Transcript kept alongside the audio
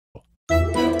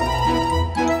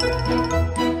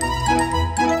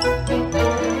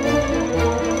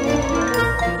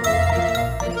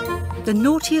The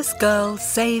Naughtiest Girl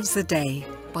Saves the Day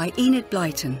by Enid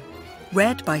Blyton.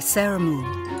 Read by Sarah Moule.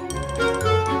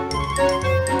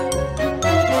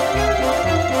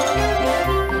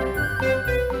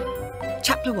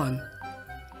 Chapter 1.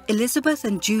 Elizabeth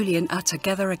and Julian are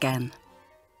together again.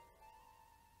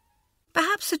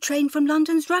 "Perhaps the train from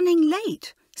London's running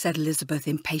late," said Elizabeth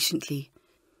impatiently.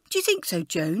 "Do you think so,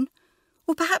 Joan?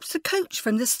 Or perhaps the coach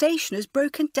from the station has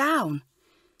broken down.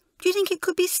 Do you think it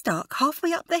could be stuck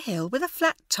halfway up the hill with a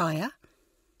flat tyre?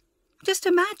 Just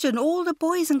imagine all the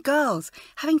boys and girls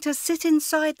having to sit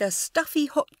inside the stuffy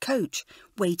hot coach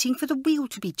waiting for the wheel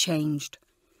to be changed."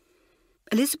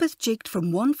 Elizabeth jigged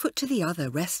from one foot to the other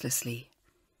restlessly.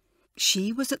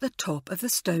 She was at the top of the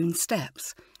stone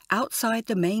steps outside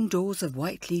the main doors of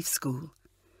Whiteleaf School.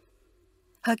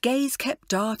 Her gaze kept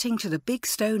darting to the big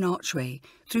stone archway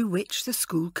through which the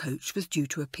school coach was due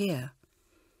to appear.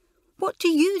 "What do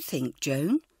you think,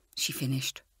 Joan?" she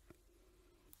finished.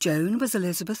 Joan was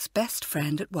Elizabeth's best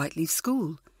friend at Whiteleaf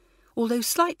School, although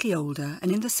slightly older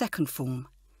and in the second form.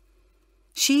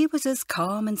 She was as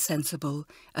calm and sensible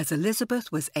as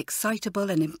Elizabeth was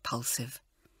excitable and impulsive.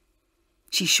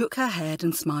 She shook her head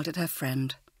and smiled at her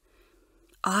friend.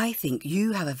 "I think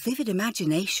you have a vivid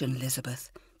imagination,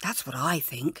 Elizabeth. That's what I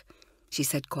think," she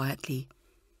said quietly.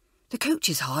 "The coach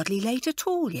is hardly late at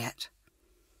all yet."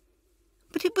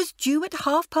 "But it was due at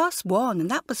 1:30,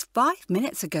 and that was 5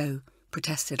 minutes ago,"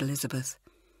 protested Elizabeth.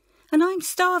 "And I'm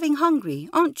starving hungry,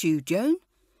 aren't you, Joan?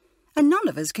 And none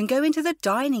of us can go into the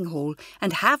dining hall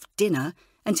and have dinner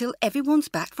until everyone's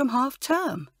back from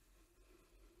half-term."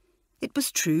 It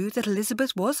was true that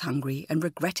Elizabeth was hungry and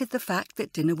regretted the fact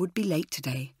that dinner would be late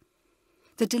today.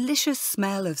 The delicious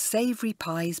smell of savoury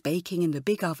pies baking in the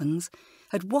big ovens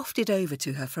had wafted over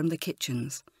to her from the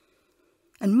kitchens.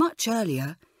 And much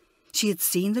earlier, she had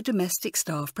seen the domestic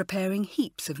staff preparing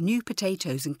heaps of new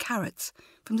potatoes and carrots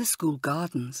from the school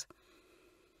gardens.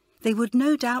 They would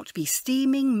no doubt be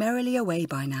steaming merrily away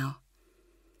by now.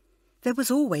 There was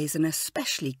always an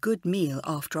especially good meal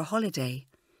after a holiday,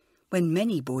 when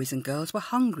many boys and girls were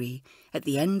hungry at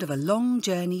the end of a long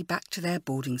journey back to their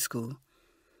boarding school.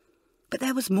 But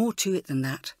there was more to it than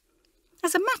that.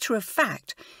 "As a matter of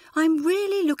fact, I'm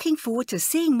really looking forward to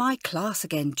seeing my class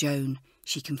again, Joan,"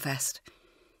 she confessed.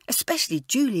 "Especially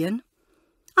Julian.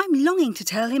 I'm longing to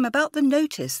tell him about the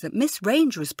notice that Miss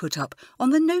Ranger has put up on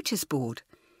the notice board.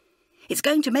 It's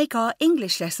going to make our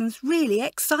English lessons really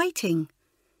exciting."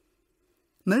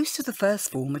 Most of the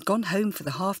first form had gone home for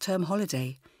the half-term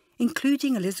holiday,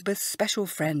 including Elizabeth's special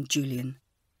friend Julian.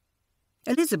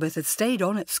 Elizabeth had stayed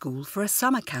on at school for a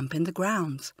summer camp in the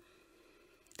grounds.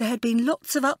 There had been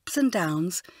lots of ups and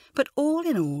downs, but all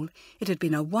in all, it had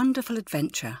been a wonderful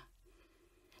adventure.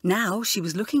 Now she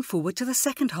was looking forward to the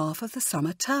second half of the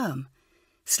summer term,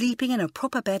 sleeping in a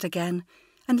proper bed again,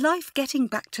 and life getting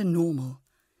back to normal.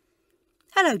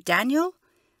 "Hello, Daniel.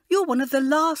 You're one of the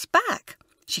last back,"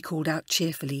 she called out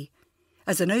cheerfully,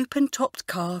 as an open-topped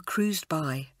car cruised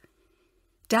by.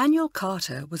 Daniel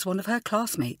Carter was one of her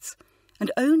classmates, and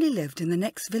only lived in the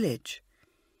next village.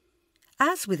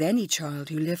 As with any child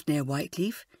who lived near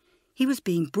Whiteleaf, he was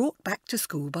being brought back to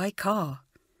school by car.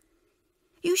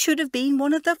 "You should have been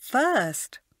one of the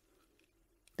first."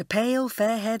 The pale,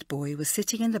 fair-haired boy was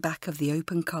sitting in the back of the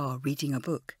open car reading a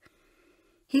book.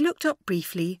 He looked up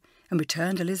briefly and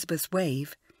returned Elizabeth's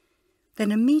wave,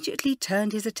 then immediately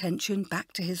turned his attention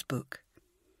back to his book.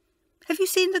 "Have you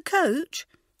seen the coach?"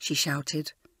 she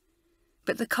shouted.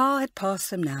 But the car had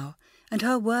passed them now, and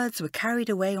her words were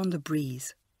carried away on the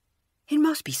breeze. "It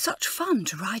must be such fun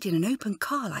to ride in an open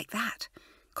car like that,"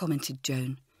 commented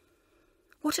Joan.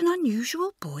 "What an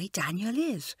unusual boy Daniel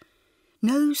is.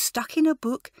 Nose stuck in a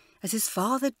book as his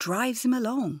father drives him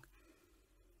along."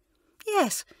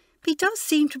 "Yes, he does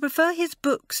seem to prefer his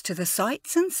books to the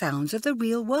sights and sounds of the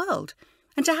real world,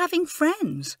 and to having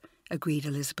friends," agreed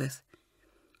Elizabeth.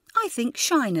 "I think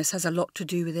shyness has a lot to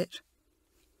do with it."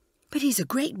 "But he's a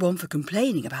great one for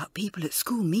complaining about people at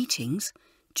school meetings,"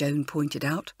 Joan pointed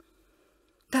out.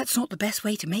 "That's not the best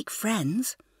way to make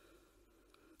friends."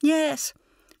 "Yes,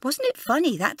 wasn't it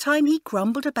funny that time he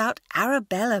grumbled about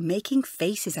Arabella making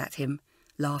faces at him?"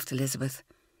 laughed Elizabeth.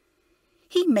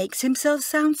 "He makes himself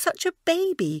sound such a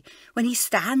baby when he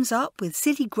stands up with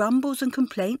silly grumbles and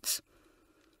complaints.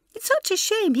 It's such a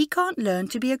shame he can't learn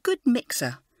to be a good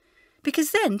mixer,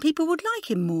 because then people would like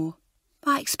him more."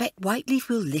 "I expect Whiteleaf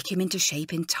will lick him into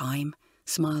shape in time,"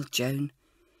 smiled Joan.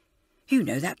 "You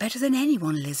know that better than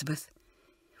anyone, Elizabeth.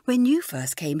 When you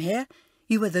first came here,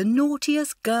 you were the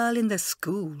naughtiest girl in the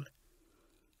school."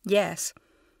 "Yes,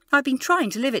 I've been trying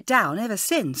to live it down ever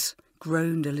since,"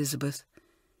 groaned Elizabeth.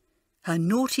 Her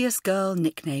Naughtiest Girl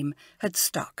nickname had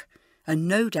stuck, and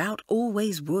no doubt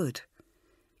always would.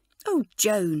 "Oh,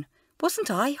 Joan, wasn't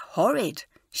I horrid?"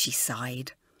 she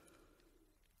sighed.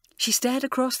 She stared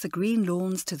across the green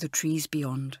lawns to the trees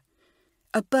beyond.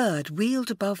 A bird wheeled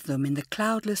above them in the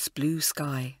cloudless blue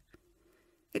sky.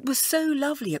 It was so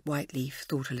lovely at Whiteleaf,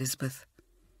 thought Elizabeth.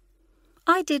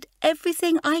 "I did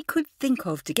everything I could think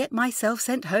of to get myself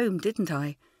sent home, didn't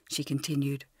I?" she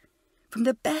continued. "From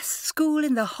the best school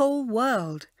in the whole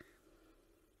world."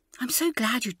 "I'm so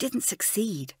glad you didn't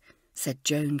succeed," said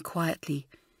Joan quietly,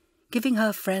 giving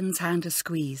her friend's hand a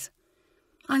squeeze.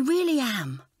 "I really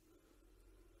am."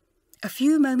 A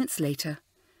few moments later,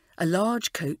 a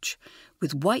large coach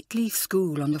with Whiteleaf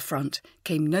School on the front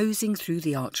came nosing through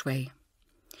the archway.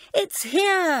 "It's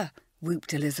here!"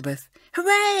 whooped Elizabeth.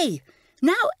 "Hooray!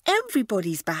 Now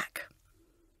everybody's back."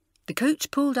 The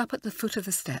coach pulled up at the foot of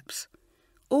the steps.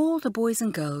 All the boys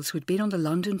and girls who had been on the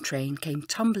London train came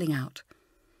tumbling out.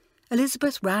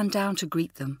 Elizabeth ran down to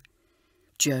greet them.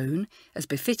 Joan, as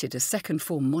befitted a second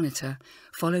form monitor,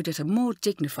 followed at a more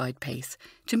dignified pace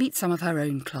to meet some of her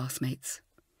own classmates.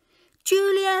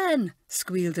 "Julian!"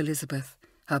 squealed Elizabeth,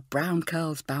 her brown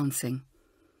curls bouncing.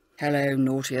 "Hello,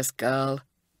 Naughtiest Girl,"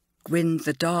 grinned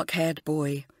the dark-haired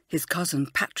boy, his cousin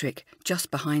Patrick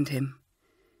just behind him.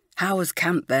 "How was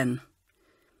camp then?"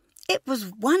 "It was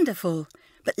wonderful.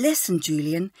 But listen,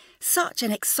 Julian, such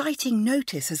an exciting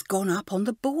notice has gone up on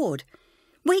the board.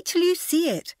 Wait till you see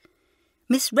it.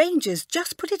 Miss Ranger's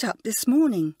just put it up this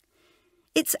morning.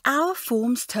 It's our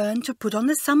form's turn to put on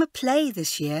the summer play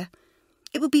this year.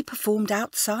 It will be performed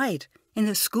outside, in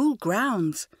the school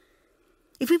grounds.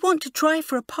 If we want to try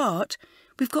for a part,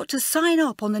 we've got to sign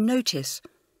up on the notice.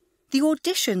 The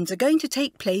auditions are going to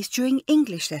take place during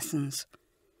English lessons."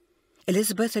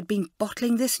 Elizabeth had been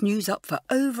bottling this news up for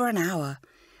over an hour,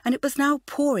 and it was now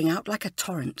pouring out like a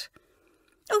torrent.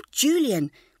 "Oh,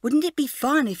 Julian, wouldn't it be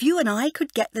fun if you and I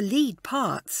could get the lead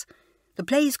parts? The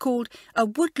play's called A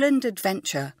Woodland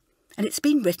Adventure, and it's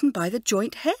been written by the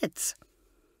joint heads."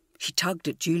 She tugged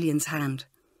at Julian's hand.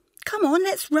 "Come on,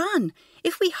 let's run.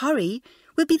 If we hurry,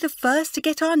 we'll be the first to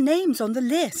get our names on the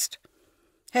list."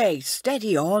 "Hey,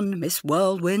 steady on, Miss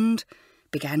Whirlwind,"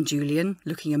 began Julian,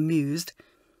 looking amused.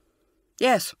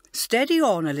 "Yes, steady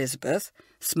on, Elizabeth,"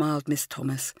 smiled Miss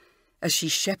Thomas, as she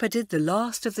shepherded the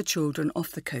last of the children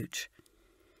off the coach.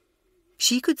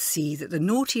 She could see that the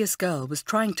Naughtiest Girl was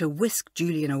trying to whisk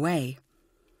Julian away.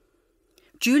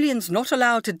 "Julian's not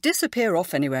allowed to disappear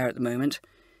off anywhere at the moment.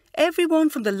 Everyone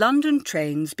from the London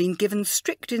train's been given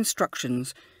strict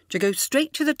instructions to go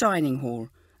straight to the dining hall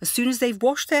as soon as they've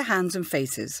washed their hands and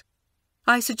faces.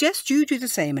 I suggest you do the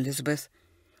same, Elizabeth.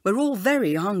 We're all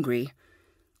very hungry.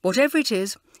 Whatever it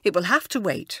is, it will have to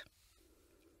wait."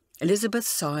 Elizabeth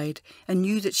sighed and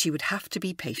knew that she would have to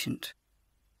be patient.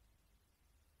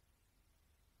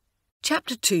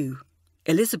 Chapter 2.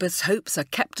 Elizabeth's hopes are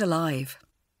kept alive.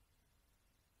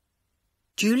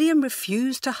 Julian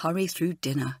refused to hurry through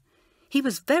dinner. He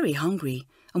was very hungry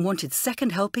and wanted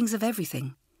second helpings of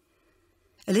everything.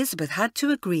 Elizabeth had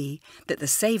to agree that the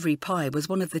savoury pie was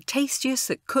one of the tastiest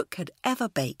that cook had ever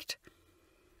baked.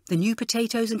 The new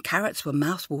potatoes and carrots were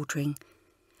mouth-watering,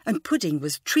 and pudding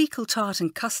was treacle tart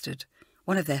and custard,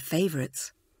 one of their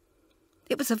favourites.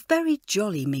 It was a very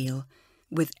jolly meal,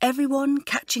 with everyone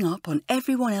catching up on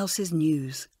everyone else's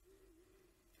news.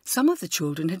 Some of the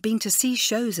children had been to see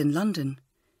shows in London.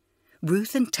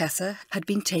 Ruth and Tessa had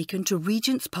been taken to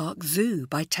Regent's Park Zoo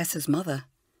by Tessa's mother.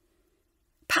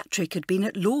 Patrick had been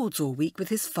at Lord's all week with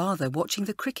his father watching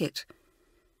the cricket.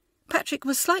 Patrick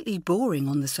was slightly boring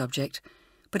on the subject,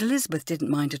 but Elizabeth didn't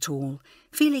mind at all,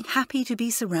 feeling happy to be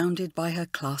surrounded by her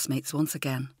classmates once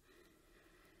again.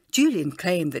 Julian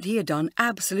claimed that he had done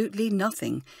absolutely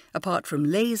nothing apart from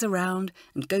laze around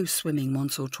and go swimming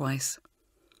once or twice.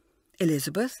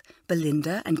 Elizabeth,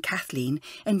 Belinda and Kathleen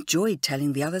enjoyed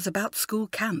telling the others about school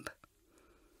camp.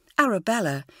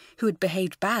 Arabella, who had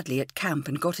behaved badly at camp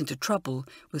and got into trouble,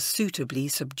 was suitably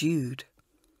subdued.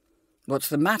 "What's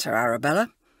the matter,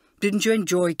 Arabella? Didn't you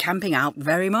enjoy camping out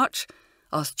very much?"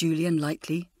 asked Julian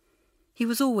lightly. He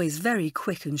was always very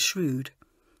quick and shrewd.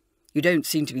 "You don't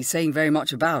seem to be saying very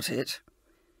much about it."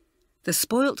 The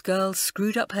spoilt girl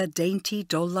screwed up her dainty,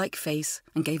 doll-like face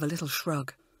and gave a little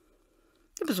shrug.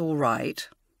 "It was all right,"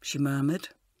 she murmured.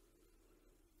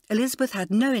 Elizabeth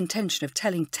had no intention of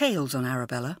telling tales on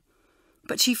Arabella,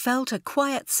 but she felt a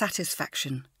quiet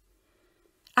satisfaction.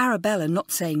 Arabella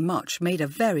not saying much made a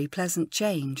very pleasant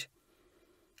change.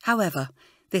 However,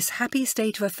 this happy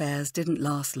state of affairs didn't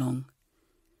last long.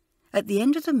 At the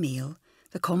end of the meal,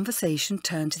 the conversation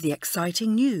turned to the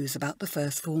exciting news about the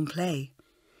first form play.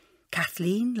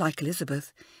 Kathleen, like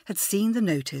Elizabeth, had seen the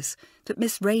notice that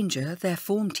Miss Ranger, their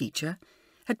form teacher,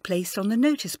 had placed on the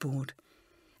notice board,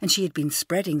 and she had been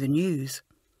spreading the news.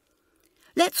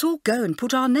 "Let's all go and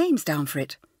put our names down for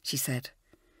it," she said.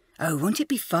 "Oh, won't it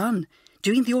be fun,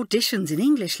 doing the auditions in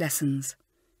English lessons?"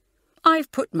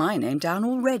 "I've put my name down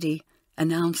already,"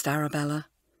 announced Arabella.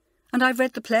 "And I've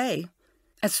read the play.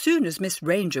 As soon as Miss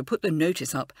Ranger put the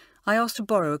notice up, I asked to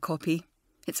borrow a copy.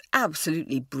 It's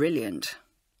absolutely brilliant."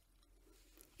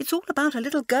 "It's all about a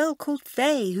little girl called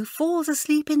Fay who falls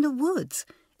asleep in the woods,"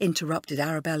 interrupted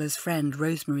Arabella's friend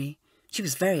Rosemary. She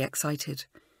was very excited.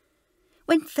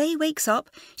 "When Fay wakes up,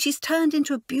 she's turned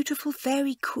into a beautiful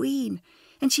fairy queen,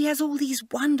 and she has all these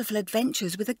wonderful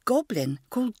adventures with a goblin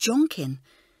called Jonkin,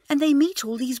 and they meet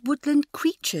all these woodland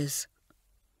creatures."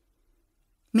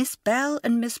 "Miss Bell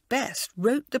and Miss Best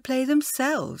wrote the play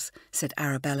themselves," said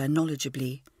Arabella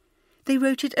knowledgeably. "They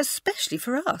wrote it especially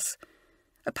for us.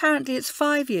 Apparently it's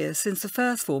 5 years since the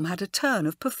first form had a turn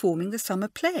of performing the summer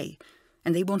play,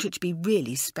 and they want it to be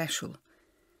really special.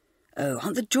 Oh,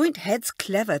 aren't the joint heads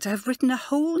clever to have written a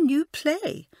whole new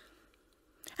play?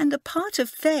 And the part of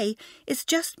Fay is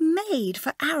just made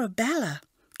for Arabella,"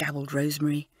 gabbled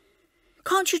Rosemary.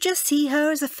 "Can't you just see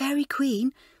her as a fairy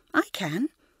queen? I can.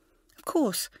 Of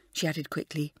course," she added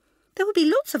quickly, "there will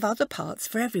be lots of other parts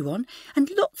for everyone,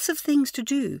 and lots of things to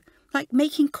do, like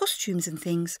making costumes and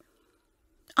things.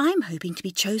 I'm hoping to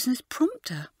be chosen as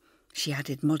prompter," she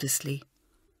added modestly.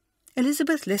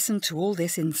 Elizabeth listened to all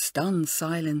this in stunned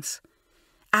silence.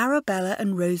 Arabella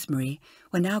and Rosemary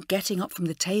were now getting up from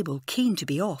the table, keen to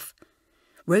be off.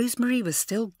 Rosemary was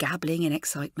still gabbling in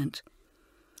excitement.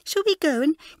 "Shall we go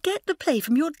and get the play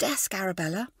from your desk,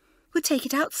 Arabella? We'll take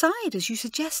it outside, as you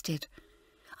suggested.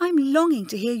 I'm longing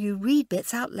to hear you read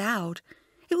bits out loud.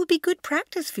 It will be good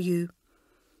practice for you.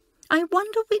 I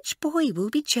wonder which boy will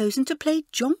be chosen to play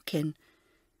Jonkin.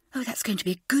 Oh, that's going to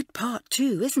be a good part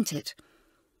too, isn't it?"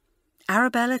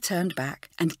 Arabella turned back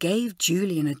and gave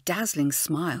Julian a dazzling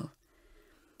smile.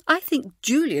 "I think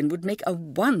Julian would make a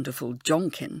wonderful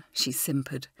Jonkin," she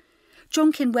simpered.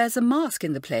 "Jonkin wears a mask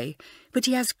in the play, but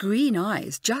he has green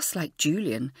eyes just like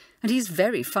Julian, and he's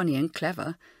very funny and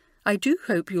clever. I do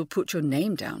hope you'll put your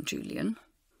name down, Julian."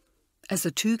 As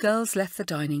the two girls left the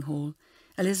dining hall,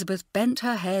 Elizabeth bent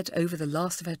her head over the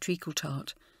last of her treacle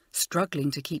tart,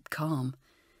 struggling to keep calm.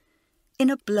 In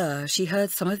a blur, she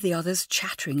heard some of the others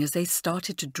chattering as they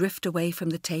started to drift away from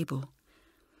the table.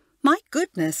 "My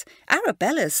goodness,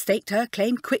 Arabella's staked her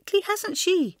claim quickly, hasn't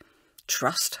she?"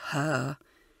 "Trust her."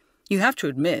 "You have to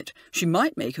admit, she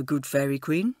might make a good fairy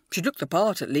queen. She'd look the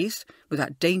part, at least, with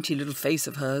that dainty little face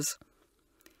of hers."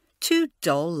 "Too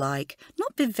doll-like,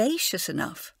 not vivacious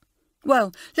enough."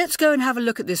 "Well, let's go and have a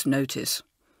look at this notice."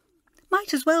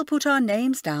 "Might as well put our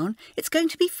names down. It's going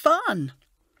to be fun."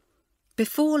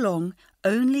 Before long,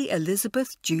 only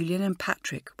Elizabeth, Julian and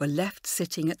Patrick were left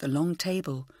sitting at the long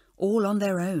table, all on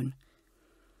their own.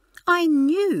 "I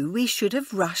knew we should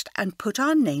have rushed and put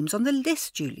our names on the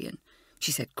list, Julian,"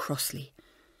 she said crossly,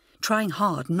 trying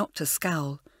hard not to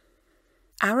scowl.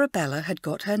 Arabella had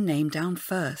got her name down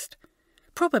first,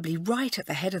 probably right at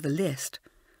the head of the list.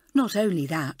 Not only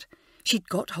that, she'd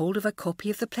got hold of a copy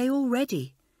of the play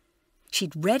already.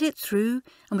 She'd read it through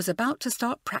and was about to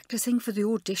start practising for the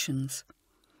auditions.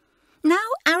 Now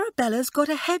Arabella's got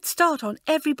a head start on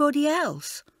everybody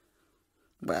else.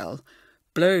 "Well,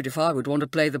 blowed if I would want to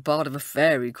play the part of a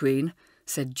fairy queen,"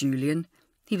 said Julian.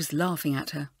 He was laughing at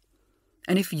her.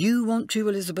 "And if you want to,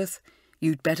 Elizabeth,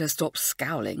 you'd better stop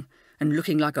scowling and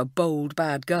looking like a bold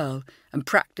bad girl and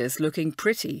practise looking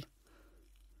pretty."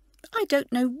 "I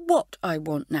don't know what I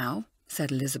want now,"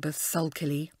 said Elizabeth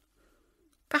sulkily.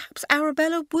 "Perhaps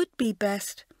Arabella would be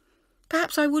best.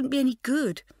 Perhaps I wouldn't be any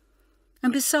good.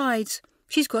 And besides,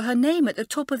 she's got her name at the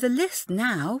top of the list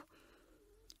now."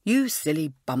 "You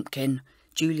silly bumpkin,"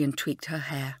 Julian tweaked her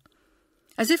hair.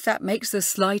 "As if that makes the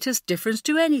slightest difference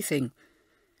to anything.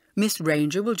 Miss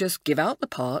Ranger will just give out the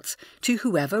parts to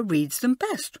whoever reads them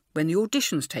best when the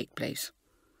auditions take place.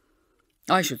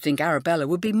 I should think Arabella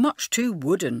would be much too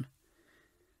wooden.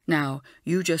 Now,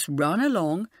 you just run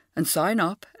along and sign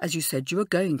up as you said you were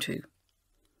going to."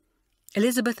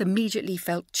 Elizabeth immediately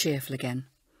felt cheerful again.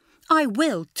 "I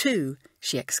will too,"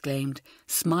 she exclaimed,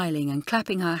 smiling and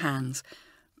clapping her hands.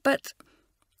 "But—"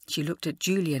 she looked at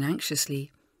Julian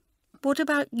anxiously. "What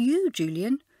about you,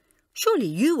 Julian? Surely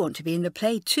you want to be in the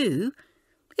play too?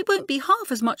 It won't be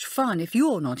half as much fun if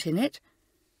you're not in it.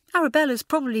 Arabella's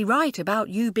probably right about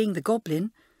you being the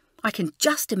goblin. I can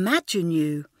just imagine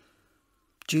you."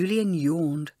 Julian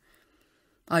yawned.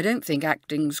 "I don't think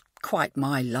acting's quite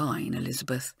my line,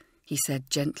 Elizabeth," he said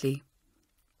gently.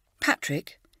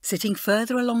 "Patrick, sitting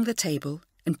further along the table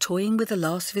and toying with the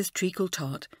last of his treacle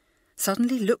tart,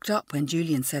 suddenly looked up when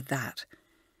Julian said that.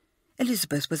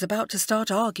 Elizabeth was about to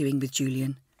start arguing with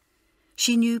Julian.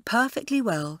 She knew perfectly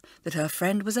well that her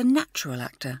friend was a natural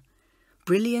actor,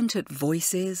 brilliant at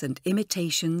voices and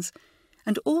imitations,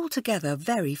 and altogether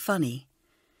very funny.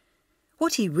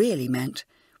 What he really meant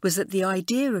was that the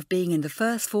idea of being in the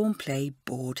first form play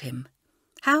bored him.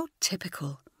 How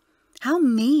typical! How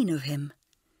mean of him!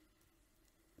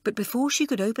 But before she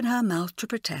could open her mouth to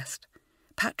protest,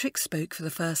 Patrick spoke for the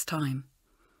first time.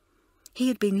 He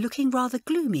had been looking rather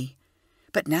gloomy,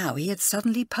 but now he had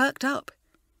suddenly perked up.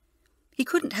 He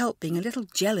couldn't help being a little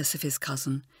jealous of his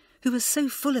cousin, who was so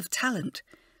full of talent,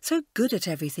 so good at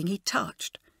everything he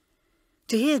touched.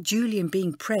 To hear Julian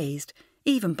being praised,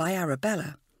 even by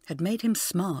Arabella, had made him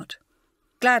smart.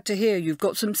 "Glad to hear you've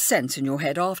got some sense in your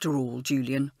head after all,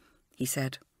 Julian," he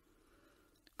said.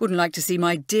 "Wouldn't like to see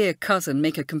my dear cousin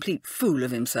make a complete fool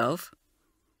of himself."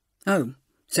 "Oh,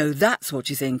 so that's what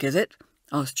you think, is it?"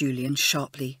 asked Julian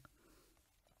sharply.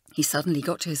 He suddenly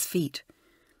got to his feet.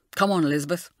 "Come on,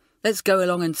 Elizabeth, let's go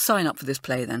along and sign up for this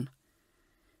play then."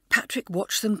 Patrick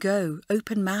watched them go,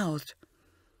 open-mouthed.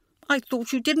 "I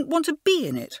thought you didn't want to be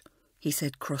in it," he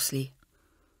said crossly.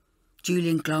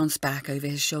 Julian glanced back over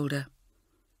his shoulder.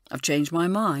 "I've changed my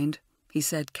mind," he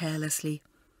said carelessly.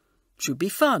 "Should be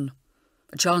fun.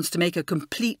 A chance to make a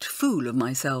complete fool of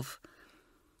myself."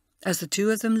 As the two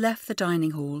of them left the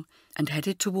dining hall and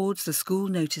headed towards the school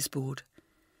notice board,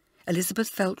 Elizabeth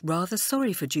felt rather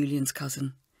sorry for Julian's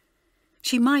cousin.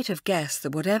 She might have guessed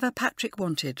that whatever Patrick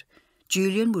wanted,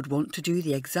 Julian would want to do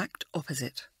the exact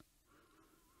opposite.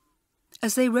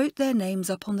 As they wrote their names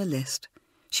up on the list,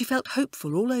 she felt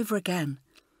hopeful all over again.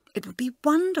 It would be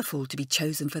wonderful to be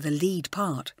chosen for the lead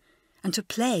part and to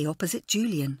play opposite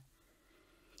Julian.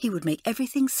 He would make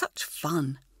everything such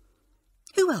fun.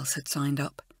 Who else had signed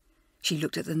up? She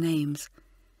looked at the names.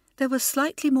 There were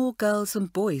slightly more girls than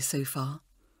boys so far,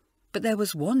 but there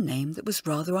was one name that was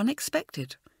rather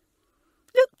unexpected.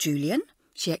 "Look, Julian,"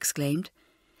 she exclaimed,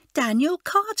 "Daniel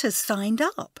Carter's signed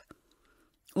up."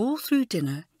 All through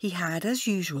dinner he had, as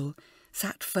usual,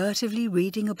 sat furtively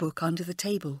reading a book under the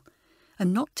table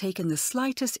and not taken the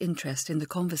slightest interest in the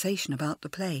conversation about the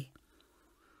play.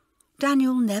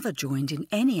 Daniel never joined in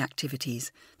any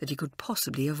activities that he could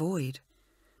possibly avoid.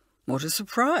 "What a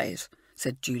surprise,"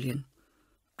 said Julian.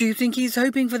 "Do you think he's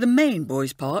hoping for the main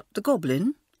boy's part, the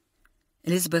goblin?"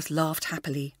 Elizabeth laughed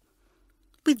happily.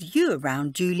 "With you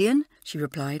around, Julian," she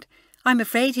replied, "I'm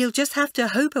afraid he'll just have to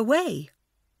hope away."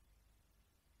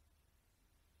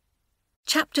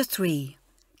 Chapter 3.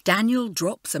 Daniel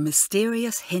drops a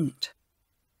mysterious hint.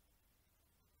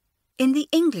 In the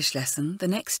English lesson the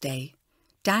next day,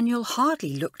 Daniel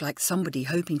hardly looked like somebody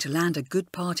hoping to land a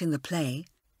good part in the play.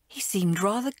 He seemed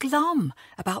rather glum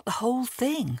about the whole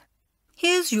thing.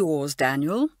 "Here's yours,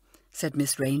 Daniel," said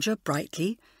Miss Ranger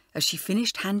brightly, as she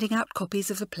finished handing out copies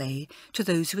of the play to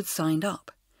those who had signed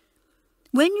up.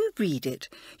 "When you read it,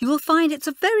 you will find it's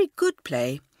a very good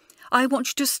play. I want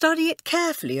you to study it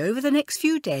carefully over the next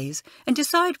few days and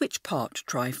decide which part to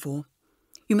try for.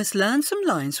 You must learn some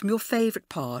lines from your favourite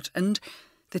part and—"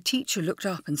 The teacher looked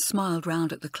up and smiled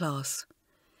round at the class.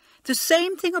 "The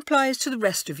same thing applies to the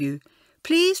rest of you.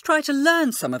 Please try to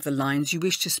learn some of the lines you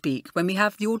wish to speak when we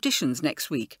have the auditions next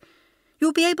week.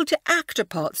 You'll be able to act a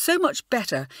part so much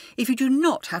better if you do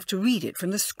not have to read it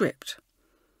from the script."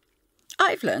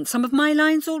 "I've learned some of my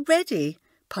lines already,"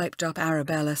 piped up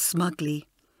Arabella smugly.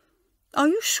 "Are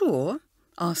you sure?"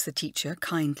 asked the teacher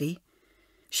kindly.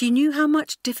 She knew how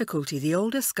much difficulty the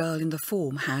oldest girl in the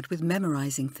form had with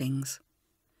memorising things.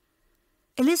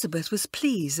 Elizabeth was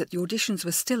pleased that the auditions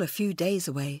were still a few days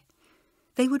away.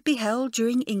 They would be held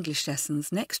during English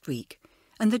lessons next week,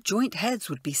 and the joint heads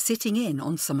would be sitting in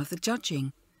on some of the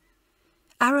judging.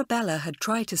 Arabella had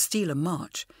tried to steal a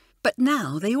march, but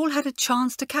now they all had a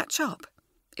chance to catch up.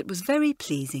 It was very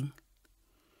pleasing.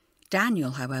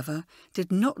 Daniel, however,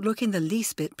 did not look in the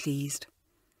least bit pleased.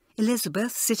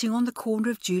 Elizabeth, sitting on the corner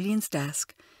of Julian's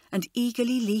desk and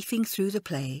eagerly leafing through the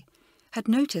play, had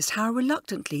noticed how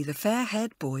reluctantly the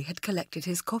fair-haired boy had collected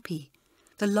his copy,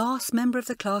 the last member of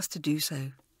the class to do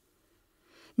so.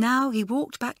 Now he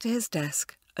walked back to his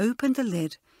desk, opened the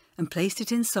lid, and placed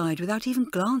it inside without even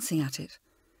glancing at it.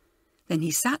 Then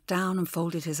he sat down and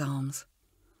folded his arms.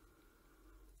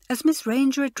 As Miss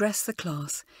Ranger addressed the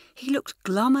class, he looked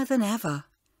glummer than ever.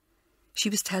 She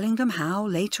was telling them how,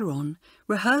 later on,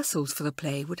 rehearsals for the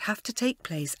play would have to take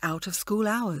place out of school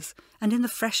hours and in the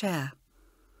fresh air.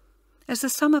 As the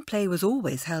summer play was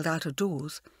always held out of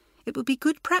doors, it would be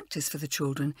good practice for the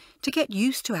children to get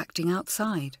used to acting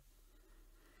outside.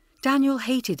 Daniel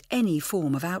hated any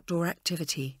form of outdoor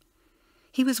activity.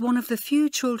 He was one of the few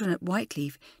children at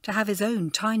Whiteleaf to have his own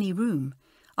tiny room,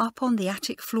 up on the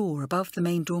attic floor above the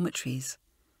main dormitories.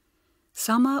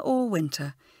 Summer or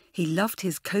winter, he loved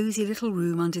his cosy little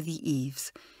room under the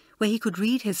eaves, where he could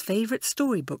read his favourite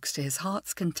storybooks to his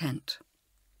heart's content.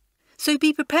 "So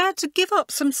be prepared to give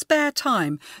up some spare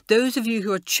time, those of you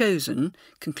who are chosen,"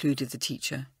 concluded the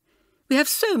teacher. "We have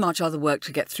so much other work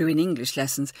to get through in English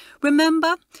lessons.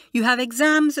 Remember, you have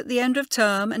exams at the end of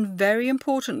term, and very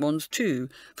important ones too,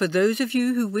 for those of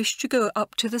you who wish to go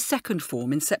up to the second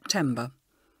form in September.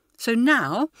 So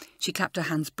now," she clapped her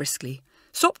hands briskly,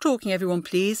 "stop talking, everyone,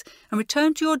 please, and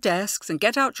return to your desks and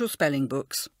get out your spelling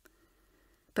books."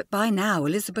 But by now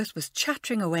Elizabeth was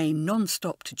chattering away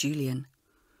non-stop to Julian.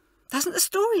 "Doesn't the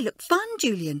story look fun,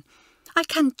 Julian? I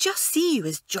can just see you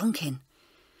as Jonkin.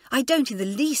 I don't in the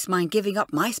least mind giving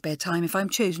up my spare time if I'm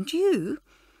chosen. Do you?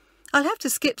 I'll have to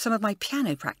skip some of my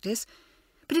piano practice.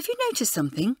 But have you noticed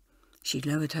something?" She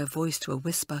lowered her voice to a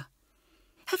whisper.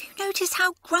 "Have you noticed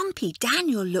how grumpy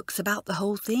Daniel looks about the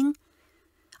whole thing?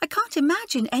 I can't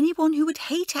imagine anyone who would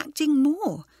hate acting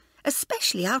more,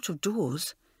 especially out of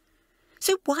doors.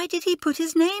 So why did he put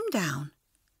his name down?"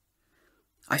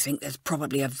 "I think there's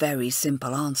probably a very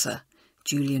simple answer,"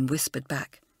 Julian whispered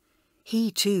back.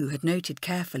 He too had noted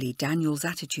carefully Daniel's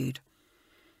attitude.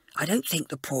 "I don't think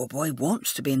the poor boy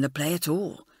wants to be in the play at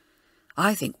all.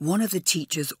 I think one of the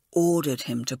teachers ordered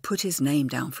him to put his name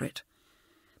down for it.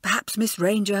 Perhaps Miss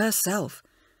Ranger herself.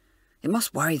 It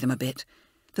must worry them a bit,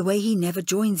 the way he never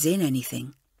joins in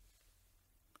anything."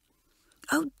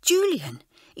 "Oh, Julian,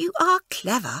 you are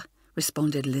clever,"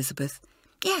 responded Elizabeth.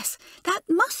 "Yes, that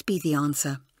must be the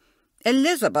answer."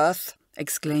 "Elizabeth!"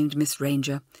 exclaimed Miss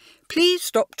Ranger. "Please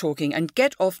stop talking and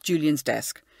get off Julian's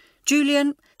desk.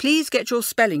 Julian, please get your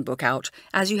spelling book out,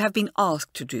 as you have been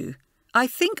asked to do. I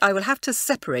think I will have to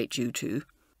separate you two."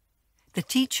 The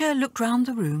teacher looked round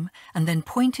the room and then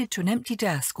pointed to an empty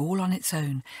desk all on its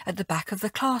own at the back of the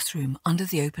classroom under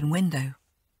the open window.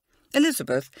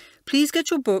 "Elizabeth, please get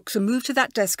your books and move to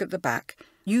that desk at the back.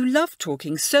 You love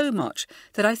talking so much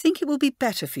that I think it will be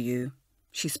better for you."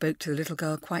 She spoke to the little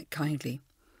girl quite kindly.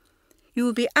 "You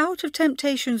will be out of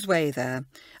temptation's way there,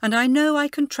 and I know I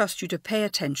can trust you to pay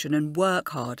attention and work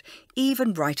hard,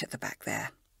 even right at the back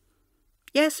there."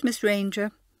 "Yes, Miss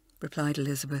Ranger," replied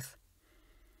Elizabeth.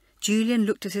 Julian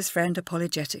looked at his friend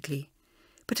apologetically,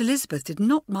 but Elizabeth did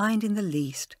not mind in the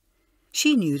least.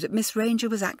 She knew that Miss Ranger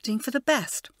was acting for the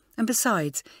best, and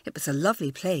besides, it was a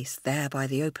lovely place there by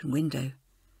the open window.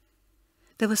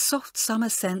 There were soft summer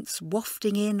scents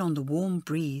wafting in on the warm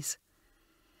breeze.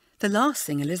 The last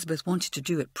thing Elizabeth wanted to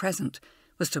do at present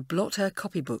was to blot her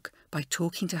copybook by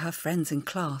talking to her friends in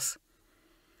class.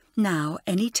 Now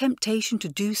any temptation to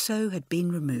do so had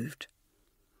been removed.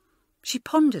 She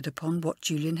pondered upon what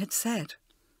Julian had said.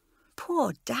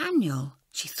 "Poor Daniel,"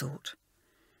 she thought.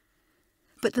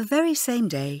 But the very same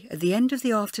day, at the end of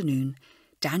the afternoon,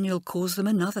 Daniel caused them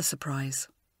another surprise.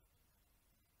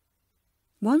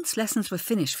 Once lessons were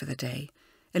finished for the day,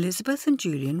 Elizabeth and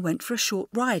Julian went for a short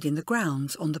ride in the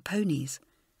grounds on the ponies.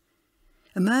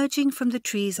 Emerging from the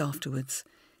trees afterwards,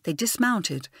 they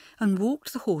dismounted and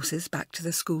walked the horses back to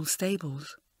the school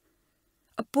stables.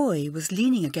 A boy was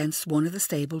leaning against one of the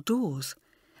stable doors,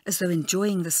 as though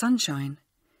enjoying the sunshine.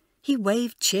 He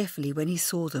waved cheerfully when he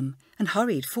saw them and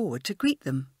hurried forward to greet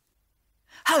them.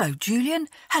 "Hello, Julian.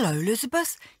 Hello,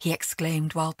 Elizabeth," he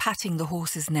exclaimed while patting the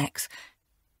horses' necks.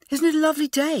 "Isn't it a lovely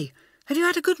day? Have you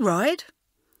had a good ride?"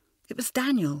 It was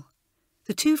Daniel.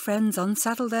 The two friends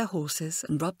unsaddled their horses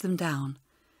and rubbed them down,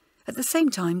 at the same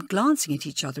time glancing at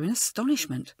each other in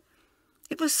astonishment.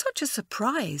 It was such a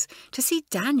surprise to see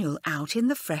Daniel out in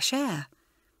the fresh air.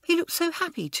 He looked so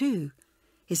happy too.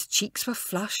 His cheeks were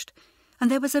flushed,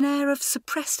 and there was an air of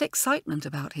suppressed excitement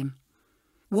about him.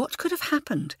 What could have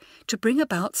happened to bring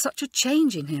about such a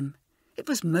change in him? It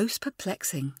was most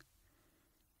perplexing.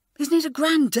 "Isn't it a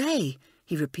grand day?"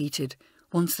 he repeated,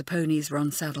 once the ponies were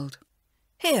unsaddled.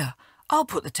 "Here, I'll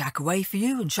put the tack away for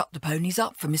you and shut the ponies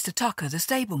up for Mr. Tucker, the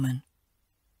stableman."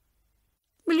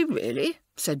 "Will you really?"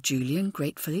 said Julian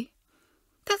gratefully.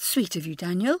 "That's sweet of you,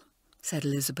 Daniel," said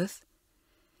Elizabeth.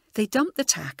 They dumped the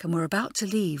tack and were about to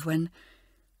leave when—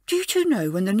 "Do you two know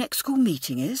when the next school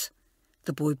meeting is?"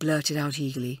 the boy blurted out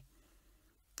eagerly.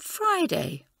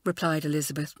 "Friday," replied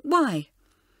Elizabeth. "Why?"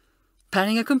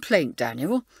 "Planning a complaint,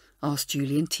 Daniel?" asked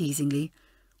Julian teasingly.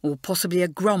 "Or possibly a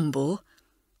grumble?"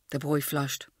 The boy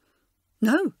flushed.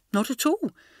 "No, not at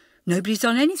all. Nobody's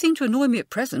done anything to annoy me at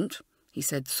present," he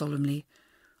said solemnly.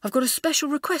 "I've got a special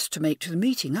request to make to the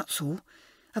meeting, that's all.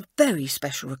 A very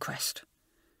special request."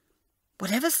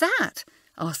 "Whatever's that?"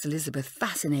 asked Elizabeth,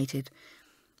 fascinated.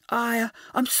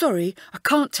 I'm sorry, I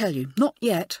can't tell you, not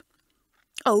yet.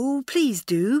 Oh, please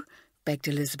do, begged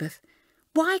Elizabeth.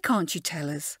 Why can't you tell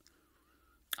us?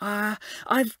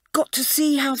 I've got to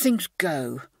see how things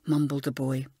go, mumbled the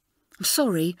boy. I'm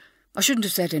sorry, I shouldn't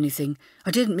have said anything.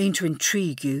 I didn't mean to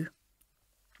intrigue you.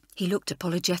 He looked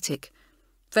apologetic.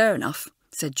 Fair enough,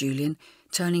 said Julian,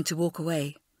 turning to walk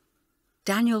away.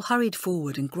 Daniel hurried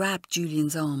forward and grabbed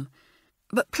Julian's arm.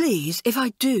 But please,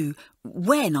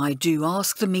 when I do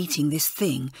ask the meeting this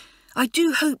thing, I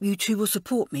do hope you two will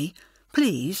support me,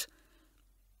 please.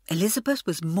 Elizabeth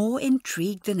was more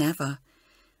intrigued than ever.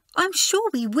 I'm sure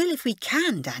we will if we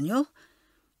can, Daniel.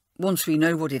 Once we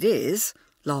know what it is,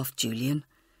 laughed Julian.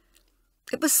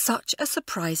 It was such a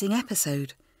surprising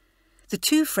episode. The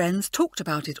two friends talked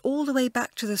about it all the way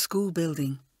back to the school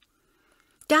building.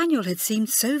 Daniel had seemed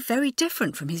so very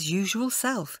different from his usual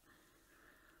self.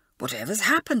 Whatever's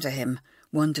happened to him,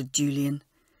 wondered Julian.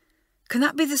 Can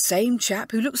that be the same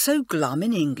chap who looked so glum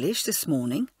in English this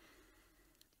morning?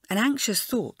 An anxious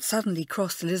thought suddenly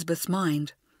crossed Elizabeth's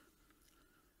mind.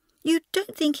 You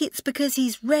don't think it's because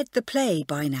he's read the play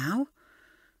by now?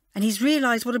 And he's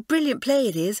realised what a brilliant play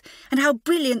it is, and how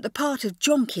brilliant the part of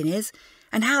Jonkin is,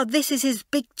 and how this is his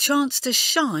big chance to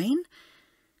shine?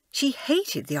 She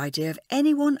hated the idea of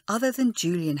anyone other than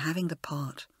Julian having the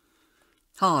part.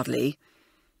 Hardly.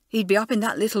 He'd be up in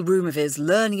that little room of his,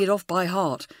 learning it off by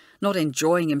heart, not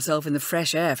enjoying himself in the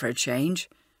fresh air for a change,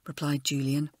 replied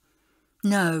Julian.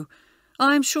 No,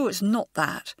 I'm sure it's not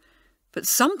that, but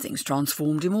something's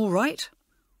transformed him all right.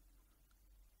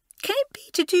 Can it be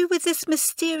to do with this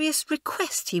mysterious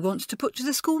request he wants to put to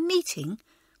the school meeting?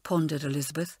 Pondered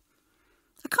Elizabeth.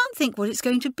 I can't think what it's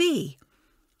going to be.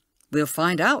 We'll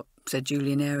find out, said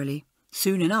Julian airily,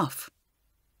 soon enough.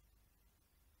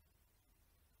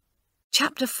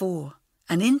 Chapter 4.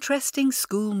 An interesting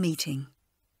school meeting.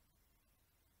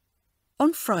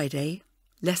 On Friday,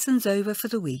 lessons over for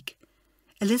the week,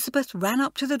 Elizabeth ran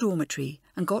up to the dormitory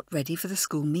and got ready for the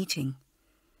school meeting.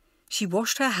 She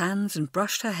washed her hands and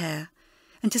brushed her hair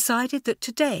and decided that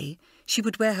today she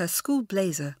would wear her school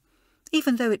blazer,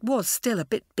 even though it was still a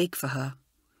bit big for her.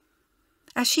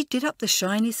 As she did up the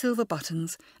shiny silver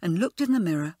buttons and looked in the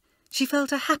mirror, she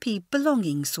felt a happy,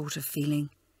 belonging sort of feeling.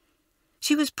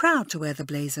 She was proud to wear the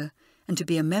blazer and to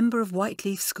be a member of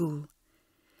Whiteleaf School.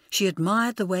 She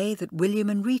admired the way that William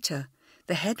and Rita,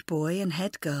 the head boy and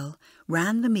head girl,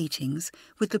 ran the meetings,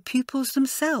 with the pupils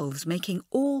themselves making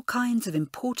all kinds of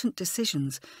important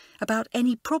decisions about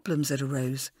any problems that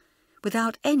arose,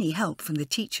 without any help from the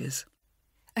teachers.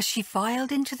 As she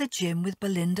filed into the gym with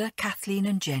Belinda, Kathleen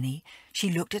and Jenny, she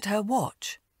looked at her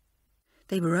watch.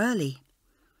 They were early,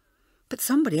 but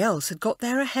somebody else had got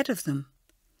there ahead of them.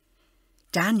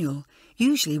 Daniel,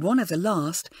 usually one of the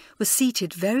last, was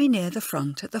seated very near the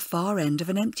front at the far end of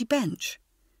an empty bench.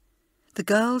 The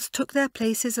girls took their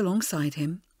places alongside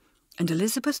him, and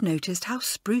Elizabeth noticed how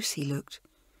spruce he looked.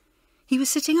 He was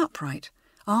sitting upright,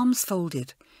 arms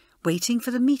folded, waiting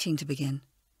for the meeting to begin.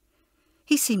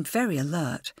 He seemed very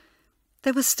alert.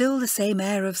 There was still the same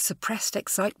air of suppressed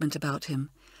excitement about him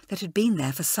that had been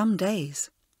there for some days.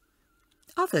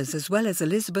 Others, as well as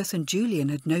Elizabeth and Julian,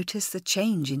 had noticed the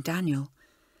change in Daniel.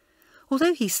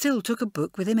 Although he still took a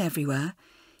book with him everywhere,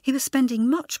 he was spending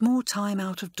much more time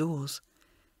out of doors.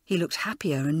 He looked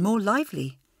happier and more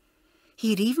lively.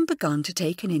 He had even begun to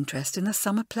take an interest in the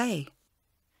summer play.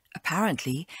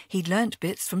 Apparently, he'd learnt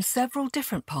bits from several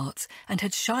different parts and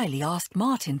had shyly asked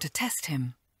Martin to test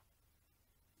him.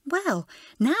 Well,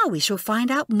 now we shall find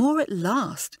out more at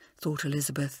last, thought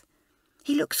Elizabeth.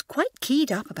 He looks quite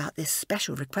keyed up about this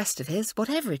special request of his,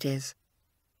 whatever it is.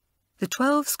 The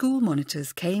 12 school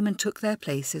monitors came and took their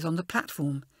places on the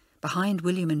platform, behind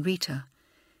William and Rita,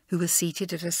 who were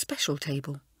seated at a special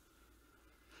table.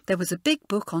 There was a big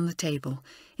book on the table.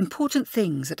 Important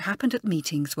things that happened at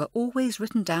meetings were always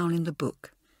written down in the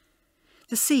book.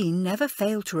 The scene never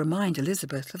failed to remind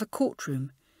Elizabeth of a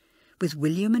courtroom, with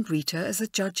William and Rita as the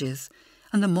judges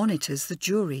and the monitors the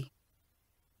jury.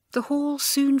 The hall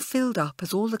soon filled up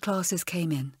as all the classes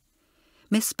came in.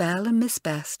 Miss Bell and Miss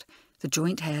Best, the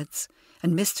joint heads,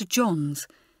 and Mr. Johns,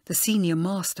 the senior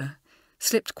master,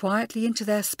 slipped quietly into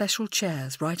their special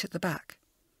chairs right at the back.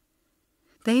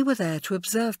 They were there to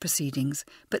observe proceedings,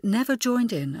 but never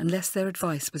joined in unless their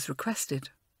advice was requested.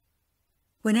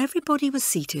 When everybody was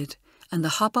seated and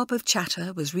the hubbub of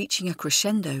chatter was reaching a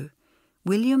crescendo,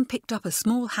 William picked up a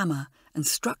small hammer and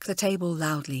struck the table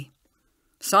loudly.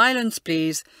 "Silence,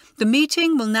 please. The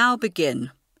meeting will now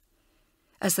begin."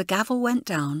 As the gavel went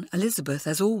down, Elizabeth,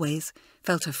 as always,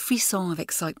 felt a frisson of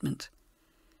excitement.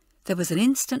 There was an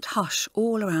instant hush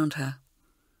all around her.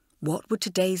 What would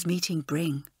today's meeting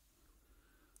bring?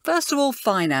 "First of all,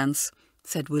 finance,"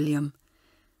 said William.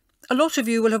 "A lot of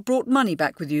you will have brought money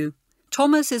back with you.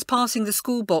 Thomas is passing the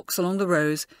school box along the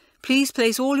rows. Please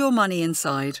place all your money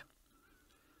inside."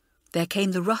 There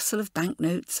came the rustle of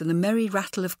banknotes and the merry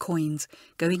rattle of coins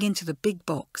going into the big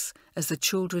box as the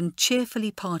children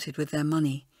cheerfully parted with their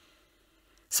money.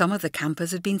 Some of the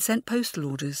campers had been sent postal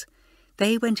orders.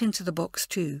 They went into the box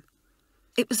too.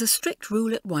 It was a strict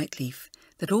rule at Whiteleaf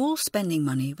that all spending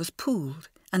money was pooled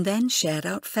and then shared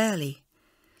out fairly,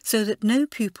 so that no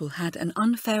pupil had an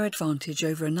unfair advantage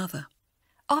over another.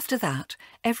 After that,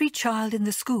 every child in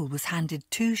the school was handed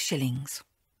 2 shillings.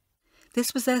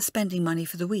 This was their spending money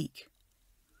for the week.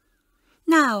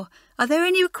 "Now, are there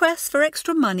any requests for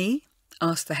extra money?"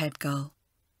 asked the head girl.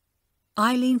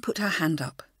 Eileen put her hand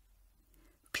up.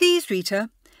 "Please, Rita,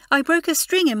 I broke a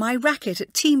string in my racket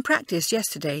at team practice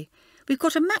yesterday. We've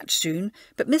got a match soon,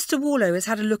 but Mr. Warlow has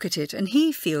had a look at it and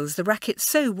he feels the racket's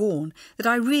so worn that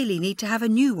I really need to have a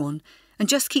new one and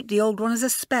just keep the old one as a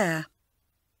spare."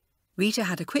 Rita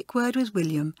had a quick word with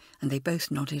William and they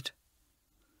both nodded.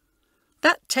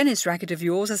 "That tennis racket of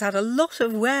yours has had a lot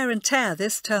of wear and tear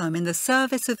this term in the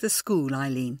service of the school,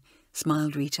 Eileen,"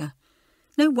 smiled Rita.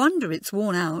 "No wonder it's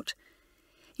worn out.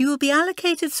 You will be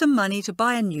allocated some money to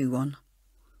buy a new one."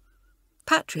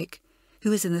 Patrick, who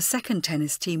was in the second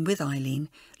tennis team with Eileen,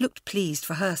 looked pleased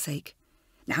for her sake.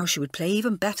 Now she would play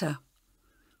even better.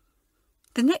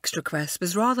 The next request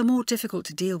was rather more difficult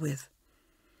to deal with.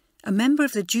 A member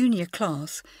of the junior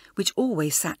class, which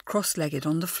always sat cross-legged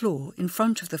on the floor in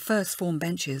front of the first form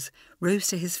benches, rose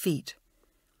to his feet.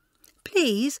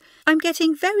 "Please, I'm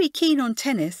getting very keen on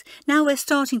tennis now we're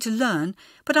starting to learn,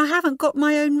 but I haven't got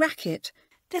my own racket.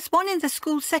 There's one in the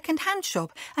school second-hand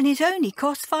shop and it only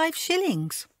costs 5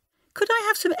 shillings. Could I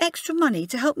have some extra money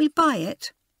to help me buy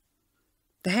it?"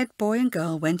 The head boy and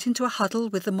girl went into a huddle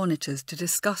with the monitors to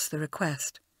discuss the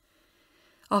request.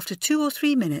 After 2 or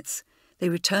 3 minutes, they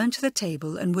returned to the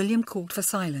table and William called for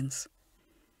silence.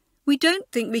 "We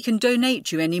don't think we can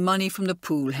donate you any money from the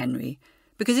pool, Henry,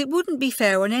 because it wouldn't be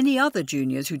fair on any other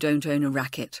juniors who don't own a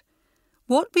racket.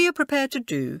 What we are prepared to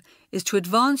do is to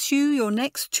advance you your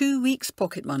next 2 weeks'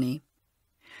 pocket money.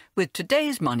 With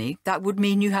today's money, that would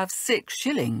mean you have 6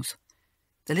 shillings.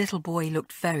 The little boy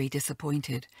looked very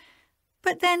disappointed.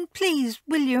 "But then, please,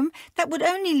 William, that would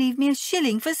only leave me a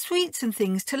shilling for sweets and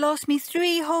things to last me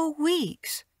 3 whole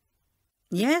weeks.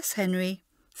 "Yes, Henry,"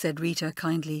 said Rita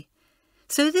kindly.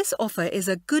 "So this offer is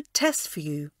a good test for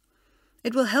you.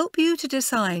 It will help you to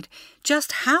decide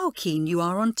just how keen you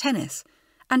are on tennis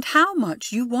and how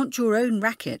much you want your own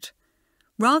racket.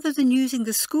 Rather than using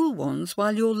the school ones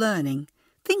while you're learning,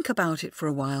 think about it for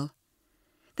a while.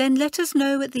 Then let us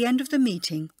know at the end of the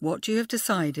meeting what you have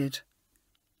decided."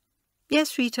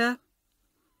 "Yes, Rita."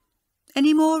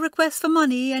 "Any more requests for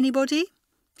money, anybody?"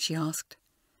 she asked.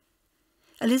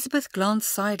 Elizabeth glanced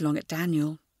sidelong at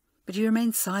Daniel, but he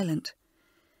remained silent.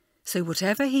 So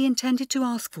whatever he intended to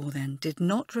ask for then did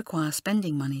not require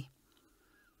spending money.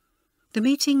 The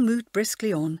meeting moved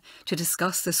briskly on to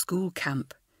discuss the school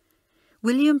camp.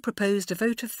 William proposed a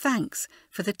vote of thanks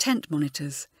for the tent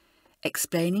monitors,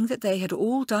 explaining that they had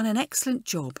all done an excellent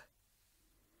job.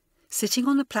 Sitting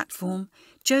on the platform,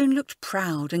 Joan looked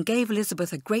proud and gave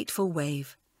Elizabeth a grateful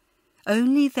wave.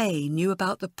 Only they knew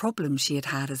about the problems she had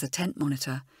had as a tent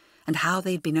monitor and how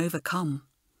they'd been overcome.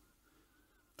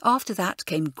 After that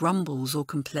came grumbles or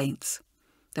complaints.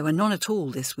 There were none at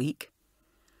all this week.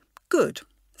 "Good,"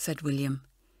 said William.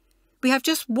 "We have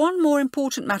just one more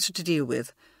important matter to deal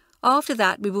with. After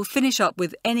that we will finish up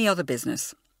with any other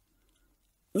business."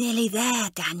 "Nearly there,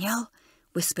 Daniel,"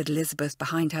 whispered Elizabeth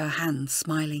behind her hands,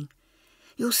 smiling.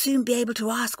 "You'll soon be able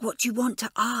to ask what you want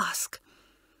to ask."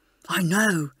 "I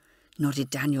know," nodded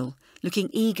Daniel, looking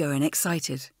eager and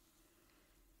excited.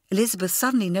 Elizabeth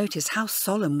suddenly noticed how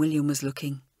solemn William was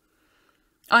looking.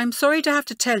 "I'm sorry to have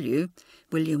to tell you,"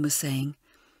 William was saying,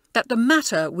 "that the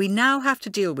matter we now have to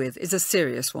deal with is a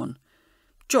serious one.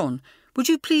 John, would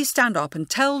you please stand up and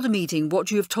tell the meeting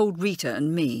what you have told Rita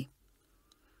and me?"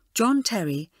 John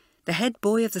Terry, the head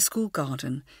boy of the school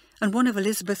garden and one of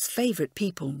Elizabeth's favourite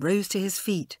people, rose to his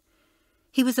feet.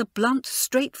 He was a blunt,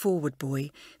 straightforward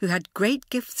boy who had great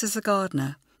gifts as a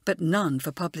gardener, but none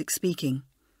for public speaking.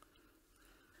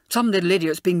 "Some little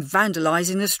idiot's been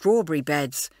vandalising the strawberry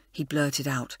beds," he blurted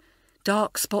out,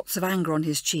 dark spots of anger on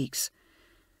his cheeks.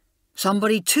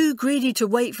 "Somebody too greedy to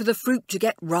wait for the fruit to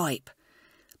get ripe.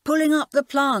 Pulling up the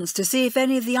plants to see if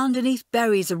any of the underneath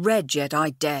berries are red yet,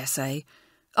 I dare say.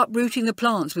 Uprooting the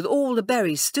plants with all the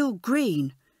berries still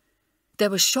green." There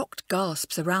were shocked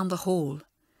gasps around the hall.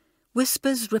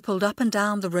 Whispers rippled up and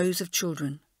down the rows of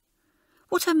children.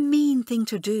 What a mean thing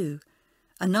to do!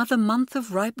 Another month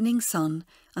of ripening sun,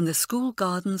 and the school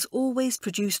gardens always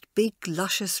produced big,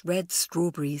 luscious red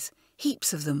strawberries,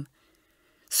 heaps of them.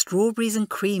 Strawberries and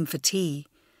cream for tea.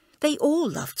 They all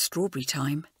loved strawberry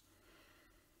time.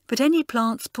 But any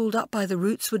plants pulled up by the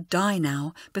roots would die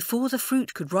now, before the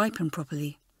fruit could ripen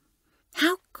properly.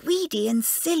 "How greedy and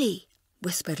silly,"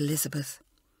 whispered Elizabeth.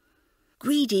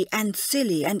 "Greedy and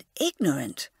silly and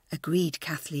ignorant," agreed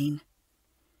Kathleen.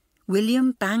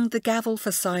 William banged the gavel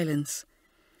for silence.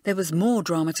 There was more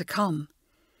drama to come.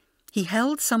 He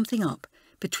held something up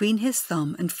between his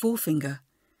thumb and forefinger.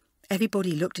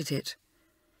 Everybody looked at it.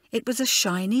 It was a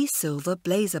shiny silver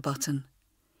blazer button.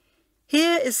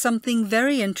 "Here is something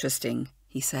very interesting,"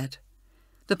 he said.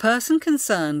 "The person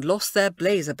concerned lost their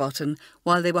blazer button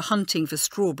while they were hunting for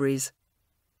strawberries.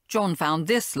 John found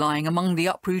this lying among the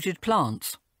uprooted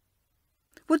plants.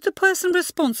 Would the person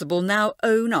responsible now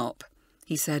own up?"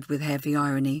 he said with heavy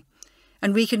irony,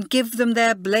 "and we can give them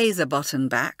their blazer button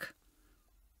back?"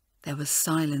 There was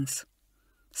silence.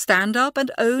 "Stand up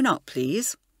and own up,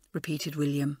 please," repeated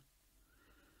William.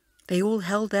 They all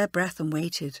held their breath and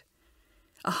waited.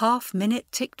 A half-minute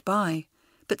ticked by,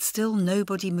 but still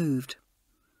nobody moved.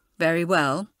 "Very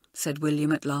well," said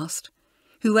William at last.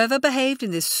 "Whoever behaved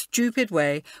in this stupid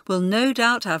way will no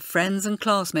doubt have friends and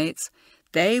classmates.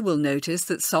 They will notice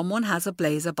that someone has a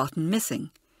blazer button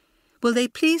missing. Will they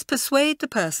please persuade the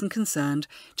person concerned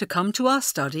to come to our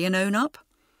study and own up?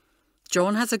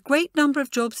 John has a great number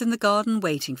of jobs in the garden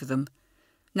waiting for them.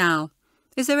 Now,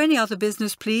 is there any other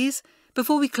business, please,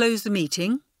 before we close the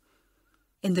meeting?"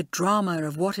 In the drama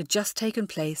of what had just taken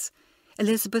place,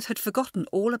 Elizabeth had forgotten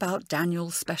all about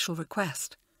Daniel's special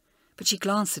request, but she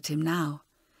glanced at him now.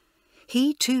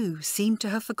 He, too, seemed to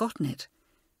have forgotten it.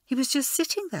 He was just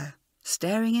sitting there,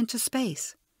 staring into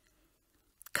space.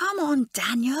 "Come on,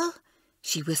 Daniel,"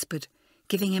 she whispered,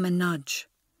 giving him a nudge.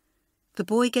 The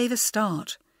boy gave a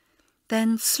start.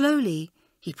 Then, slowly,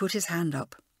 he put his hand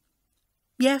up.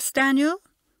 "Yes, Daniel?"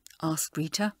 asked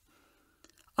Rita.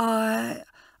 I...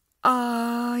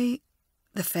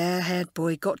 The fair-haired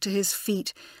boy got to his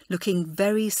feet, looking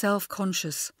very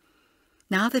self-conscious.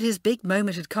 Now that his big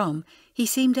moment had come, he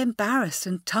seemed embarrassed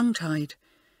and tongue-tied.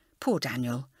 Poor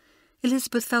Daniel.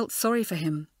 Elizabeth felt sorry for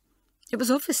him. It was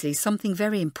obviously something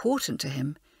very important to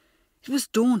him. It was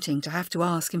daunting to have to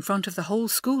ask in front of the whole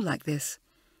school like this.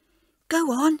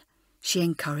 "Go on," she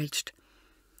encouraged.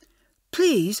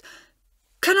 "Please,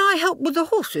 can I help with the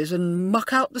horses and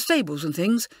muck out the stables and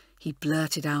things?" he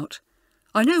blurted out.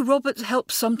 "I know Robert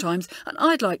helps sometimes, and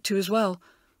I'd like to as well."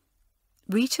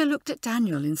 Rita looked at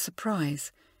Daniel in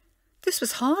surprise. This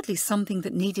was hardly something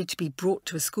that needed to be brought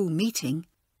to a school meeting.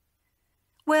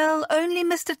 "Well, only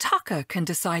Mr. Tucker can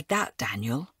decide that,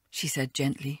 Daniel," she said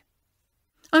gently.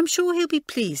 "I'm sure he'll be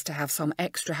pleased to have some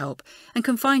extra help and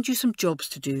can find you some jobs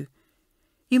to do.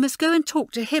 You must go and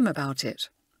talk to him about it."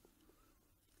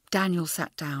 Daniel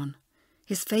sat down.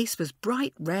 His face was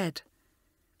bright red.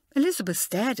 Elizabeth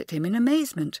stared at him in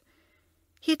amazement.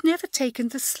 He had never taken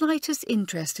the slightest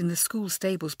interest in the school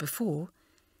stables before.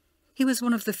 He was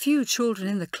one of the few children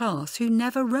in the class who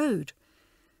never rode.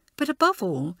 But above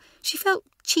all, she felt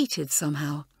cheated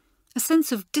somehow, a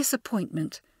sense of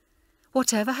disappointment.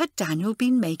 Whatever had Daniel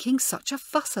been making such a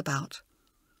fuss about?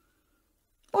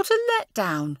 "What a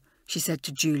letdown," she said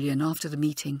to Julian after the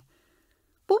meeting.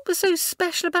 "What was so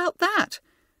special about that?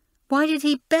 Why did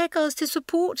he beg us to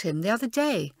support him the other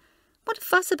day? What a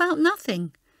fuss about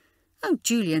nothing. Oh,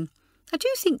 Julian, I do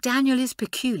think Daniel is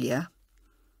peculiar."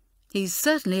 "He's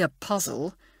certainly a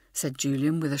puzzle," said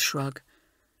Julian with a shrug.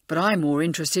 "But I'm more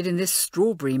interested in this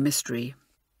strawberry mystery."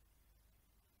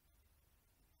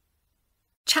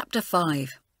 Chapter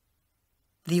 5.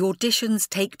 The auditions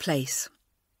take place.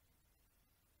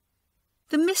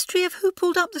 "The mystery of who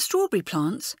pulled up the strawberry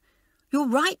plants? You're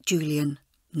right, Julian,"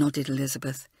 nodded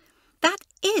Elizabeth. "That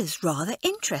is rather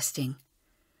interesting."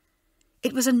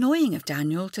 It was annoying of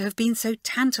Daniel to have been so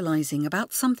tantalising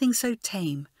about something so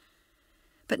tame.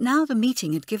 But now the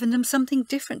meeting had given them something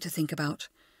different to think about.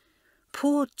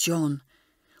 Poor John!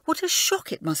 What a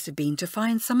shock it must have been to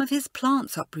find some of his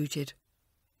plants uprooted.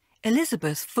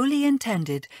 Elizabeth fully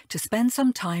intended to spend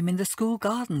some time in the school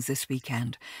gardens this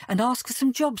weekend and ask for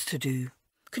some jobs to do.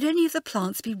 Could any of the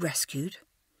plants be rescued?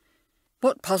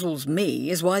 "What puzzles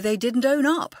me is why they didn't own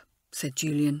up," said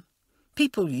Julian.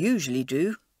 "People usually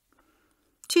do."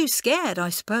 "Too scared, I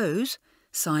suppose,"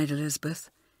 sighed Elizabeth.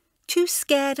 "Too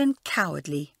scared and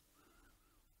cowardly."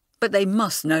 "But they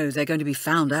must know they're going to be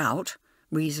found out,"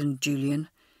 reasoned Julian,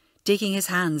 digging his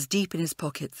hands deep in his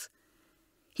pockets.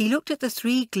 He looked at the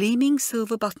 3 gleaming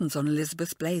silver buttons on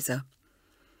Elizabeth's blazer.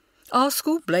 Our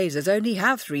school blazers only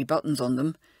have 3 buttons on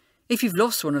them. If you've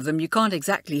lost one of them, you can't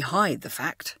exactly hide the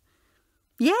fact.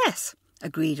 Yes,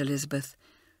 agreed Elizabeth.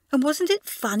 And wasn't it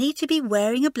funny to be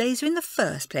wearing a blazer in the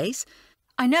first place?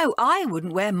 I know I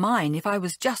wouldn't wear mine if I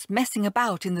was just messing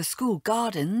about in the school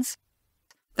gardens.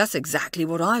 That's exactly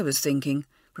what I was thinking,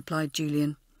 replied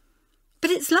Julian.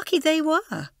 But it's lucky they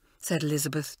were, said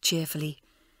Elizabeth cheerfully.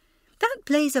 That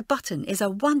blazer button is a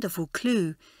wonderful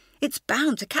clue. It's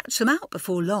bound to catch them out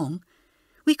before long.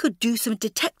 We could do some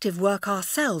detective work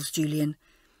ourselves, Julian.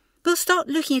 We'll start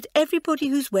looking at everybody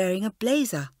who's wearing a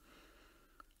blazer.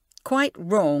 Quite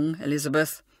wrong,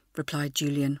 Elizabeth, replied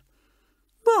Julian.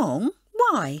 Wrong?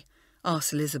 Why?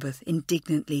 asked Elizabeth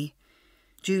indignantly.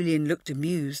 Julian looked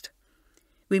amused.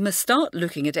 We must start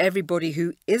looking at everybody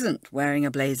who isn't wearing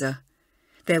a blazer.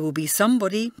 There will be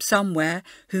somebody, somewhere,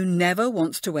 who never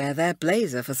wants to wear their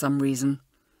blazer for some reason.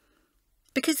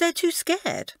 Because they're too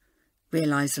scared,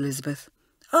 realised Elizabeth.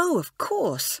 Oh, of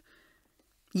course.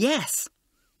 Yes,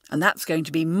 and that's going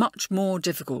to be much more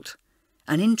difficult.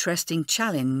 An interesting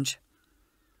challenge.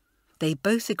 They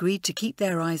both agreed to keep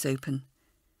their eyes open.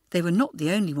 They were not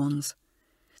the only ones.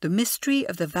 The mystery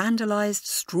of the vandalised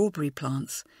strawberry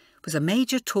plants was a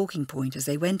major talking point as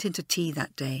they went into tea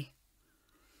that day.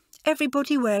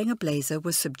 Everybody wearing a blazer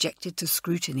was subjected to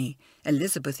scrutiny,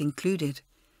 Elizabeth included.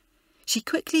 She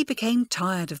quickly became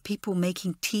tired of people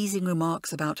making teasing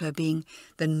remarks about her being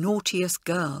the naughtiest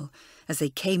girl as they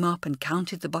came up and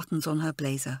counted the buttons on her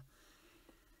blazer.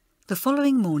 The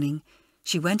following morning,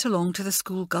 she went along to the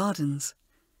school gardens.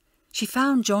 She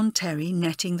found John Terry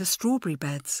netting the strawberry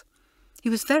beds. He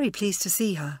was very pleased to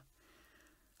see her.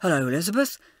 "Hello,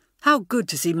 Elizabeth. How good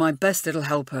to see my best little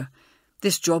helper.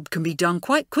 This job can be done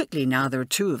quite quickly now there are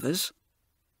 2 of us."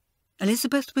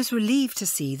 Elizabeth was relieved to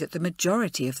see that the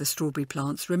majority of the strawberry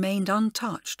plants remained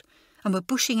untouched and were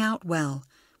bushing out well,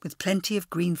 with plenty of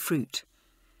green fruit.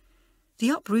 The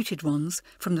uprooted ones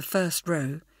from the first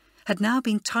row had now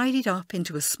been tidied up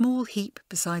into a small heap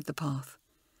beside the path.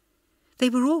 They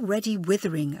were already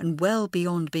withering and well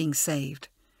beyond being saved.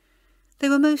 They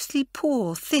were mostly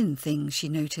poor, thin things, she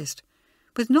noticed,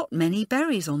 with not many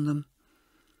berries on them.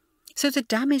 So the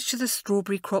damage to the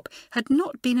strawberry crop had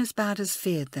not been as bad as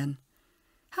feared then.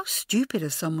 How stupid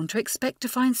of someone to expect to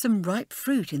find some ripe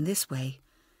fruit in this way.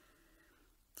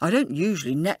 "I don't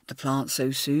usually net the plants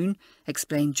so soon,"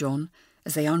 explained John,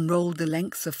 as they unrolled the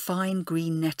lengths of fine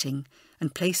green netting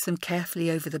and placed them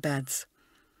carefully over the beds.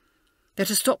 "They're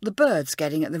to stop the birds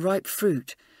getting at the ripe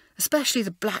fruit, especially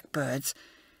the blackbirds.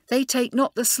 They take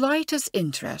not the slightest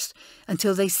interest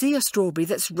until they see a strawberry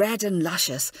that's red and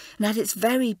luscious and at its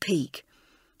very peak.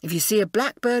 If you see a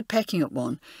blackbird pecking at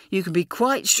one, you can be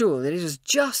quite sure that it has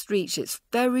just reached its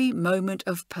very moment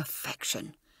of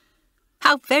perfection."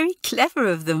 "How very clever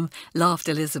of them," laughed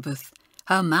Elizabeth,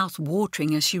 her mouth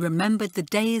watering as she remembered the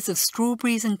days of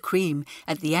strawberries and cream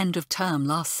at the end of term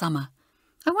last summer.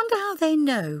 "I wonder how they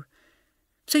know.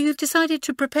 So you've decided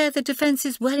to prepare the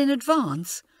defences well in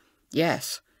advance?"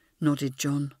 "Yes," nodded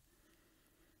John.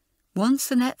 Once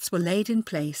the nets were laid in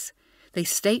place, they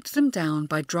staked them down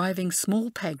by driving small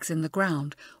pegs in the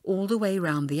ground all the way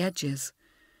round the edges.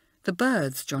 The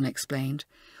birds, John explained,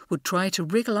 would try to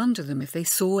wriggle under them if they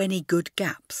saw any good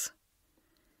gaps.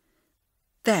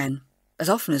 "Then, as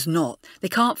often as not, they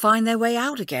can't find their way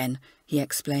out again," he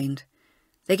explained.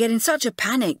 "They get in such a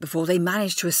panic before they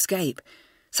manage to escape.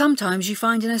 Sometimes you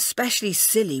find an especially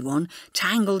silly one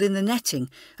tangled in the netting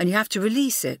and you have to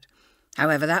release it.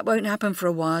 However, that won't happen for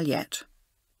a while yet."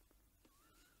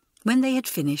 When they had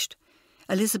finished,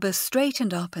 Elizabeth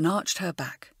straightened up and arched her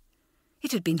back.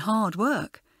 It had been hard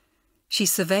work. She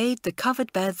surveyed the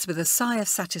covered beds with a sigh of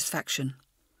satisfaction.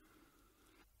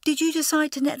 "Did you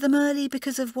decide to net them early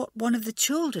because of what one of the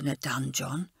children had done,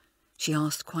 John?" she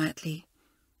asked quietly.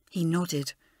 He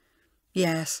nodded.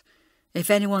 "Yes. If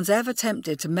anyone's ever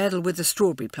tempted to meddle with the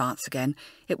strawberry plants again,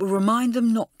 it will remind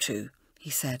them not to," he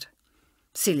said.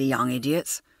 "Silly young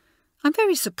idiots. I'm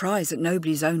very surprised that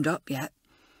nobody's owned up yet.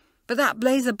 But that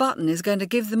blazer button is going to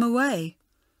give them away."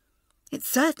 "It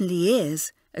certainly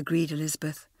is," agreed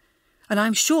Elizabeth. "And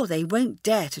I'm sure they won't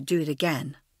dare to do it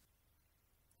again."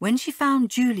 When she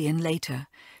found Julian later,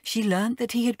 she learnt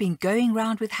that he had been going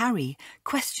round with Harry,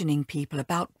 questioning people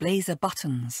about blazer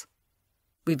buttons.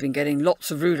 "We've been getting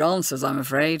lots of rude answers, I'm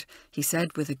afraid," he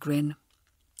said with a grin.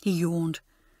 He yawned.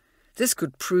 "This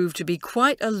could prove to be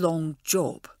quite a long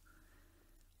job."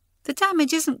 "The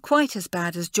damage isn't quite as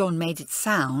bad as John made it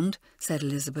sound," said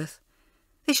Elizabeth.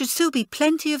 "There should still be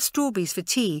plenty of strawberries for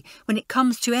tea when it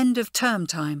comes to end of term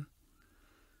time.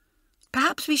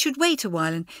 Perhaps we should wait a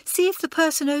while and see if the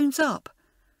person owns up.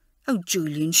 Oh,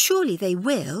 Julian, surely they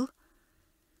will."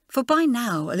 For by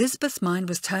now Elizabeth's mind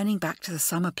was turning back to the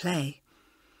summer play.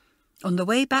 On the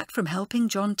way back from helping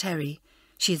John Terry,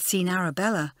 she had seen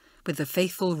Arabella with the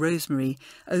faithful Rosemary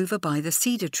over by the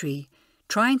cedar tree,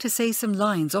 trying to say some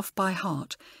lines off by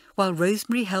heart, while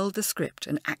Rosemary held the script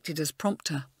and acted as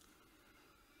prompter.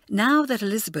 Now that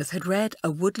Elizabeth had read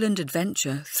A Woodland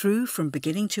Adventure through from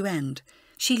beginning to end,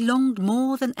 she longed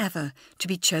more than ever to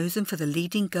be chosen for the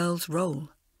leading girl's role.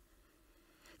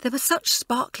 There were such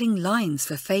sparkling lines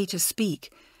for Fay to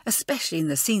speak, especially in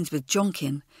the scenes with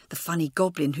Jonkin, the funny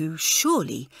goblin who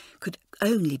surely could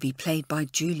only be played by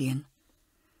Julian.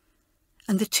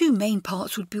 And the two main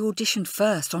parts would be auditioned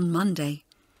first on Monday.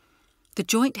 The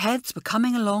joint heads were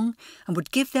coming along and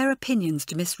would give their opinions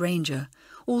to Miss Ranger,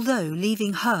 although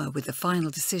leaving her with the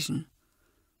final decision.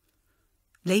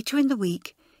 Later in the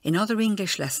week, in other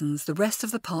English lessons, the rest of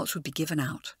the parts would be given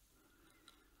out.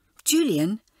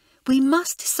 "Julian, we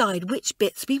must decide which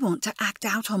bits we want to act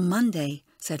out on Monday,"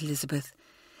 said Elizabeth,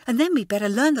 "and then we'd better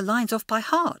learn the lines off by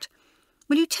heart.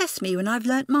 Will you test me when I've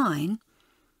learnt mine?"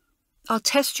 "I'll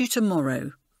test you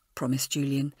tomorrow," promised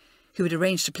Julian, who had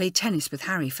arranged to play tennis with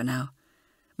Harry for now.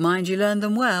 "Mind you learn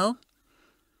them well."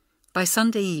 By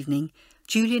Sunday evening,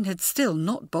 Julian had still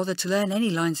not bothered to learn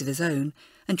any lines of his own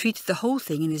and treated the whole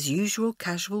thing in his usual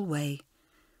casual way.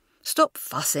 "Stop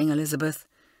fussing, Elizabeth.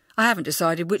 I haven't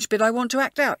decided which bit I want to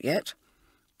act out yet.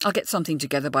 I'll get something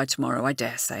together by tomorrow, I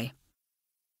dare say."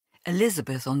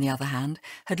 Elizabeth, on the other hand,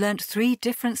 had learnt 3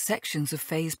 different sections of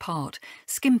Fay's part,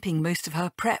 skimping most of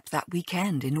her prep that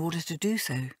weekend in order to do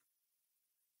so.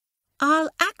 "I'll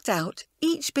act out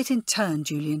each bit in turn,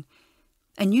 Julian,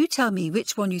 and you tell me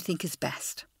which one you think is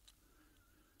best."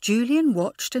 Julian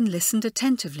watched and listened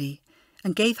attentively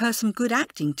and gave her some good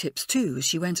acting tips too as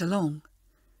she went along.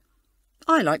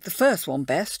 "I like the first one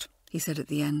best," he said at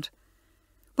the end.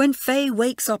 "When Fay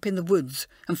wakes up in the woods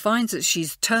and finds that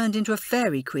she's turned into a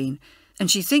fairy queen and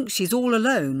she thinks she's all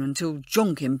alone until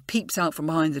Jonkin peeps out from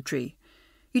behind the tree.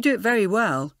 You do it very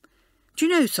well. Do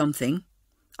you know something?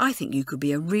 I think you could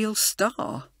be a real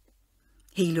star."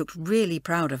 He looked really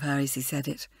proud of her as he said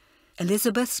it.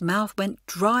 Elizabeth's mouth went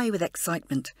dry with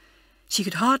excitement. She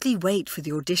could hardly wait for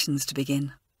the auditions to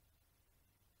begin.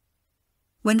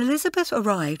 When Elizabeth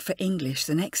arrived for English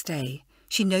the next day,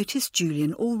 she noticed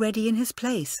Julian already in his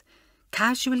place,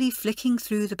 casually flicking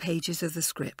through the pages of the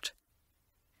script.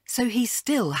 So he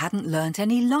still hadn't learnt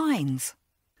any lines.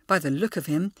 By the look of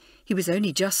him, he was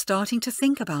only just starting to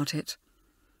think about it.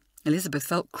 Elizabeth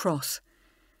felt cross,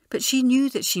 but she knew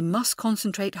that she must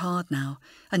concentrate hard now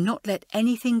and not let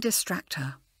anything distract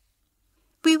her.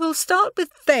 "We will start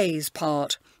with Fay's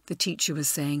part," the teacher was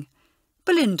saying.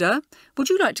 "Belinda, would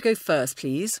you like to go first,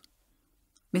 please?"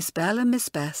 Miss Bell and Miss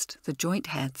Best, the joint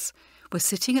heads, were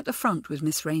sitting at the front with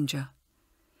Miss Ranger.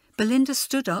 Belinda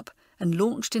stood up and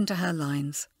launched into her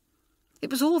lines. It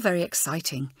was all very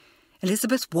exciting.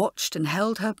 Elizabeth watched and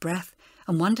held her breath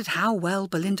and wondered how well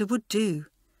Belinda would do.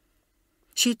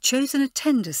 She had chosen a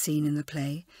tender scene in the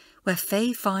play where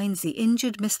Fay finds the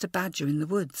injured Mr. Badger in the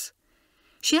woods.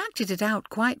 She acted it out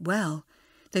quite well,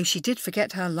 though she did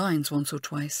forget her lines once or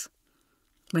twice.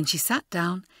 When she sat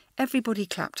down, everybody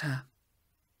clapped her.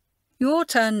 "Your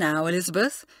turn now,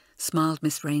 Elizabeth," smiled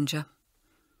Miss Ranger.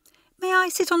 "May I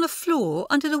sit on the floor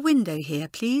under the window here,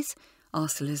 please?"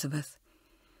 asked Elizabeth.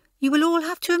 "You will all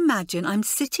have to imagine I'm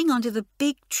sitting under the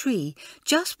big tree,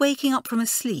 just waking up from a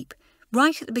sleep,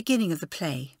 right at the beginning of the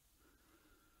play."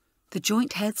 The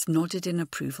joint heads nodded in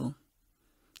approval.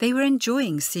 They were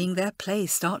enjoying seeing their play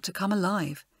start to come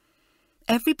alive.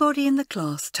 Everybody in the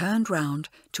class turned round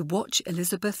to watch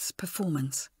Elizabeth's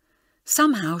performance.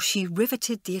 Somehow she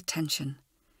riveted the attention.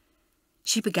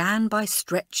 She began by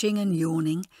stretching and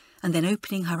yawning and then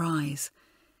opening her eyes.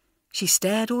 She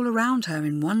stared all around her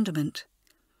in wonderment.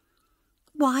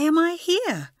 "Why am I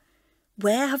here?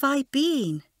 Where have I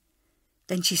been?"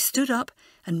 Then she stood up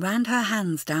and ran her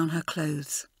hands down her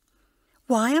clothes.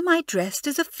 "Why am I dressed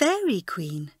as a fairy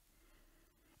queen?"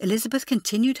 Elizabeth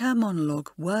continued her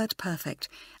monologue, word perfect,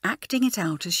 acting it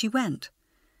out as she went.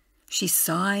 She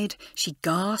sighed, she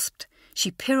gasped, she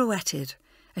pirouetted,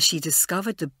 as she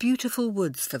discovered the beautiful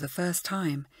woods for the first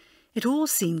time. It all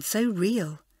seemed so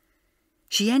real.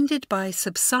 She ended by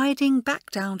subsiding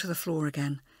back down to the floor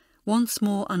again, once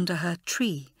more under her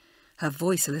tree, her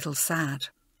voice a little sad.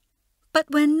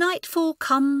 "But when nightfall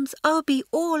comes, I'll be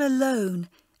all alone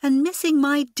and missing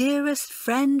my dearest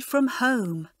friend from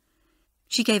home."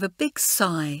 She gave a big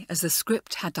sigh as the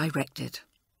script had directed.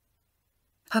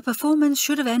 Her performance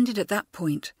should have ended at that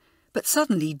point, but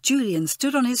suddenly Julian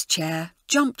stood on his chair,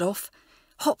 jumped off,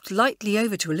 hopped lightly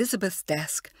over to Elizabeth's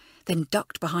desk, then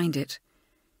ducked behind it.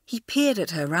 He peered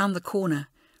at her round the corner,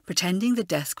 pretending the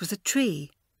desk was a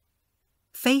tree.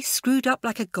 Face screwed up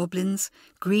like a goblin's,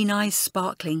 green eyes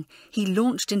sparkling, he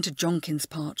launched into Jonkin's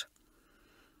part.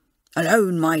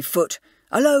 "Alone, my foot,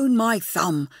 alone, my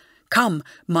thumb. Come,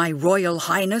 my Royal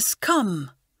Highness,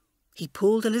 come." He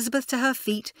pulled Elizabeth to her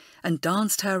feet and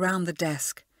danced her round the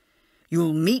desk.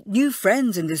 "You'll meet new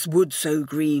friends in this wood so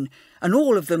green, and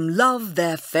all of them love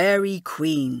their fairy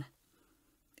queen."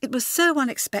 It was so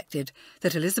unexpected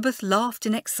that Elizabeth laughed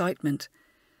in excitement.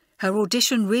 Her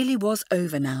audition really was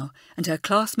over now, and her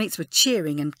classmates were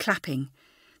cheering and clapping.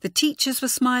 The teachers were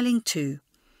smiling too.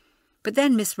 But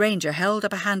then Miss Ranger held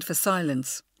up a hand for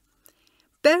silence.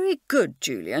 "Very good,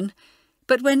 Julian,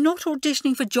 but we're not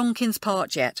auditioning for Jonkin's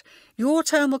part yet. Your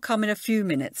turn will come in a few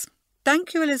minutes.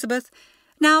 Thank you, Elizabeth.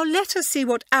 Now let us see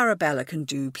what Arabella can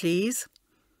do, please."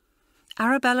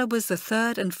 Arabella was the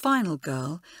third and final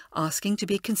girl asking to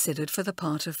be considered for the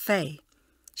part of Fay.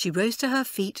 She rose to her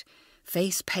feet,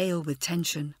 face pale with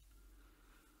tension.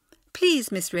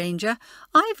 "Please, Miss Ranger,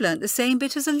 I've learnt the same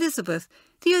bit as Elizabeth,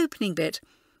 the opening bit,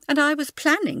 and I was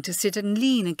planning to sit and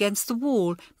lean against the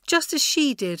wall, just as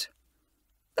she did."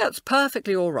 "That's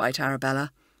perfectly all right,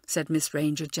 Arabella," said Miss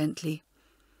Ranger gently.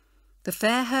 The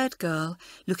fair-haired girl,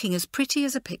 looking as pretty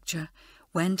as a picture,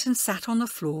 went and sat on the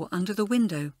floor under the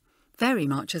window, very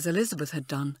much as Elizabeth had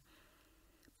done.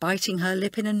 Biting her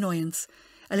lip in annoyance,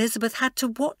 Elizabeth had to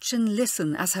watch and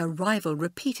listen as her rival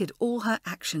repeated all her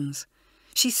actions.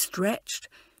 She stretched,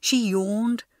 she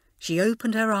yawned, she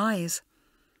opened her eyes.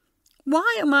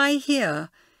 "Why am I here?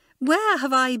 Where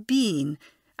have I been?"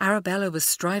 Arabella was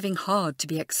striving hard to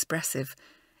be expressive.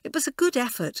 It was a good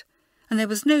effort, and there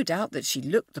was no doubt that she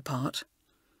looked the part.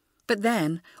 But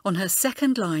then, on her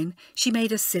second line, she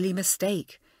made a silly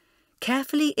mistake.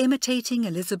 Carefully imitating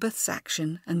Elizabeth's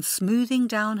action and smoothing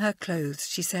down her clothes,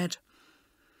 she said,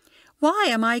 "Why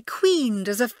am I queened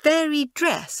as a fairy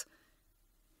dress?"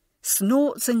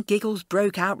 Snorts and giggles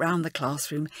broke out round the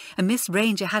classroom, and Miss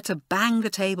Ranger had to bang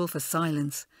the table for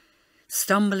silence.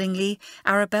 Stumblingly,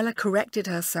 Arabella corrected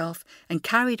herself and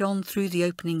carried on through the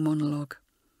opening monologue.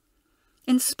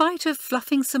 In spite of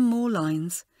fluffing some more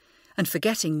lines, and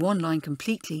forgetting one line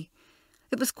completely,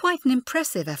 it was quite an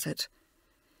impressive effort.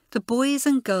 The boys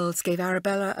and girls gave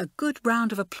Arabella a good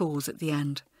round of applause at the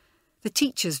end. The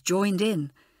teachers joined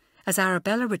in. As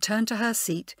Arabella returned to her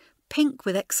seat, pink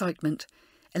with excitement,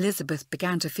 Elizabeth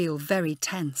began to feel very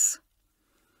tense.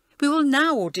 "We will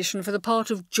now audition for the part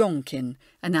of Jonkin,"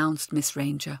 announced Miss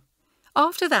Ranger.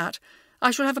 "After that,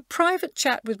 I shall have a private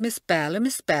chat with Miss Bell and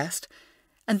Miss Best,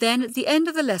 and then at the end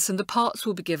of the lesson the parts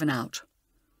will be given out."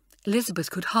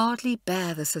 Elizabeth could hardly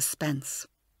bear the suspense.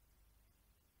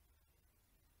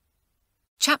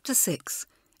 Chapter 6.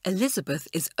 Elizabeth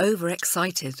is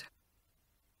overexcited.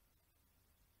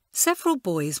 Several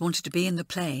boys wanted to be in the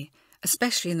play,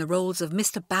 especially in the roles of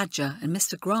Mr. Badger and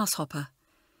Mr. Grasshopper.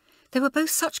 They were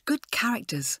both such good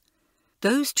characters.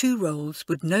 Those two roles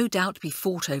would no doubt be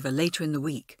fought over later in the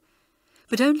week.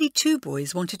 But only 2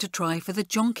 boys wanted to try for the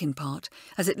Jonkin part,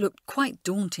 as it looked quite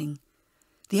daunting.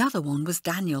 The other one was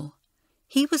Daniel.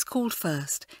 He was called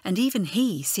first, and even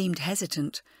he seemed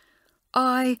hesitant.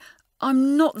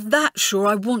 I'm not that sure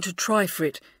I want to try for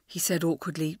it," he said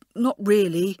awkwardly. "Not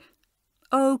really."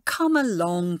 "Oh, come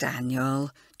along, Daniel,"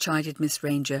 chided Miss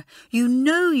Ranger. "You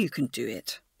know you can do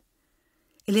it."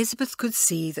 Elizabeth could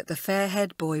see that the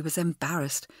fair-haired boy was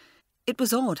embarrassed. It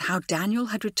was odd how Daniel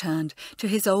had returned to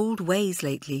his old ways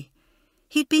lately.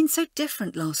 He'd been so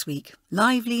different last week,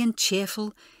 lively and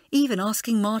cheerful, even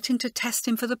asking Martin to test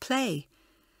him for the play.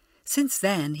 Since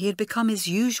then he had become his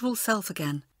usual self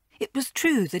again. It was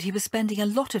true that he was spending a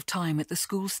lot of time at the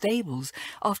school stables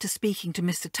after speaking to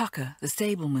Mr. Tucker, the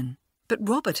stableman. But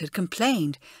Robert had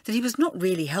complained that he was not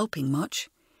really helping much.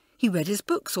 He read his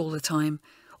books all the time,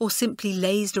 or simply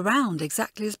lazed around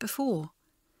exactly as before.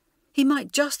 He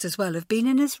might just as well have been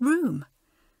in his room.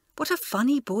 What a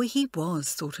funny boy he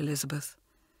was, thought Elizabeth.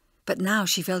 But now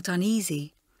she felt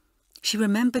uneasy. She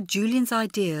remembered Julian's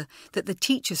idea that the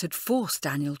teachers had forced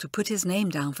Daniel to put his name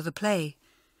down for the play.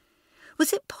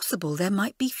 Was it possible there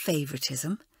might be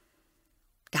favouritism?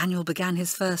 Daniel began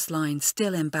his first line,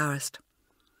 still embarrassed.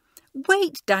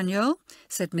 "Wait, Daniel,"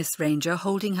 said Miss Ranger,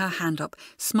 holding her hand up.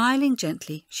 Smiling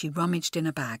gently, she rummaged in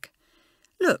a bag.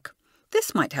 "Look,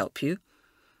 this might help you.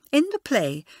 In the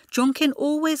play, Jonkin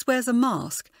always wears a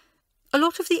mask. A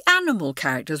lot of the animal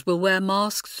characters will wear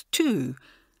masks too.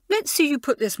 Let's see you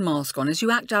put this mask on as you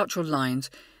act out your lines.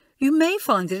 You may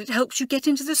find that it helps you get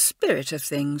into the spirit of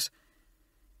things."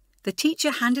 The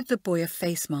teacher handed the boy a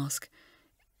face mask.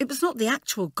 It was not the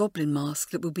actual goblin mask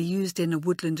that would be used in A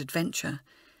Woodland Adventure.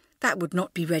 That would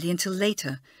not be ready until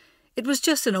later. It was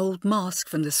just an old mask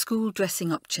from the school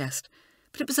dressing-up chest,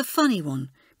 but it was a funny one,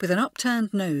 with an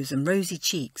upturned nose and rosy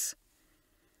cheeks.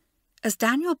 As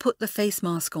Daniel put the face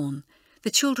mask on, the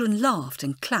children laughed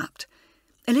and clapped.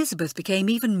 Elizabeth became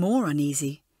even more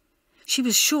uneasy. She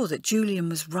was sure that Julian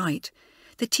was right.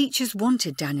 The teachers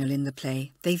wanted Daniel in the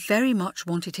play. They very much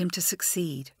wanted him to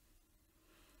succeed.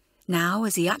 Now,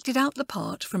 as he acted out the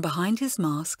part from behind his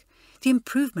mask, the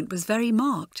improvement was very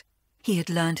marked. He had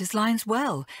learned his lines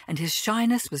well, and his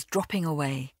shyness was dropping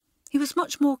away. He was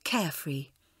much more carefree.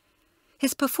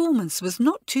 His performance was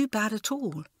not too bad at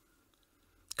all.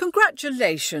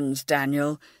 "Congratulations,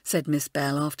 Daniel," said Miss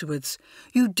Bell afterwards.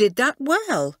 "You did that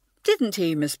well, didn't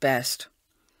he, Miss Best?"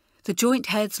 The joint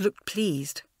heads looked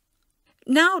pleased.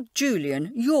 "Now,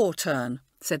 Julian, your turn,"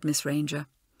 said Miss Ranger.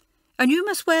 "And you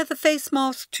must wear the face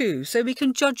mask too, so we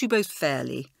can judge you both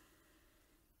fairly."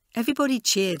 Everybody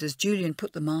cheered as Julian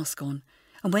put the mask on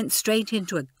and went straight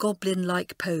into a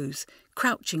goblin-like pose,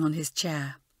 crouching on his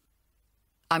chair.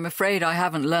 "I'm afraid I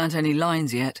haven't learnt any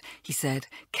lines yet," he said,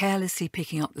 carelessly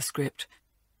picking up the script.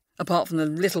 "Apart from the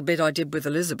little bit I did with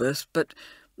Elizabeth, but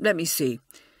let me see.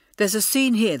 There's a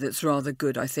scene here that's rather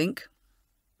good, I think."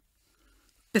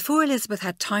 Before Elizabeth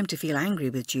had time to feel angry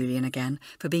with Julian again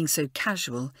for being so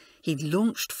casual, he'd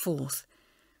launched forth.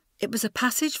 It was a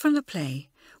passage from the play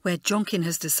where Jonkin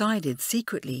has decided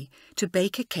secretly to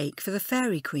bake a cake for the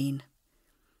Fairy Queen.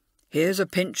 "Here's a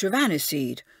pinch of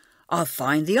aniseed. I'll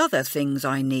find the other things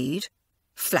I need.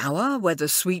 Flour where the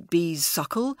sweet bees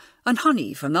suckle, and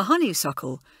honey from the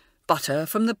honeysuckle, butter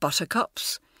from the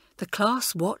buttercups." The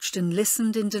class watched and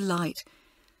listened in delight.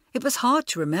 It was hard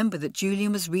to remember that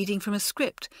Julian was reading from a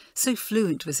script, so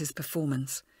fluent was his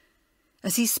performance.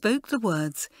 As he spoke the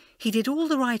words, he did all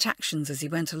the right actions as he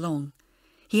went along.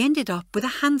 He ended up with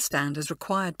a handstand as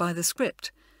required by the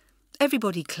script.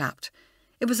 Everybody clapped.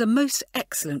 It was a most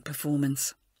excellent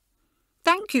performance.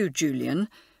 "Thank you, Julian,"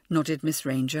 nodded Miss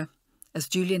Ranger, as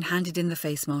Julian handed in the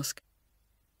face mask.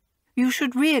 "You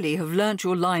should really have learnt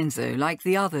your lines, though, like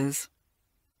the others."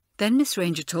 Then Miss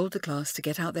Ranger told the class to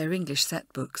get out their English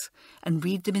set books and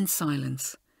read them in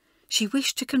silence. She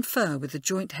wished to confer with the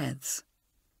joint heads.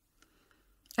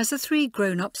 As the three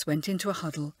grown-ups went into a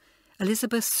huddle,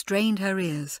 Elizabeth strained her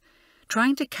ears,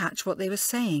 trying to catch what they were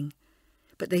saying,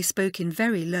 but they spoke in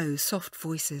very low, soft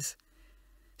voices.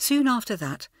 Soon after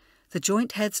that, the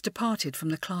joint heads departed from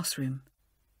the classroom.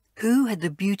 Who had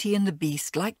the Beauty and the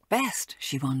Beast liked best,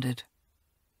 she wondered.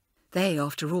 They,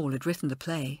 after all, had written the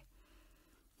play.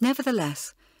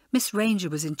 Nevertheless, Miss Ranger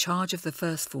was in charge of the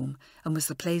first form and was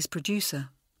the play's producer.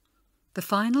 The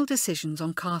final decisions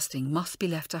on casting must be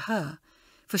left to her,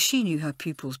 for she knew her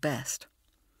pupils best.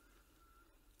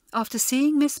 After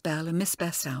seeing Miss Bell and Miss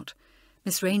Best out,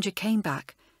 Miss Ranger came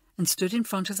back and stood in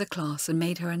front of the class and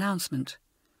made her announcement.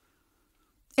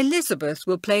 "Elizabeth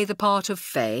will play the part of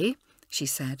Fay," she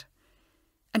said,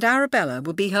 "and Arabella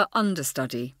will be her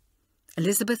understudy."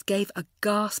 Elizabeth gave a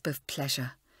gasp of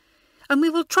pleasure. "And we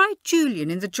will try Julian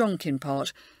in the Jonkin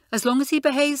part. As long as he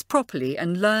behaves properly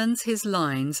and learns his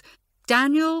lines,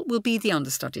 Daniel will be the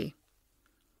understudy."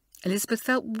 Elizabeth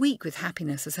felt weak with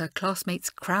happiness as her classmates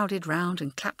crowded round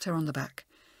and clapped her on the back.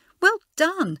 "Well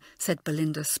done," said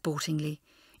Belinda sportingly.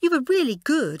 "You were really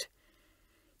good."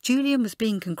 Julian was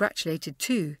being congratulated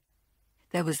too.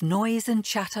 There was noise and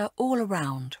chatter all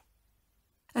around.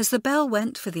 As the bell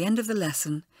went for the end of the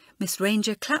lesson, Miss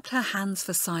Ranger clapped her hands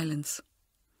for silence.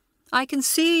 "I can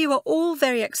see you are all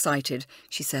very excited,"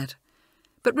 she said.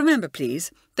 "But remember,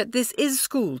 please, that this is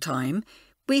school time.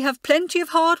 We have plenty of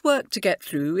hard work to get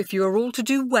through if you are all to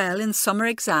do well in summer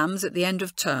exams at the end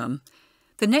of term.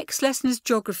 The next lesson is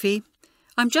geography.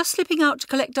 I'm just slipping out to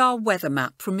collect our weather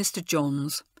map from Mr.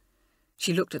 Johns."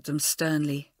 She looked at them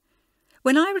sternly.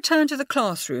 "When I return to the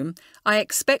classroom, I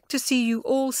expect to see you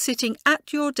all sitting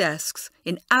at your desks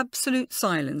in absolute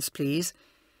silence, please.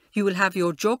 You will have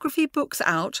your geography books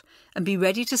out and be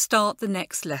ready to start the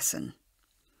next lesson."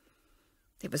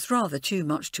 It was rather too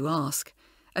much to ask.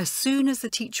 As soon as the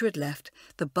teacher had left,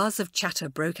 the buzz of chatter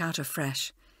broke out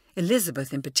afresh.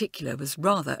 Elizabeth, in particular, was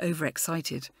rather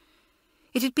overexcited.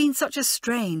 It had been such a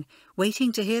strain,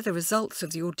 waiting to hear the results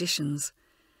of the auditions.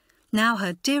 Now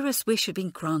her dearest wish had been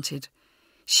granted.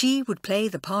 She would play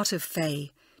the part of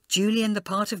Fay, Julian the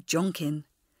part of Jonkin.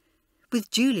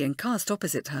 With Julian cast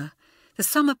opposite her, the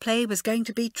summer play was going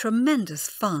to be tremendous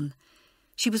fun.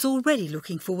 She was already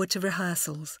looking forward to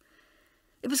rehearsals.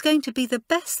 It was going to be the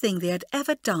best thing they had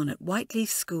ever done at Whiteleaf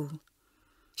School.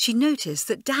 She noticed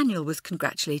that Daniel was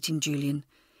congratulating Julian.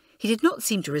 He did not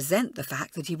seem to resent the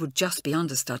fact that he would just be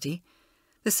understudy.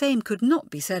 The same could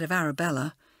not be said of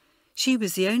Arabella. She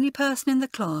was the only person in the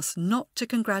class not to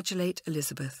congratulate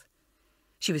Elizabeth.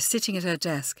 She was sitting at her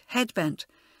desk, head bent,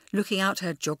 looking out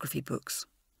her geography books.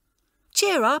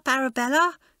 "Cheer up,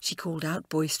 Arabella," she called out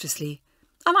boisterously.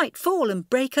 "I might fall and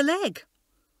break a leg."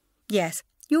 "Yes,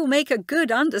 you'll make a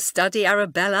good understudy,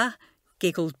 Arabella,"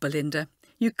 giggled Belinda.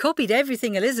 "You copied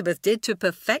everything Elizabeth did to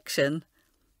perfection."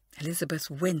 Elizabeth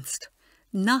winced.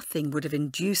 Nothing would have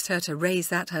induced her to raise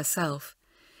that herself,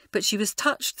 but she was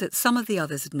touched that some of the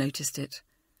others had noticed it.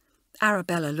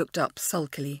 Arabella looked up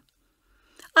sulkily.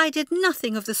 "I did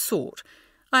nothing of the sort.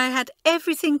 I had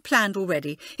everything planned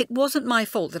already. It wasn't my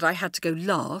fault that I had to go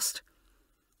last."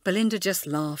 Belinda just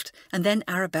laughed, and then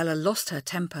Arabella lost her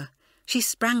temper. She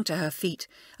sprang to her feet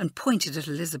and pointed at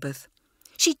Elizabeth.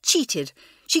 "She cheated.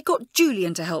 She got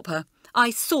Julian to help her.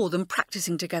 I saw them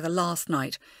practising together last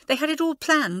night. They had it all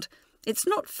planned. It's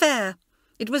not fair.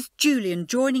 It was Julian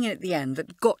joining in at the end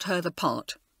that got her the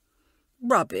part."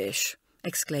 "Rubbish,"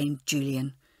 exclaimed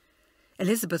Julian.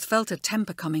 Elizabeth felt her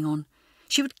temper coming on.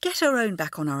 She would get her own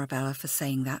back on Arabella for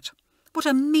saying that. What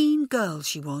a mean girl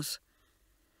she was.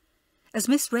 As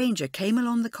Miss Ranger came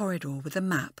along the corridor with a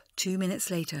map 2 minutes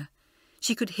later,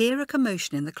 she could hear a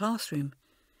commotion in the classroom.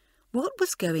 What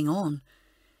was going on?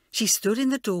 She stood in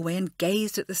the doorway and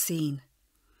gazed at the scene.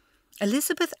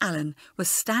 Elizabeth Allen was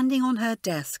standing on her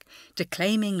desk,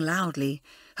 declaiming loudly,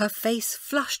 her face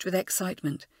flushed with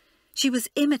excitement. She was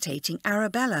imitating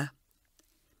Arabella.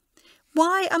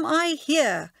 "Why am I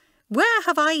here? Where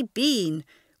have I been?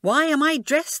 Why am I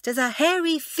dressed as a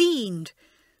hairy fiend?"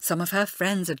 Some of her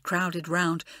friends had crowded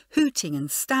round, hooting and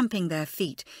stamping their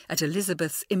feet at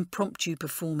Elizabeth's impromptu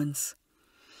performance.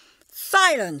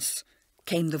 "Silence!"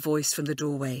 came the voice from the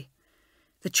doorway.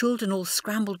 The children all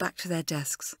scrambled back to their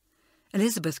desks.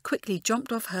 Elizabeth quickly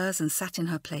jumped off hers and sat in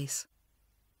her place.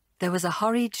 There was a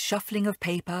hurried shuffling of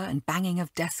paper and banging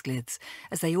of desk lids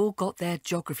as they all got their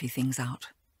geography things out.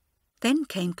 Then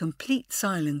came complete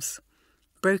silence,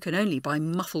 broken only by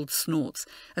muffled snorts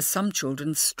as some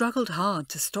children struggled hard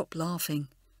to stop laughing.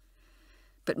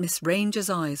 But Miss Ranger's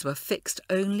eyes were fixed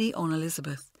only on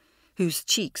Elizabeth, whose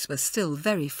cheeks were still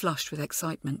very flushed with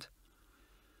excitement.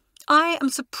 "I am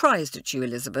surprised at you,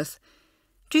 Elizabeth.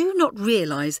 Do you not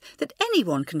realise that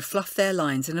anyone can fluff their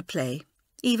lines in a play,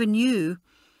 even you?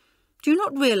 Do you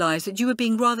not realise that you were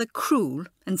being rather cruel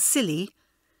and silly?"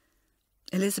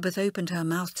 Elizabeth opened her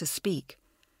mouth to speak.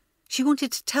 She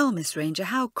wanted to tell Miss Ranger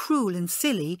how cruel and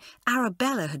silly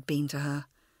Arabella had been to her.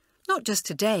 Not just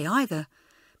today either,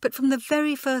 but from the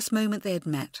very first moment they had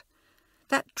met.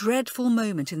 That dreadful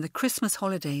moment in the Christmas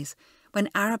holidays when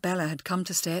Arabella had come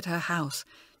to stay at her house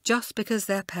just because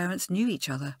their parents knew each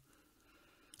other.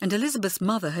 And Elizabeth's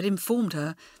mother had informed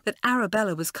her that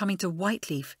Arabella was coming to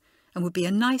Whiteleaf and would be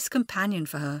a nice companion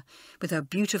for her, with her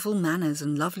beautiful manners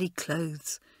and lovely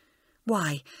clothes.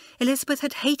 Why, Elizabeth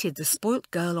had hated the spoilt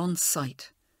girl on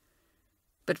sight.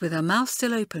 But with her mouth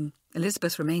still open,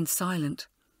 Elizabeth remained silent.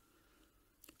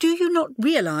 "Do you not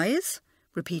realise?"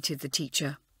 repeated the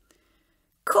teacher.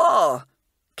 "Caw!"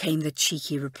 came the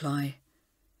cheeky reply.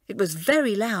 It was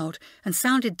very loud and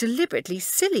sounded deliberately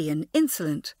silly and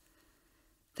insolent.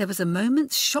 There was a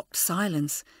moment's shocked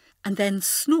silence, and then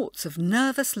snorts of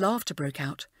nervous laughter broke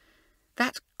out.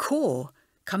 That caw,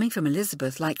 coming from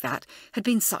Elizabeth like that, had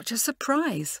been such a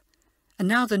surprise. And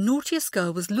now the naughtiest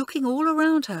girl was looking all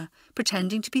around her,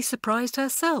 pretending to be surprised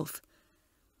herself.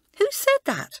 "Who said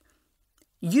that?"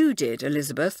 "You did,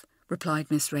 Elizabeth," replied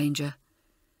Miss Ranger.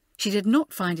 She did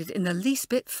not find it in the least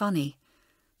bit funny.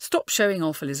 "Stop showing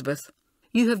off, Elizabeth.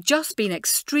 You have just been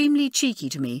extremely cheeky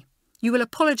to me. You will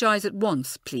apologise at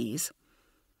once, please."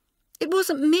 "It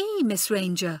wasn't me, Miss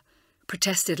Ranger,"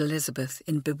 protested Elizabeth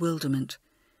in bewilderment.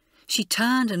 She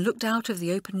turned and looked out of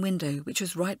the open window, which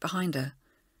was right behind her.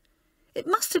 "It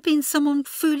must have been someone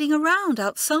fooling around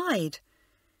outside."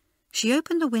 She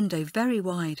opened the window very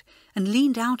wide and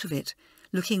leaned out of it,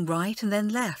 looking right and then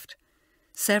left.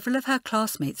 Several of her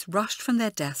classmates rushed from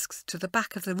their desks to the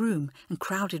back of the room and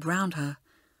crowded round her.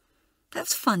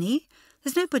 "That's funny.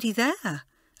 There's nobody there,"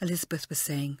 Elizabeth was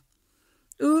saying.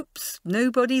 "Oops,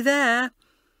 nobody there.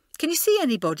 Can you see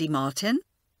anybody, Martin?"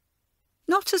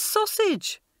 "Not a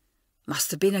sausage."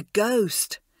 "Must have been a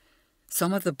ghost."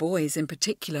 Some of the boys in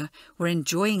particular were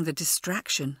enjoying the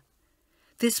distraction.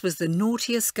 This was the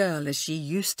naughtiest girl as she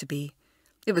used to be.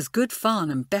 It was good fun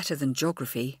and better than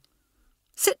geography.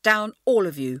 "Sit down, all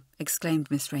of you,"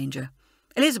 exclaimed Miss Ranger.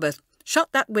 "Elizabeth,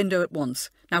 shut that window at once.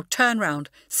 Now turn round,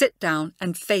 sit down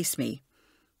and face me."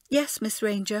 "Yes, Miss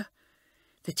Ranger."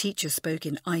 The teacher spoke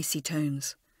in icy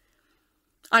tones.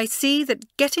 "I see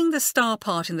that getting the star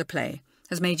part in the play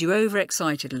has made you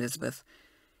overexcited, Elizabeth.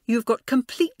 You have got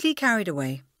completely carried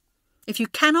away. If you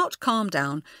cannot calm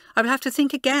down, I will have to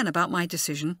think again about my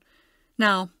decision.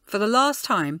 Now, for the last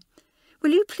time,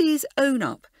 will you please own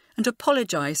up and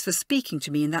apologise for speaking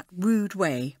to me in that rude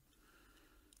way?"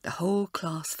 The whole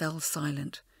class fell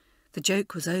silent. The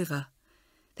joke was over.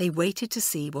 They waited to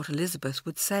see what Elizabeth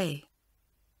would say.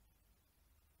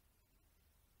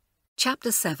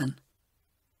 Chapter 7.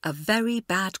 A Very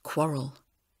Bad Quarrel.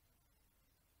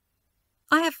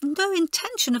 "I have no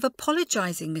intention of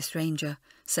apologising, Miss Ranger,"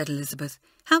 said Elizabeth.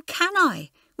 "How can I,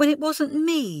 when it wasn't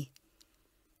me?"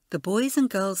 The boys and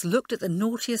girls looked at the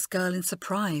naughtiest girl in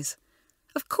surprise.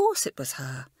 Of course it was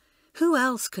her. Who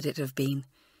else could it have been?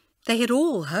 They had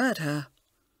all heard her.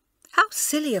 How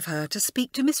silly of her to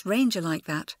speak to Miss Ranger like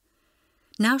that.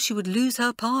 Now she would lose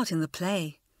her part in the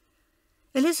play.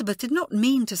 Elizabeth did not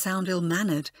mean to sound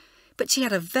ill-mannered, but she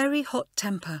had a very hot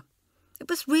temper. It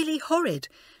was really horrid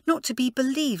not to be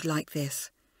believed like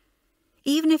this.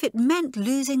 Even if it meant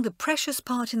losing the precious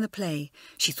part in the play,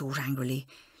 she thought angrily,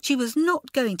 she was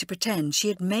not going to pretend she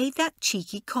had made that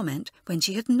cheeky comment when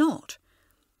she had not.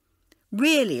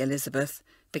 "Really, Elizabeth,"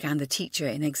 began the teacher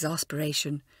in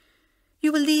exasperation,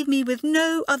 "you will leave me with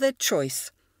no other choice."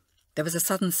 There was a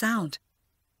sudden sound.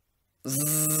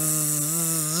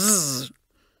 Zzz.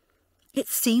 It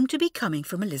seemed to be coming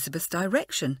from Elizabeth's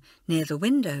direction, near the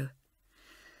window.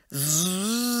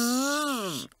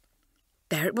 Zzz.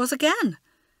 There it was again,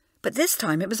 but this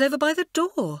time it was over by the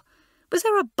door. Was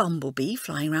there a bumblebee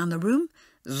flying round the room?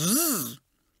 Zzz.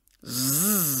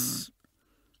 Zzz.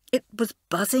 It was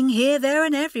buzzing here, there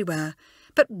and everywhere,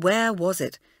 but where was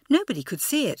it? Nobody could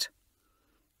see it.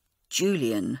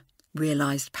 "Julian,"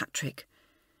 realised Patrick.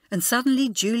 And suddenly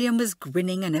Julian was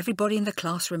grinning and everybody in the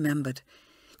class remembered.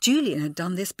 Julian had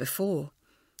done this before.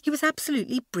 He was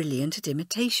absolutely brilliant at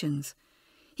imitations.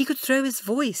 He could throw his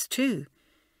voice too.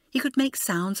 He could make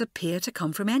sounds appear to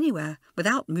come from anywhere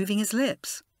without moving his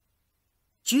lips.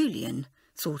 "Julian,"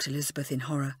 thought Elizabeth in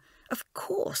horror. Of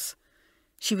course.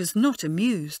 She was not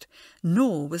amused,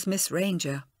 nor was Miss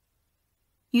Ranger.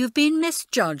 "You've been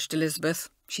misjudged, Elizabeth,"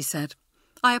 she said.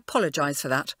 "I apologise for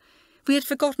that. We had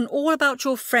forgotten all about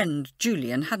your friend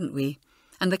Julian, hadn't we?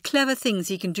 And the clever things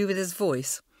he can do with his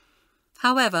voice.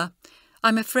 However,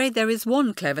 I'm afraid there is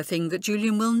one clever thing that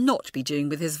Julian will not be doing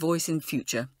with his voice in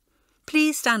future.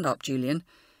 Please stand up, Julian,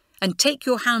 and take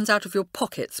your hands out of your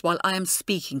pockets while I am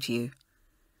speaking to you."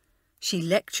 She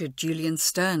lectured Julian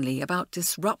sternly about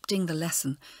disrupting the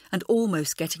lesson and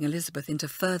almost getting Elizabeth into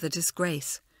further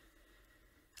disgrace.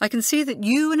 "I can see that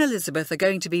you and Elizabeth are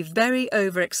going to be very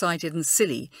overexcited and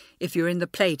silly if you're in the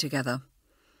play together,"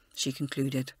 she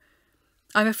concluded.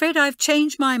 "I'm afraid I've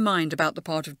changed my mind about the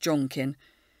part of Jonkin.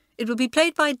 It will be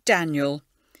played by Daniel.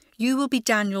 You will be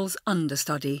Daniel's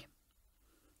understudy."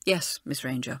 "Yes, Miss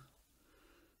Ranger."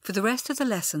 For the rest of the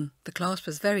lesson, the class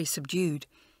was very subdued,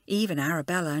 even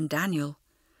Arabella and Daniel.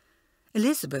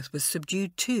 Elizabeth was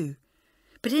subdued too,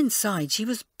 but inside she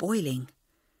was boiling.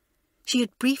 She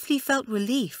had briefly felt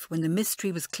relief when the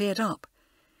mystery was cleared up.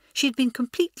 She had been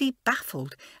completely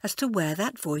baffled as to where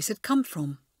that voice had come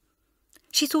from.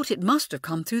 She thought it must have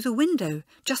come through the window,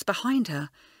 just behind her,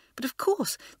 but of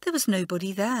course there was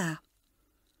nobody there.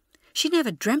 She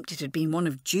never dreamt it had been one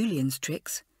of Julian's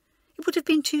tricks. It would have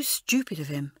been too stupid of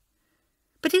him.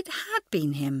 But it had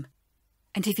been him.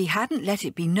 And if he hadn't let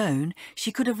it be known,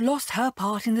 she could have lost her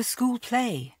part in the school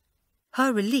play.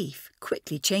 Her relief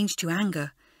quickly changed to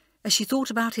anger as she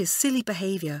thought about his silly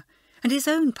behaviour and his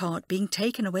own part being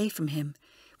taken away from him,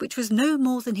 which was no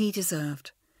more than he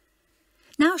deserved.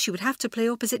 Now she would have to play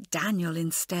opposite Daniel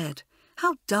instead.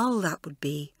 How dull that would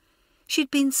be.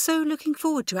 She'd been so looking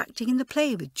forward to acting in the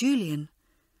play with Julian.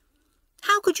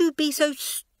 "How could you be so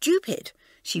stupid?"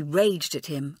 she raged at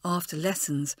him after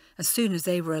lessons as soon as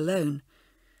they were alone.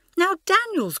 "Now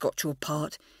Daniel's got your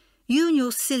part. You and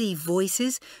your silly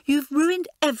voices, you've ruined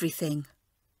everything."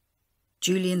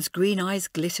 Julian's green eyes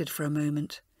glittered for a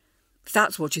moment. "If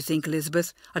that's what you think,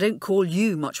 Elizabeth, I don't call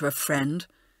you much of a friend."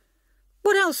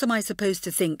 "What else am I supposed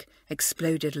to think?"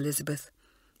 exploded Elizabeth.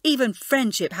 "Even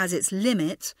friendship has its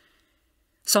limits."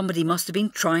 "Somebody must have been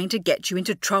trying to get you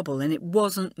into trouble, and it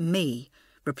wasn't me,"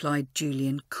 replied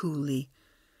Julian coolly.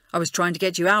 "I was trying to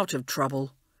get you out of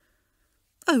trouble."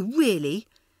 "Oh, really?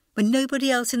 When nobody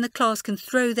else in the class can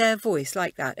throw their voice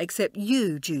like that except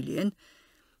you, Julian?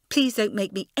 Please don't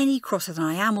make me any crosser than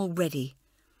I am already."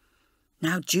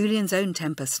 Now Julian's own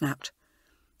temper snapped.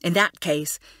 "In that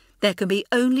case, there can be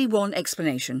only one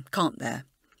explanation, can't there?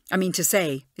 I mean to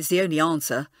say, it's the only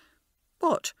answer."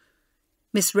 "What?"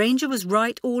 "Miss Ranger was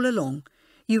right all along.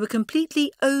 You were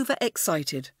completely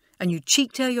overexcited, and you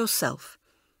cheeked her yourself.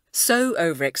 So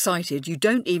overexcited you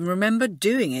don't even remember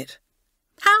doing it."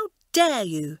 "How dare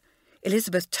you?"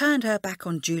 Elizabeth turned her back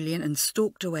on Julian and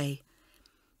stalked away.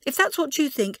 "If that's what you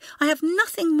think, I have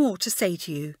nothing more to say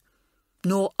to you."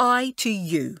 "Nor I to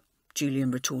you," Julian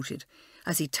retorted,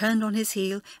 as he turned on his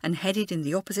heel and headed in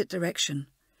the opposite direction.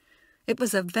 It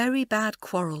was a very bad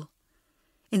quarrel.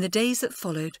 In the days that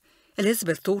followed,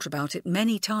 Elizabeth thought about it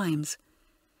many times,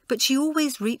 but she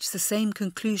always reached the same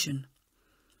conclusion.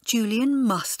 Julian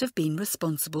must have been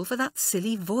responsible for that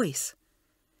silly voice.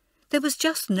 There was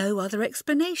just no other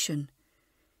explanation.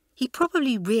 He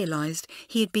probably realised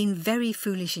he had been very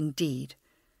foolish indeed.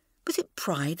 Was it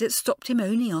pride that stopped him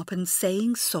owning up and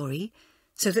saying sorry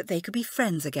so that they could be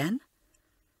friends again?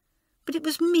 But it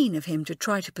was mean of him to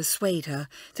try to persuade her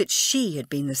that she had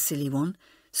been the silly one,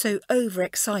 so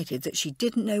overexcited that she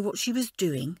didn't know what she was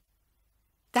doing.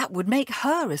 That would make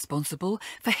her responsible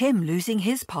for him losing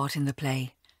his part in the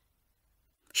play.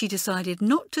 She decided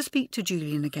not to speak to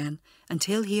Julian again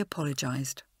until he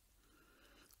apologised.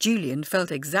 Julian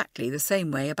felt exactly the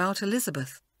same way about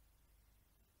Elizabeth.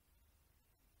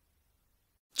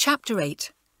 Chapter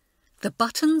 8. The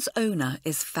button's owner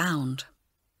is found.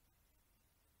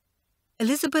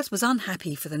 Elizabeth was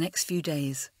unhappy for the next few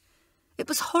days. It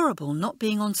was horrible not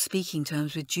being on speaking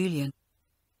terms with Julian.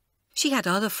 She had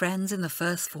other friends in the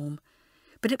first form,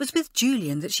 but it was with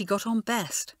Julian that she got on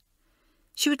best.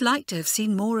 She would like to have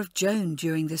seen more of Joan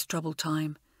during this troubled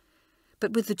time,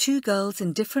 but with the two girls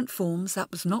in different forms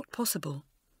that was not possible.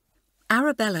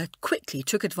 Arabella quickly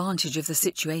took advantage of the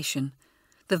situation.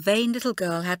 The vain little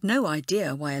girl had no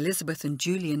idea why Elizabeth and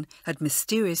Julian had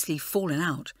mysteriously fallen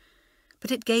out,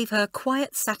 but it gave her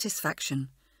quiet satisfaction.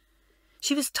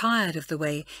 She was tired of the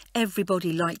way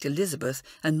everybody liked Elizabeth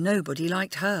and nobody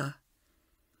liked her.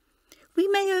 "We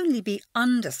may only be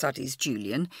understudies,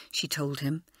 Julian," she told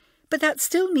him, "but that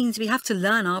still means we have to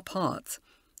learn our parts.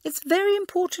 It's a very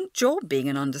important job being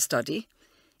an understudy.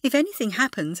 If anything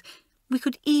happens, we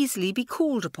could easily be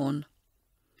called upon."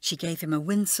 She gave him a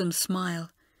winsome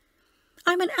smile.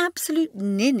 "I'm an absolute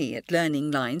ninny at learning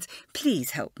lines.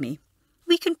 Please help me.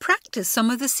 We can practice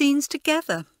some of the scenes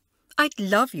together. I'd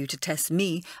love you to test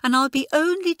me, and I'll be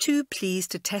only too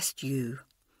pleased to test you."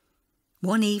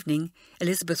 One evening,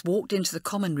 Elizabeth walked into the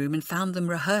common room and found them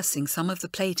rehearsing some of the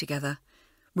play together.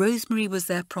 Rosemary was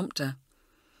their prompter.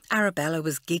 Arabella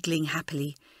was giggling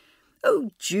happily. "Oh,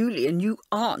 Julian, you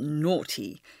are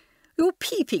naughty. You're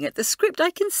peeping at the script, I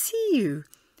can see you.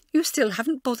 You still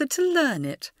haven't bothered to learn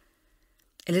it."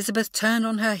 Elizabeth turned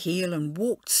on her heel and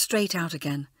walked straight out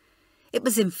again. It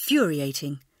was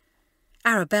infuriating.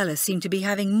 Arabella seemed to be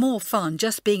having more fun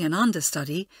just being an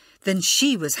understudy than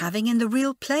she was having in the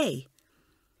real play.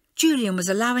 Julian was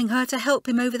allowing her to help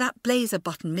him over that blazer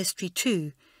button mystery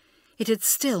too. It had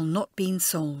still not been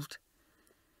solved.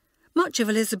 Much of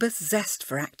Elizabeth's zest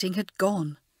for acting had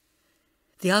gone.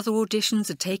 The other auditions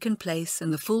had taken place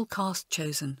and the full cast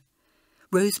chosen.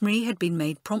 Rosemary had been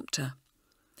made prompter.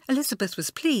 Elizabeth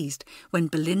was pleased when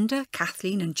Belinda,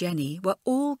 Kathleen and Jenny were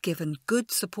all given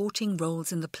good supporting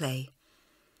roles in the play.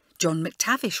 John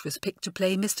McTavish was picked to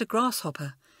play Mr.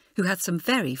 Grasshopper, who had some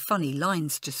very funny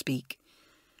lines to speak.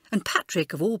 And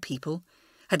Patrick, of all people,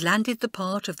 had landed the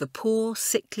part of the poor,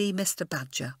 sickly Mr.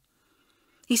 Badger.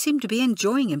 He seemed to be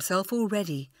enjoying himself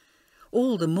already,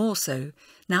 all the more so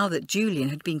now that Julian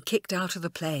had been kicked out of the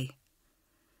play.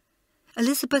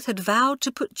 Elizabeth had vowed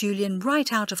to put Julian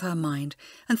right out of her mind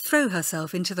and throw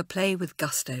herself into the play with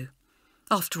gusto.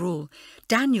 After all,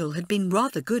 Daniel had been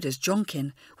rather good as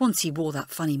Jonkin once he wore that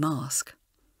funny mask.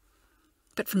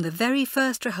 But from the very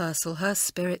first rehearsal her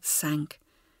spirits sank.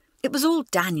 It was all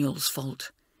Daniel's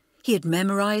fault. He had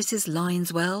memorised his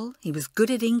lines well, he was good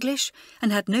at English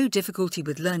and had no difficulty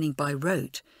with learning by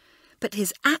rote, but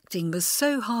his acting was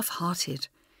so half-hearted.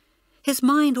 His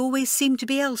mind always seemed to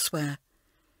be elsewhere.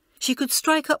 She could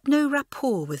strike up no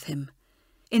rapport with him.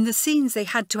 In the scenes they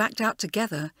had to act out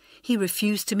together, he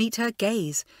refused to meet her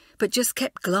gaze, but just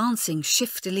kept glancing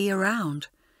shiftily around.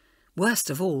 Worst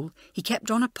of all, he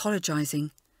kept on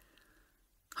apologising.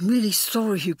 "I'm really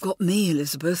sorry you got me,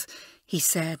 Elizabeth," he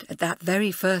said at that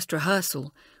very first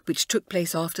rehearsal, which took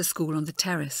place after school on the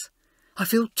terrace. "I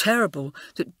feel terrible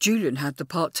that Julian had the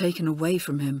part taken away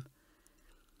from him."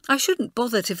 "I shouldn't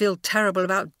bother to feel terrible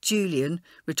about Julian,"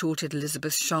 retorted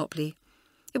Elizabeth sharply.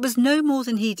 "It was no more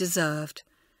than he deserved."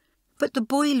 But the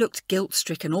boy looked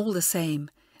guilt-stricken all the same,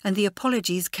 and the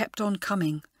apologies kept on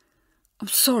coming. "I'm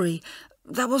sorry,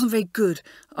 that wasn't very good.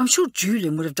 I'm sure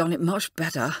Julian would have done it much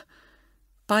better."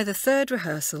 By the third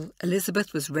rehearsal,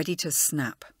 Elizabeth was ready to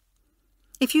snap.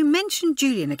 "If you mention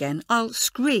Julian again, I'll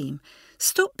scream.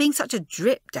 Stop being such a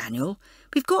drip, Daniel.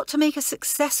 We've got to make a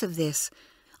success of this.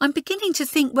 I'm beginning to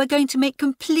think we're going to make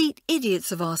complete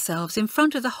idiots of ourselves in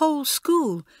front of the whole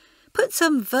school. Put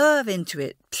some verve into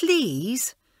it,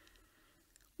 please."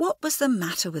 What was the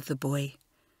matter with the boy?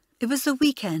 It was the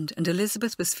weekend and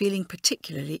Elizabeth was feeling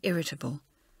particularly irritable.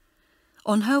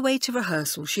 On her way to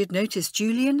rehearsal, she had noticed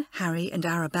Julian, Harry and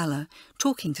Arabella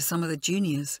talking to some of the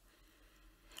juniors.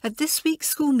 At this week's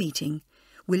school meeting,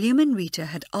 William and Rita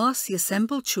had asked the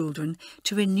assembled children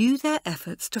to renew their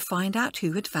efforts to find out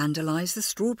who had vandalised the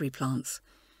strawberry plants.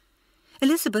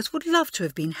 Elizabeth would love to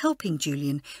have been helping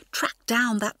Julian track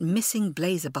down that missing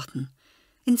blazer button.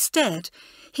 Instead,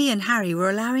 he and Harry were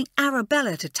allowing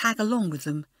Arabella to tag along with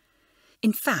them.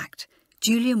 In fact,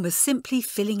 Julian was simply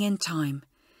filling in time.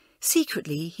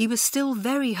 Secretly, he was still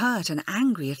very hurt and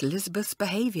angry at Elizabeth's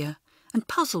behaviour, and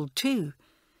puzzled too.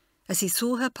 As he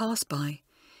saw her pass by,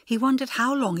 he wondered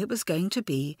how long it was going to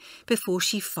be before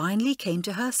she finally came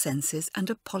to her senses and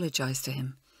apologised to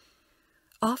him.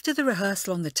 After the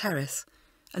rehearsal on the terrace,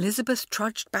 Elizabeth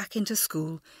trudged back into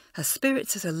school, her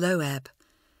spirits at a low ebb.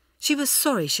 She was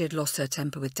sorry she had lost her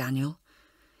temper with Daniel.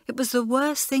 It was the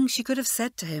worst thing she could have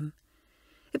said to him.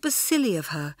 It was silly of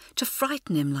her to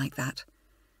frighten him like that.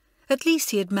 At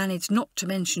least he had managed not to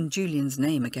mention Julian's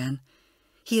name again.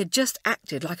 He had just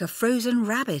acted like a frozen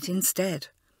rabbit instead.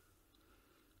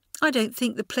 "I don't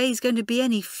think the play's going to be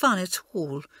any fun at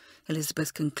all,"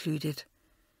 Elizabeth concluded.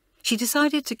 She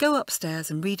decided to go upstairs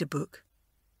and read a book.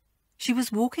 She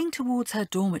was walking towards her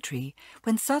dormitory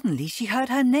when suddenly she heard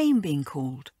her name being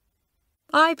called.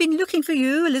 "I've been looking for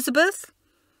you, Elizabeth."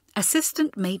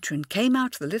 Assistant matron came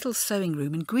out of the little sewing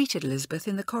room and greeted Elizabeth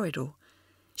in the corridor.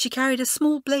 She carried a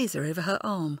small blazer over her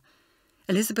arm.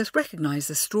 Elizabeth recognised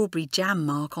the strawberry jam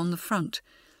mark on the front.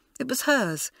 It was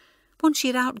hers, one she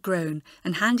had outgrown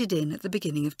and handed in at the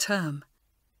beginning of term.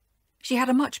 She had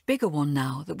a much bigger one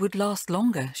now that would last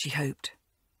longer, she hoped.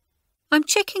 "I'm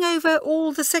checking over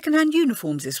all the second-hand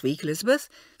uniforms this week, Elizabeth,"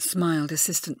 smiled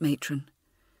assistant matron.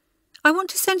 "I want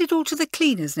to send it all to the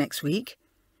cleaners next week.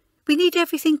 We need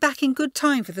everything back in good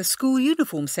time for the school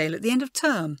uniform sale at the end of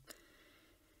term."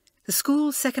 The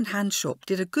school second-hand shop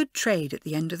did a good trade at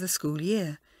the end of the school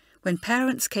year, when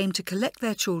parents came to collect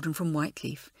their children from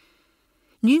Whiteleaf.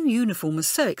 New uniform was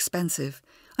so expensive,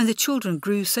 and the children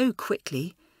grew so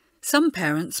quickly. Some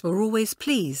parents were always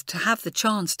pleased to have the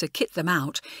chance to kit them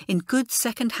out in good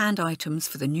second-hand items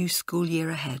for the new school year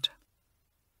ahead.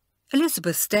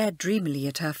 Elizabeth stared dreamily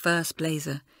at her first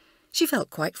blazer. She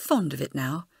felt quite fond of it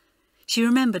now. She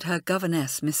remembered her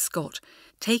governess, Miss Scott,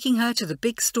 taking her to the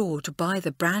big store to buy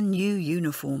the brand-new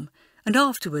uniform, and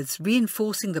afterwards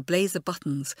reinforcing the blazer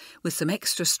buttons with some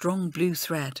extra strong blue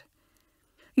thread.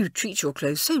 "You treat your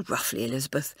clothes so roughly,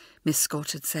 Elizabeth," Miss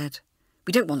Scott had said.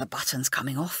 "We don't want the buttons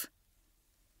coming off."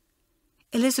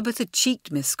 Elizabeth had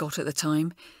cheeked Miss Scott at the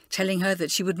time, telling her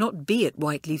that she would not be at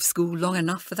Whiteleaf School long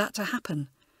enough for that to happen.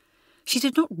 She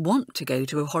did not want to go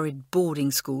to a horrid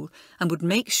boarding school and would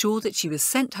make sure that she was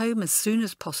sent home as soon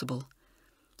as possible.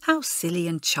 How silly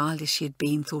and childish she had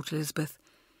been, thought Elizabeth.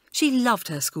 She loved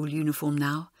her school uniform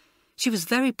now. She was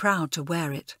very proud to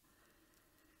wear it.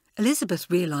 Elizabeth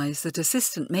realised that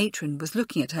assistant matron was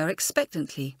looking at her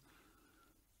expectantly.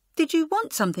 "Did you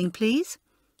want something, please?"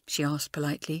 she asked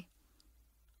politely.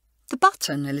 "The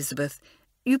button, Elizabeth.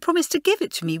 You promised to give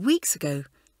it to me weeks ago."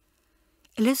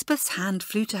 Elizabeth's hand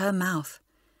flew to her mouth.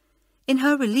 In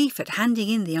her relief at handing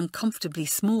in the uncomfortably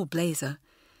small blazer,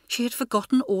 she had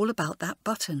forgotten all about that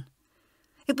button.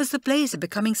 It was the blazer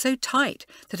becoming so tight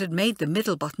that had made the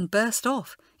middle button burst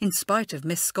off, in spite of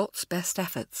Miss Scott's best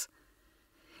efforts.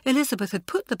 Elizabeth had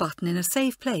put the button in a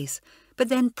safe place, but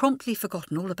then promptly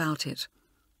forgotten all about it.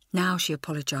 Now she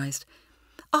apologised.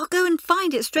 "I'll go and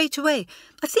find it straight away.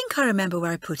 I think I remember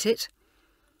where I put it."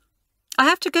 "I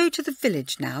have to go to the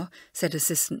village now," said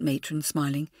assistant matron,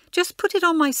 smiling. "Just put it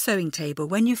on my sewing table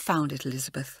when you've found it,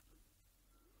 Elizabeth."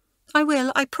 "I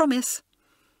will, I promise."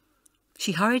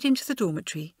 She hurried into the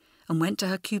dormitory and went to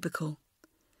her cubicle.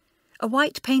 A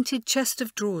white-painted chest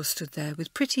of drawers stood there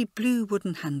with pretty blue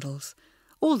wooden handles.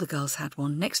 All the girls had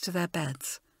one next to their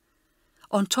beds.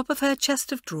 On top of her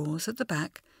chest of drawers at the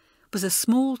back was a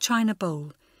small china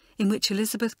bowl in which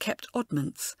Elizabeth kept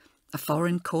oddments, a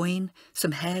foreign coin,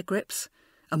 some hair grips,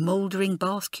 a mouldering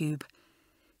bath cube.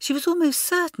 She was almost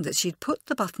certain that she had put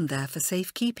the button there for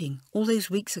safekeeping all those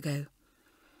weeks ago.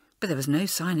 But there was no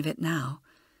sign of it now.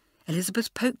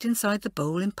 Elizabeth poked inside the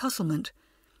bowl in puzzlement.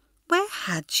 Where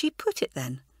had she put it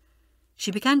then?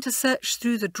 She began to search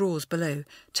through the drawers below,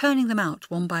 turning them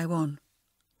out one by one.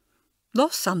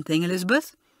 "Lost something,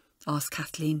 Elizabeth?" asked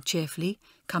Kathleen cheerfully,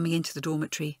 coming into the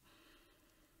dormitory.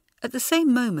 At the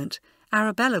same moment,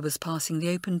 Arabella was passing the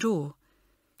open door.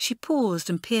 She paused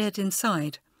and peered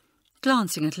inside,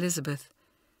 glancing at Elizabeth.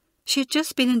 She had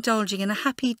just been indulging in a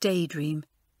happy daydream.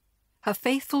 Her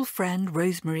faithful friend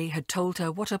Rosemary had told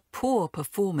her what a poor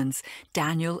performance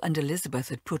Daniel and Elizabeth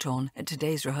had put on at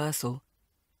today's rehearsal.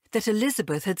 That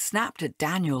Elizabeth had snapped at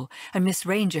Daniel and Miss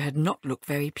Ranger had not looked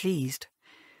very pleased.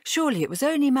 Surely it was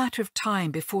only a matter of time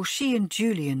before she and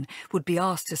Julian would be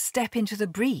asked to step into the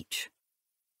breach.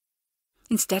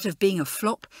 Instead of being a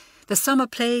flop, the summer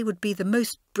play would be the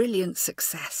most brilliant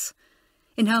success.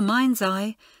 In her mind's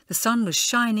eye, the sun was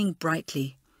shining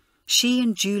brightly. She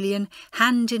and Julian,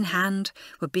 hand in hand,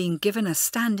 were being given a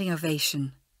standing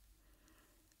ovation.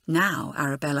 Now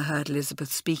Arabella heard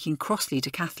Elizabeth speaking crossly to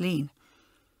Kathleen.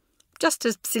 "Just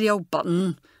a silly old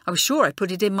button. I was sure I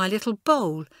put it in my little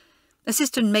bowl.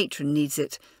 Assistant matron needs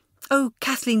it. Oh,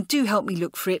 Kathleen, do help me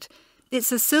look for it.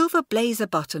 It's a silver blazer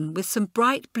button with some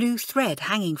bright blue thread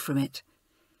hanging from it."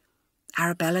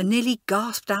 Arabella nearly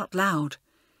gasped out loud.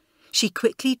 She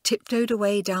quickly tiptoed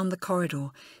away down the corridor,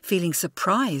 feeling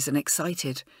surprised and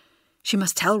excited. She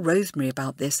must tell Rosemary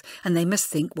about this, and they must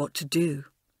think what to do.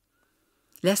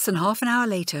 Less than half an hour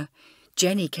later,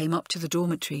 Jenny came up to the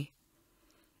dormitory.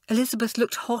 Elizabeth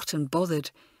looked hot and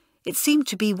bothered. It seemed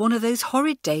to be one of those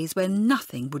horrid days where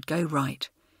nothing would go right.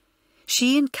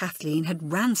 She and Kathleen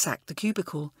had ransacked the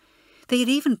cubicle. They had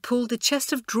even pulled the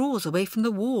chest of drawers away from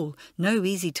the wall, no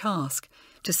easy task,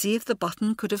 to see if the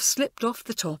button could have slipped off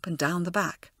the top and down the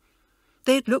back.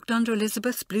 They had looked under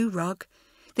Elizabeth's blue rug.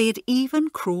 They had even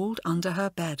crawled under her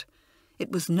bed.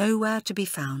 It was nowhere to be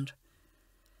found.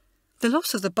 The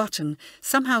loss of the button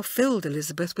somehow filled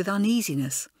Elizabeth with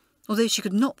uneasiness, although she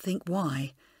could not think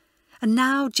why. And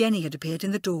now Jenny had appeared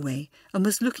in the doorway and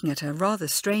was looking at her rather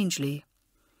strangely.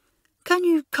 "Can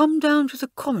you come down to the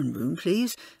common room,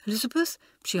 please, Elizabeth?"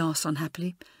 she asked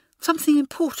unhappily. "Something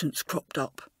important's cropped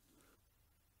up."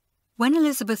 When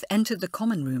Elizabeth entered the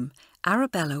common room,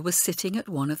 Arabella was sitting at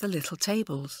one of the little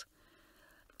tables.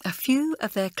 A few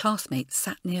of their classmates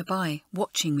sat nearby,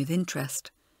 watching with interest.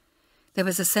 There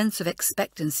was a sense of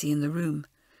expectancy in the room.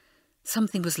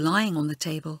 Something was lying on the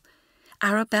table.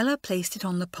 Arabella placed it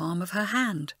on the palm of her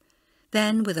hand.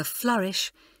 Then, with a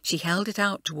flourish, she held it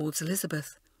out towards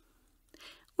Elizabeth.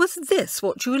 "Was this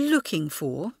what you were looking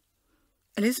for?"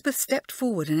 Elizabeth stepped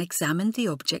forward and examined the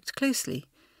object closely.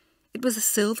 It was a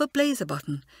silver blazer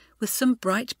button with some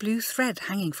bright blue thread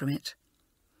hanging from it.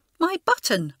 "My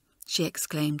button!" she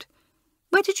exclaimed.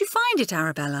 "Where did you find it,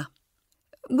 Arabella?"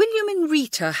 "William and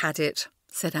Rita had it,"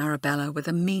 said Arabella with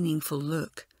a meaningful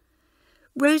look.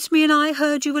 "Rosemary and I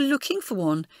heard you were looking for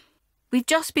one. We've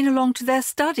just been along to their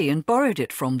study and borrowed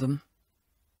it from them."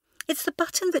 "It's the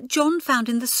button that John found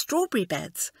in the strawberry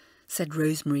beds," said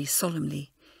Rosemary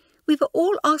solemnly. "We were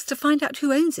all asked to find out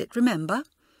who owns it, remember?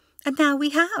 And now we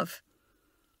have."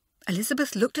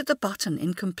 Elizabeth looked at the button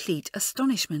in complete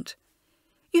astonishment.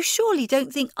 "You surely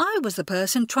don't think I was the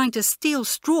person trying to steal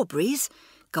strawberries?"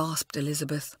 gasped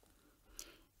Elizabeth.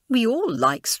 "We all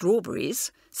like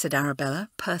strawberries," said Arabella,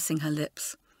 pursing her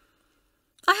lips.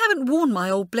 "I haven't worn my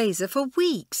old blazer for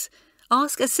weeks.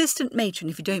 Ask assistant matron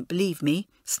if you don't believe me,"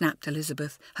 snapped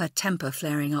Elizabeth, her temper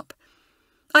flaring up.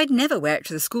 "I'd never wear it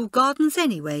to the school gardens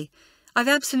anyway. I've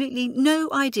absolutely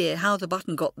no idea how the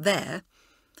button got there.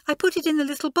 I put it in the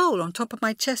little bowl on top of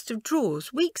my chest of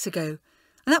drawers weeks ago,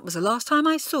 and that was the last time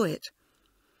I saw it."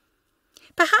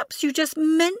 "Perhaps you just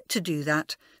meant to do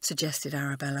that," suggested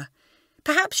Arabella.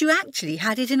 "Perhaps you actually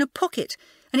had it in a pocket,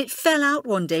 and it fell out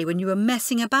one day when you were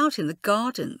messing about in the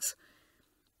gardens."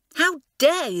 "How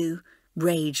dare you!"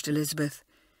 raged Elizabeth.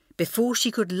 Before she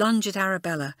could lunge at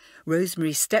Arabella,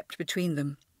 Rosemary stepped between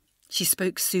them. She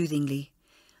spoke soothingly.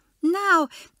 "Now,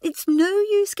 it's no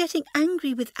use getting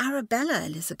angry with Arabella,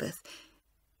 Elizabeth.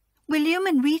 William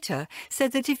and Rita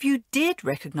said that if you did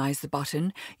recognise the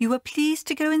button, you were pleased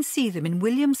to go and see them in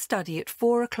William's study at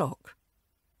 4 o'clock.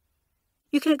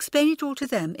 You can explain it all to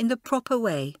them in the proper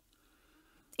way."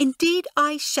 "Indeed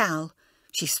I shall."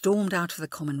 She stormed out of the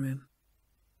common room.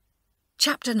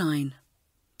 Chapter 9.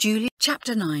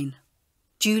 Chapter 9.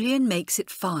 Julian makes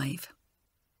it 5.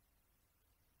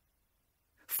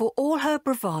 For all her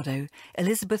bravado,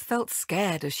 Elizabeth felt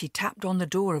scared as she tapped on the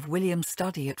door of William's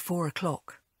study at 4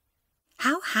 o'clock.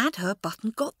 How had her button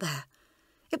got there?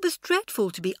 It was dreadful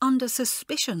to be under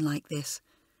suspicion like this.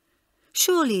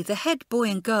 Surely the head boy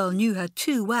and girl knew her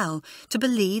too well to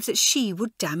believe that she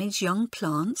would damage young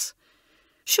plants.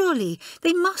 Surely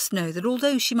they must know that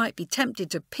although she might be tempted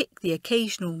to pick the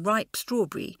occasional ripe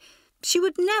strawberry, she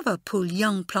would never pull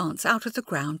young plants out of the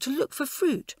ground to look for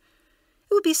fruit.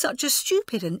 It would be such a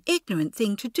stupid and ignorant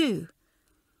thing to do.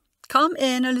 "Come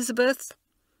in, Elizabeth."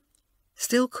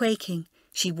 Still quaking,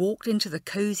 She walked into the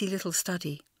cosy little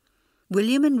study.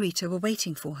 William and Rita were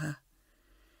waiting for her.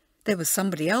 There was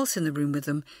somebody else in the room with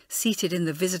them, seated in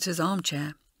the visitor's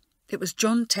armchair. It was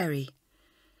John Terry.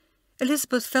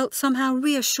 Elizabeth felt somehow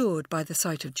reassured by the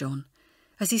sight of John,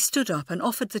 as he stood up and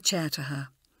offered the chair to her.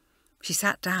 She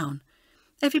sat down.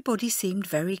 Everybody seemed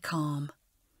very calm.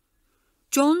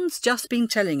 "John's just been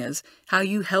telling us how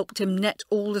you helped him net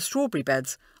all the strawberry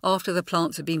beds after the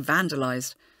plants had been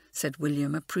vandalised," said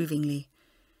William approvingly.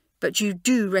 "But you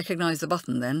do recognise the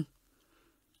button, then?"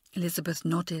 Elizabeth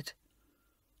nodded.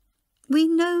 "We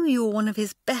know you're one of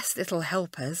his best little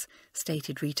helpers,"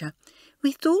 stated Rita.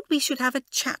 "We thought we should have a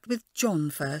chat with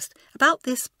John first about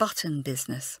this button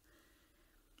business."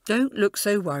 "Don't look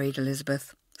so worried,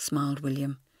 Elizabeth," smiled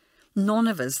William. "None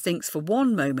of us thinks for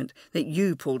one moment that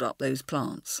you pulled up those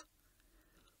plants."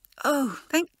 "Oh,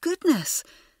 thank goodness,"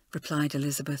 replied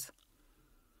Elizabeth.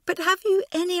 "But have you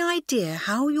any idea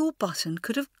how your button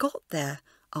could have got there?"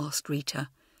 asked Rita.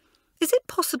 "Is it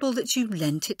possible that you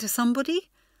lent it to somebody?"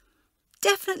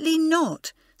 "Definitely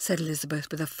not," said Elizabeth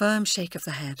with a firm shake of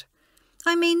the head.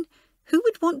 "I mean, who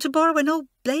would want to borrow an old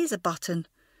blazer button?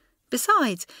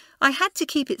 Besides, I had to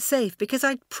keep it safe because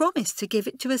I'd promised to give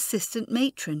it to assistant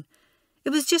matron.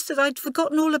 It was just that I'd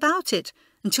forgotten all about it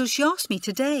until she asked me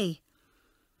today."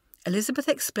 Elizabeth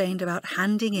explained about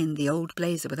handing in the old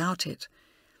blazer without it.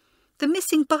 "The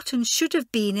missing button should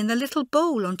have been in the little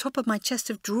bowl on top of my chest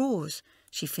of drawers,"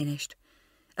 she finished.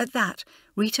 At that,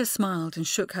 Rita smiled and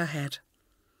shook her head.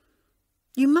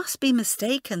 "You must be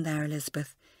mistaken there,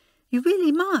 Elizabeth. You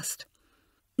really must.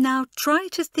 Now try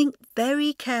to think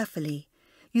very carefully.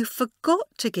 You forgot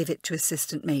to give it to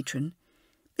assistant matron.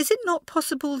 Is it not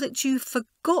possible that you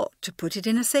forgot to put it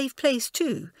in a safe place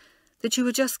too? That you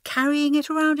were just carrying it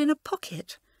around in a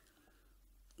pocket?"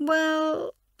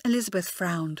 "Well," Elizabeth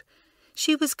frowned.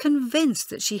 She was convinced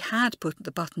that she had put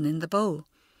the button in the bowl.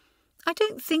 "I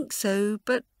don't think so,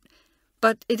 but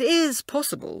it is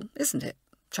possible, isn't it?"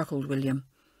 chuckled William.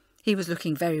 He was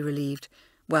looking very relieved.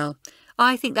 "Well,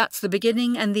 I think that's the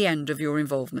beginning and the end of your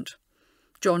involvement.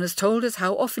 John has told us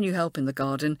how often you help in the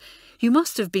garden. You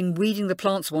must have been weeding the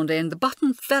plants one day and the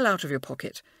button fell out of your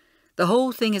pocket. The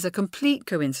whole thing is a complete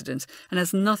coincidence and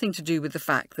has nothing to do with the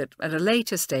fact that at a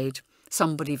later stage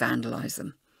somebody vandalised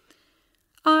them."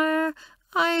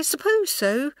 I suppose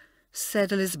so,"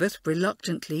 said Elizabeth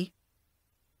reluctantly.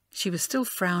 She was still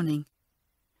frowning.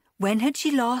 When had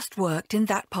she last worked in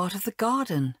that part of the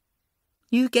garden?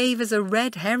 "You gave us a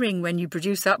red herring when you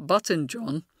produced that button,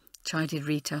 John," chided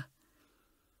Rita.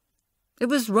 "It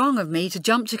was wrong of me to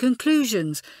jump to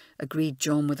conclusions," agreed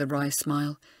John with a wry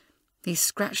smile. He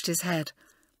scratched his head.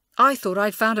 "I thought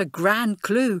I'd found a grand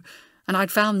clue, and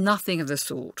I'd found nothing of the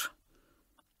sort."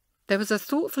 There was a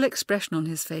thoughtful expression on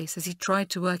his face as he tried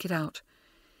to work it out.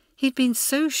 He'd been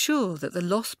so sure that the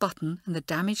lost button and the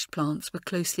damaged plants were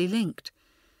closely linked.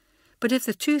 But if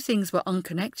the two things were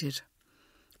unconnected,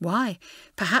 why,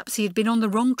 perhaps he had been on the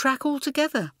wrong track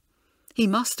altogether. He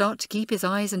must start to keep his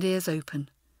eyes and ears open.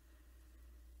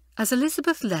 As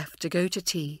Elizabeth left to go to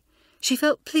tea, she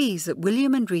felt pleased that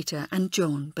William and Rita and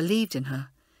John believed in her.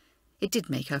 It did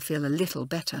make her feel a little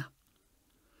better.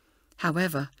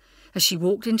 However, as she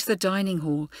walked into the dining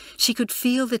hall, she could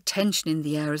feel the tension in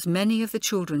the air as many of the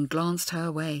children glanced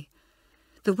her way.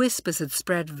 The whispers had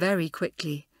spread very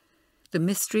quickly. The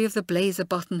mystery of the blazer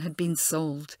button had been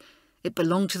solved. It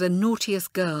belonged to the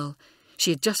Naughtiest Girl.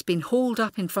 She had just been hauled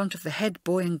up in front of the head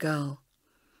boy and girl.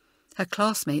 Her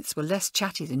classmates were less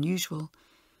chatty than usual,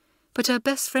 but her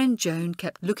best friend Joan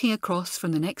kept looking across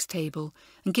from the next table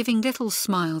and giving little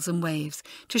smiles and waves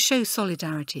to show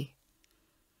solidarity.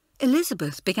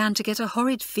 Elizabeth began to get a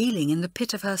horrid feeling in the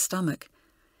pit of her stomach.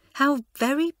 How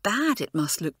very bad it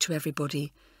must look to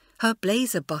everybody, her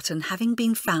blazer button having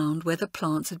been found where the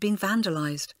plants had been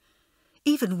vandalised.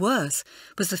 Even worse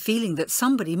was the feeling that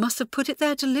somebody must have put it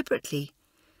there deliberately.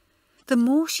 The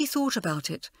more she thought about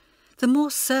it, the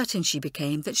more certain she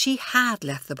became that she had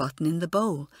left the button in the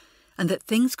bowl, and that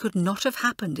things could not have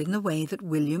happened in the way that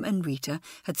William and Rita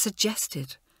had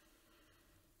suggested.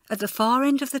 At the far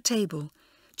end of the table,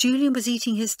 Julian was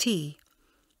eating his tea.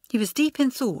 He was deep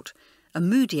in thought, a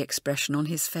moody expression on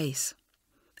his face.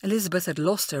 Elizabeth had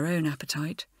lost her own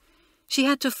appetite. She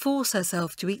had to force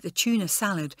herself to eat the tuna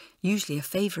salad, usually a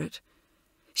favourite.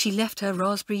 She left her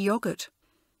raspberry yoghurt.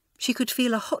 She could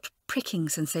feel a hot pricking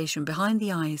sensation behind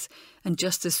the eyes, and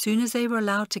just as soon as they were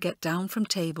allowed to get down from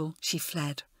table, she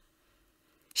fled.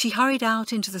 She hurried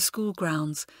out into the school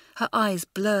grounds, her eyes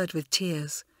blurred with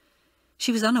tears.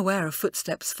 She was unaware of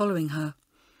footsteps following her.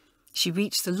 She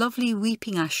reached the lovely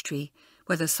weeping ash tree,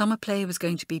 where the summer play was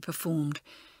going to be performed.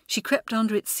 She crept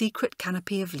under its secret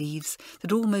canopy of leaves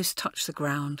that almost touched the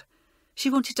ground. She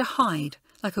wanted to hide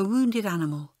like a wounded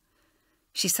animal.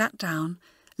 She sat down,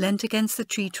 leant against the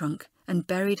tree trunk, and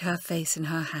buried her face in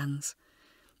her hands.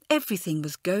 Everything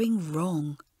was going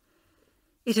wrong.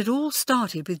 It had all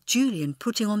started with Julian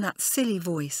putting on that silly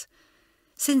voice.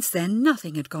 Since then,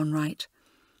 nothing had gone right,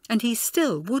 and he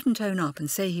still wouldn't own up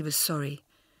and say he was sorry.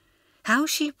 How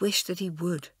she wished that he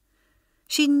would.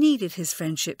 She needed his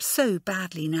friendship so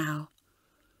badly now.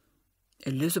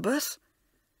 "Elizabeth?"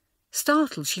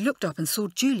 Startled, she looked up and saw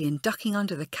Julian ducking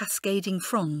under the cascading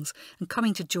fronds and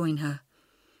coming to join her.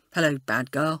 "Hello,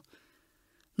 bad girl.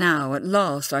 Now, at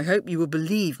last, I hope you will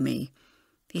believe me."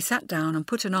 He sat down and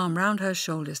put an arm round her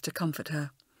shoulders to comfort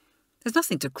her. "There's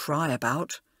nothing to cry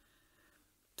about."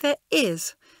 There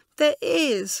is.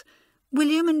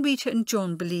 William and Rita and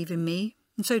John believe in me,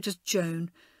 and so does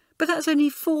Joan. But that's only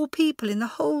 4 people in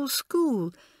the whole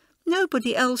school.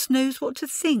 Nobody else knows what to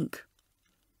think."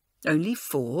 "Only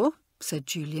 4?" said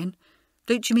Julian.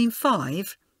 "Don't you mean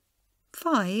 5?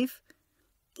 5?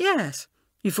 "Yes.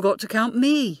 You forgot to count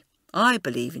me. I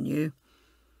believe in you."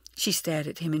 She stared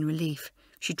at him in relief.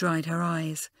 She dried her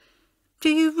eyes. "Do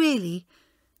you really?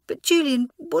 But,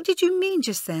 Julian, what did you mean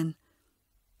just then?"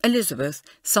 "Elizabeth,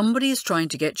 somebody is trying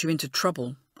to get you into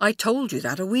trouble. I told you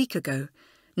that a week ago.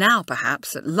 Now,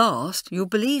 perhaps, at last, you'll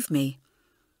believe me."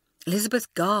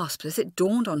 Elizabeth gasped as it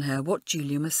dawned on her what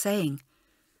Julian was saying.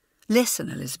 "Listen,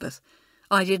 Elizabeth,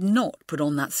 I did not put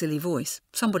on that silly voice.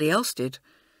 Somebody else did.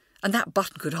 And that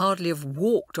button could hardly have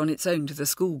walked on its own to the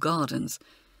school gardens.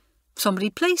 Somebody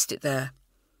placed it there.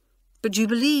 But do you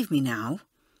believe me now?"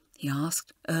 he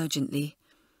asked urgently.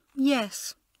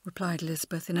 "Yes," replied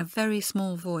Elizabeth in a very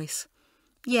small voice.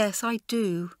 "Yes, I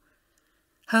do."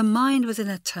 Her mind was in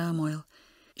a turmoil.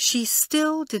 She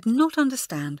still did not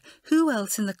understand who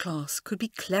else in the class could be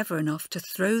clever enough to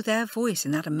throw their voice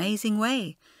in that amazing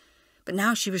way. But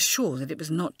now she was sure that it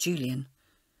was not Julian.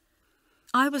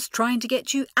 "I was trying to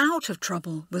get you out of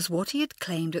trouble," was what he had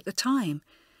claimed at the time,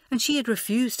 and she had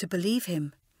refused to believe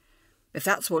him. "If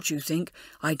that's what you think,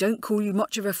 I don't call you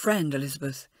much of a friend,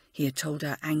 Elizabeth," he had told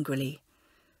her angrily.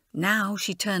 Now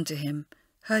she turned to him,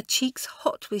 her cheeks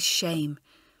hot with shame.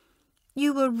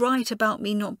 "You were right about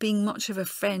me not being much of a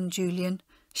friend, Julian,"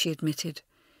 she admitted.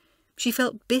 She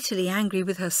felt bitterly angry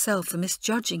with herself for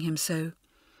misjudging him so.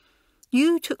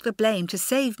 "You took the blame to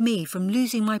save me from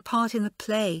losing my part in the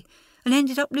play and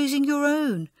ended up losing your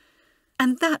own.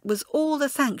 And that was all the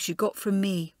thanks you got from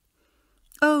me.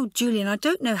 Oh, Julian, I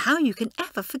don't know how you can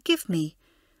ever forgive me.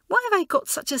 Why have I got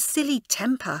such a silly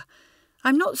temper?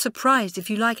 I'm not surprised if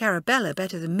you like Arabella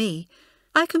better than me.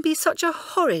 I can be such a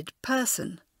horrid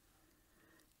person."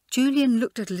 Julian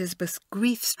looked at Elizabeth's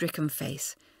grief-stricken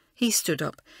face. He stood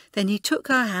up. Then he took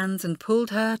her hands and pulled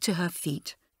her to her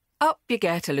feet. "Up you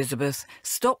get, Elizabeth.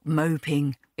 Stop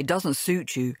moping. It doesn't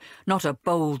suit you. Not a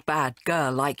bold, bad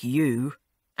girl like you."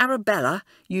 "Arabella,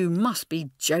 you must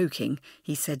be joking,"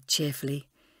 he said cheerfully.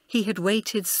 He had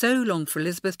waited so long for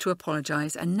Elizabeth to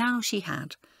apologise, and now she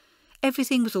had.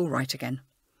 Everything was all right again.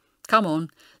 "Come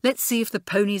on, let's see if the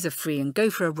ponies are free and go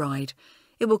for a ride.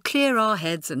 It will clear our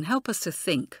heads and help us to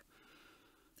think."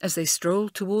 As they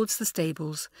strolled towards the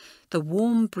stables, the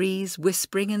warm breeze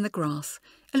whispering in the grass,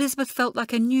 Elizabeth felt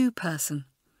like a new person.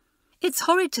 "It's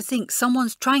horrid to think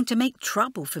someone's trying to make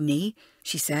trouble for me,"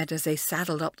 she said as they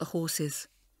saddled up the horses.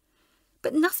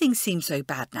 "But nothing seems so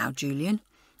bad now, Julian.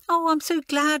 Oh, I'm so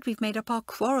glad we've made up our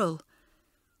quarrel."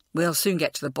 "We'll soon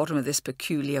get to the bottom of this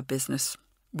peculiar business,"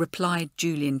 replied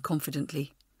Julian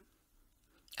confidently.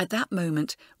 At that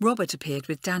moment, Robert appeared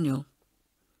with Daniel.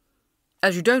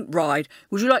 "As you don't ride,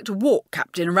 would you like to walk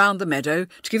Captain around the meadow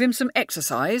to give him some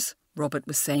exercise?" Robert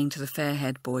was saying to the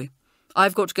fair-haired boy.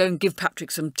 "I've got to go and give Patrick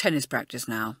some tennis practice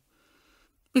now."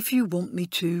 "If you want me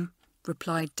to,"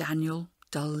 replied Daniel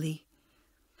dully.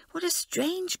 "What a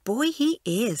strange boy he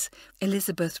is,"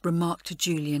 Elizabeth remarked to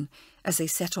Julian as they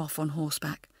set off on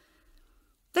horseback.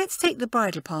 "Let's take the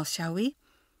bridle path, shall we?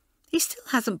 He still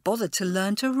hasn't bothered to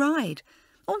learn to ride.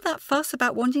 All that fuss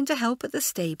about wanting to help at the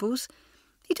stables.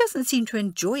 He doesn't seem to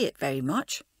enjoy it very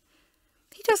much.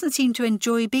 He doesn't seem to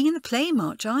enjoy being in the play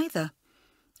much either.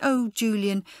 Oh,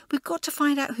 Julian, we've got to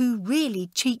find out who really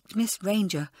cheeked Miss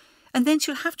Ranger, and then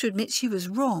she'll have to admit she was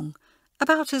wrong,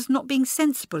 about us not being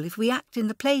sensible if we act in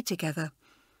the play together.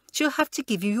 She'll have to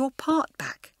give you your part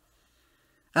back."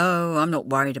 "Oh, I'm not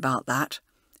worried about that,"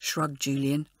 shrugged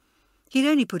Julian. He'd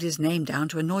only put his name down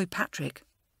to annoy Patrick.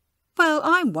 "Well,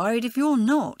 I'm worried if you're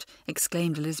not,"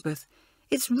 exclaimed Elizabeth.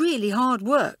 "It's really hard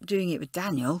work doing it with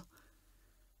Daniel."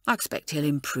 "I expect he'll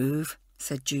improve,"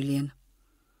 said Julian.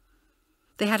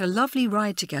 They had a lovely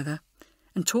ride together,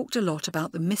 and talked a lot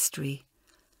about the mystery.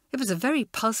 It was a very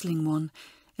puzzling one.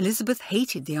 Elizabeth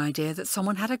hated the idea that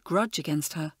someone had a grudge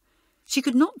against her. She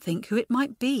could not think who it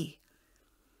might be.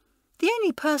 The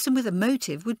only person with a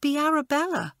motive would be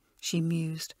Arabella, she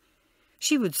mused.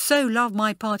 She would so love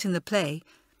my part in the play,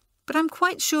 but I'm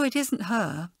quite sure it isn't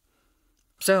her.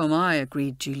 So am I,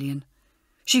 agreed Julian.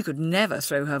 She could never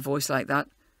throw her voice like that,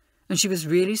 and she was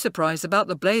really surprised about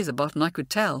the blazer button, I could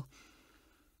tell.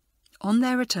 On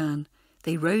their return,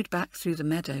 they rode back through the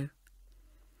meadow.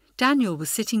 Daniel was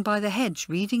sitting by the hedge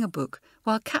reading a book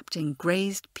while Captain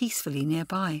grazed peacefully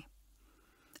nearby.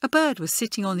 A bird was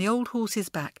sitting on the old horse's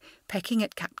back, pecking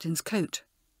at Captain's coat.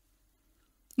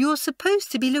 "You're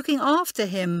supposed to be looking after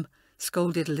him,"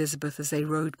 scolded Elizabeth as they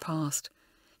rode past.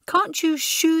 "Can't you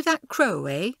shoo that crow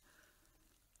away?"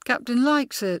 "Captain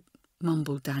likes it,"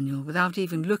 mumbled Daniel, without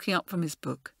even looking up from his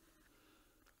book.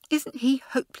 "Isn't he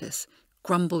hopeless?"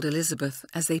 grumbled Elizabeth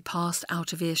as they passed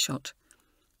out of earshot.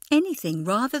 "Anything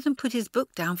rather than put his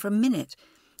book down for a minute.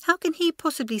 How can he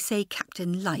possibly say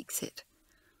Captain likes it?"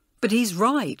 "But he's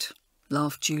right,"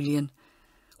 laughed Julian.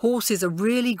 "Horses are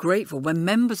really grateful when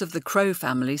members of the crow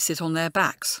family sit on their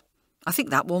backs. I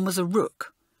think that one was a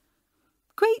rook."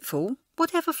 "Grateful?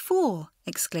 Whatever for?"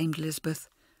 exclaimed Elizabeth.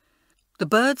 "The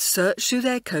birds search through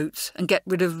their coats and get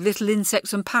rid of little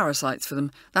insects and parasites for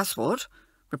them, that's what,"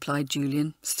 replied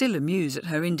Julian, still amused at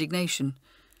her indignation.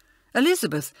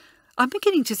 "Elizabeth, I'm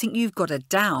beginning to think you've got a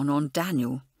down on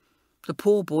Daniel. The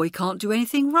poor boy can't do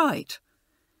anything right."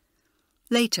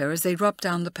 Later, as they rubbed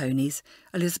down the ponies,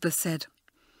 Elizabeth said,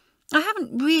 "I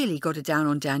haven't really got a down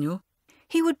on Daniel.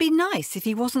 He would be nice if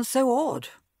he wasn't so odd."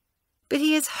 But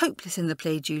he is hopeless in the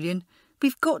play, Julian.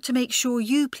 We've got to make sure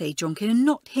you play Jonkin and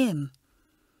not him."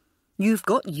 "You've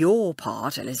got your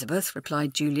part, Elizabeth,"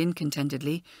 replied Julian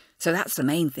contentedly, "so that's the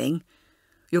main thing.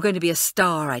 You're going to be a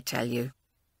star, I tell you."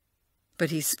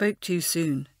 But he spoke too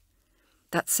soon.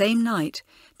 That same night,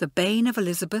 the bane of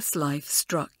Elizabeth's life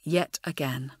struck yet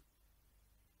again.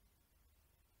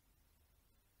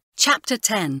 Chapter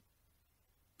 10.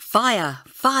 Fire!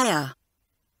 Fire!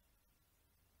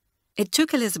 It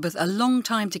took Elizabeth a long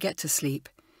time to get to sleep.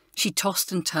 She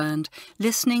tossed and turned,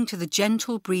 listening to the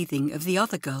gentle breathing of the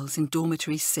other girls in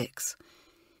Dormitory 6.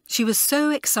 She was so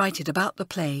excited about the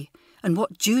play and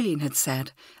what Julian had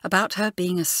said about her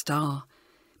being a star,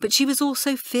 but she was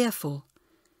also fearful.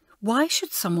 Why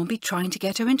should someone be trying to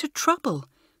get her into trouble?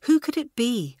 Who could it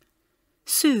be?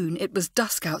 Soon it was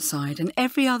dusk outside and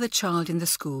every other child in the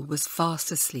school was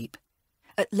fast asleep.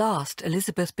 At last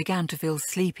Elizabeth began to feel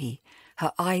sleepy,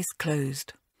 her eyes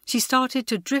closed. She started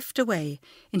to drift away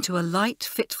into a light,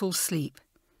 fitful sleep.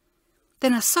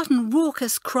 Then a sudden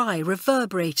raucous cry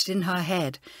reverberated in her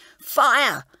head.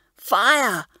 "Fire!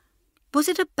 Fire!" Was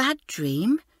it a bad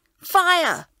dream?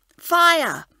 "Fire!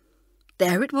 Fire!"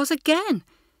 There it was again.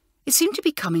 It seemed to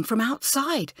be coming from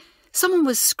outside. Someone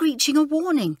was screeching a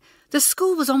warning. The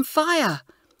school was on fire.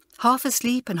 Half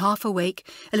asleep and half awake,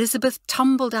 Elizabeth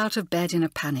tumbled out of bed in a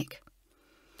panic.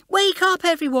 "Wake up,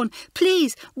 everyone!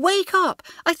 Please, wake up!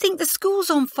 I think the school's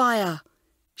on fire!"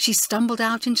 She stumbled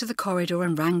out into the corridor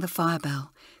and rang the fire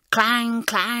bell. Clang,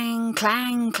 clang,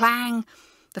 clang, clang.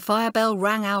 The fire bell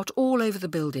rang out all over the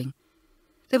building.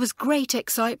 There was great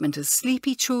excitement as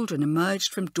sleepy children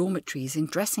emerged from dormitories in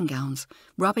dressing gowns,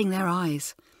 rubbing their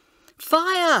eyes.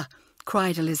 "Fire!"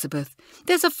 cried Elizabeth.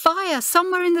 "There's a fire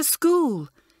somewhere in the school."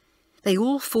 They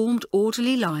all formed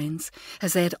orderly lines,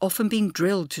 as they had often been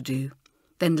drilled to do,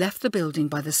 then left the building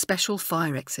by the special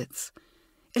fire exits.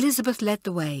 Elizabeth led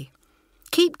the way.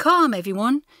 "Keep calm,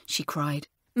 everyone," she cried.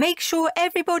 "Make sure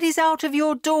everybody's out of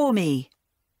your dormy."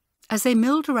 As they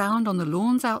milled around on the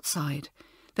lawns outside,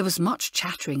 there was much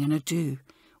chattering and ado.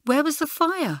 Where was the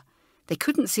fire? They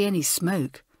couldn't see any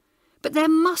smoke. But there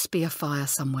must be a fire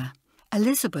somewhere.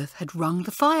 Elizabeth had rung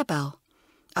the fire bell.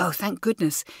 Oh, thank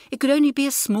goodness, it could only be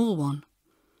a small one.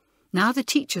 Now the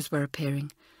teachers were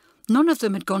appearing. None of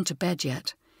them had gone to bed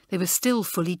yet. They were still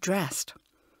fully dressed.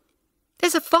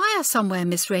 "There's a fire somewhere,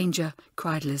 Miss Ranger,"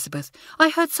 cried Elizabeth. "I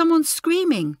heard someone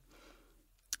screaming."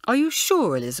 "Are you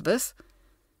sure, Elizabeth?"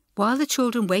 While the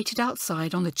children waited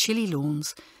outside on the chilly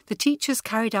lawns, the teachers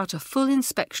carried out a full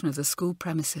inspection of the school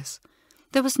premises.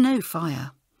 There was no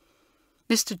fire.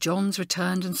 Mr. Johns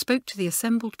returned and spoke to the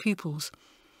assembled pupils.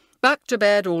 "Back to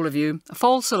bed, all of you. A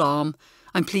false alarm,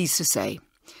 I'm pleased to say.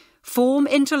 Form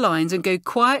into lines and go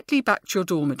quietly back to your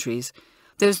dormitories.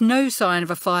 There's no sign of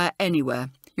a fire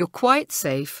anywhere. You're quite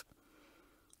safe."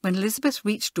 When Elizabeth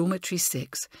reached Dormitory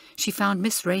 6, she found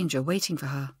Miss Ranger waiting for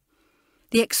her.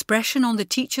 The expression on the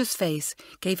teacher's face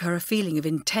gave her a feeling of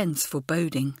intense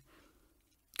foreboding.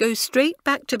 "Go straight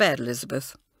back to bed,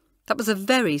 Elizabeth. That was a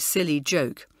very silly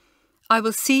joke. I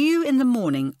will see you in the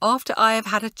morning after I have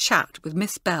had a chat with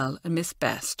Miss Bell and Miss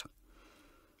Best."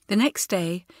 The next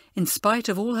day, in spite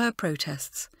of all her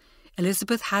protests,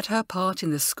 Elizabeth had her part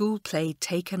in the school play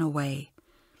taken away.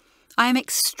 "I am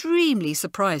extremely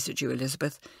surprised at you,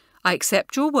 Elizabeth. I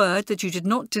accept your word that you did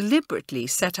not deliberately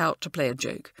set out to play a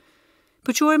joke.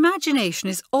 But your imagination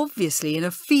is obviously in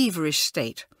a feverish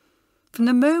state. From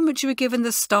the moment you were given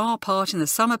the star part in the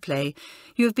summer play,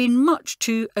 you have been much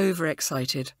too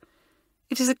overexcited.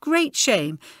 It is a great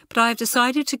shame, but I have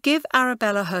decided to give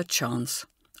Arabella her chance.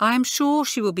 I am sure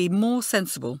she will be more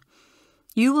sensible.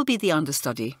 You will be the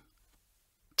understudy."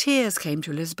 Tears came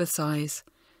to Elizabeth's eyes,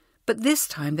 but this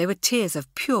time they were tears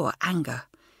of pure anger.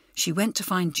 She went to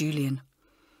find Julian.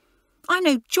 "I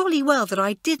know jolly well that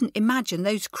I didn't imagine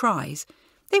those cries.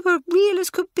 They were real as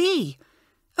could be.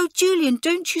 Oh, Julian,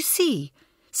 don't you see?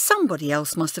 Somebody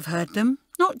else must have heard them,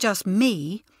 not just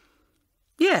me."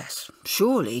 "Yes,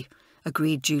 surely,"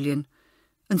 agreed Julian.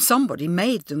 "And somebody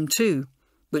made them too.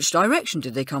 Which direction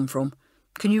did they come from?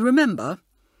 Can you remember?"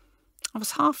 "I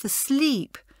was half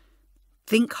asleep."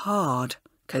 "Think hard,"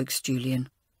 coaxed Julian.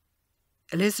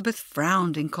 Elizabeth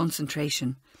frowned in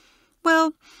concentration.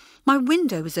 "Well, my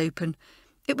window was open.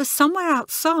 It was somewhere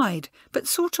outside, but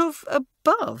sort of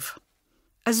above.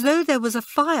 As though there was a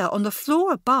fire on the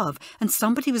floor above and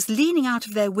somebody was leaning out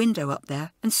of their window up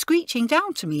there and screeching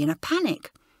down to me in a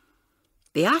panic."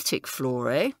 "The attic floor,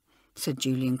 eh?" said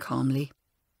Julian calmly.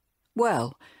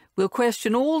 "Well, we'll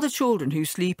question all the children who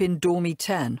sleep in Dormy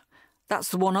 10. That's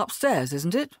the one upstairs,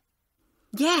 isn't it?"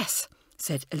 "Yes,"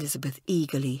 said Elizabeth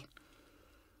eagerly.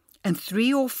 "And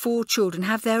 3 or 4 children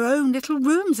have their own little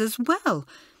rooms as well.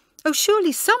 Oh,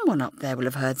 surely someone up there will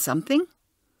have heard something."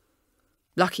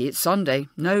 "Lucky it's Sunday,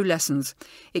 no lessons.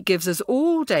 It gives us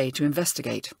all day to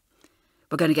investigate.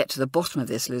 We're going to get to the bottom of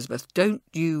this, Elizabeth. Don't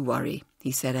you worry,"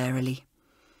 he said airily.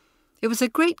 It was a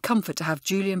great comfort to have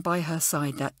Julian by her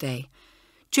side that day.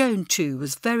 Joan, too,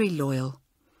 was very loyal.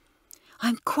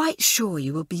 "I'm quite sure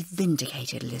you will be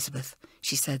vindicated, Elizabeth,"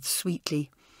 she said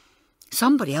sweetly.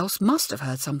 "Somebody else must have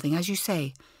heard something, as you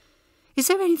say. Is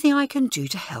there anything I can do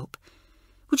to help?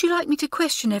 Would you like me to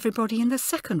question everybody in the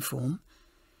second form?"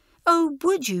 "Oh,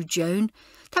 would you, Joan?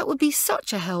 That would be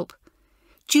such a help.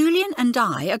 Julian and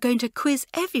I are going to quiz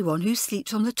everyone who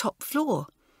sleeps on the top floor.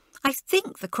 I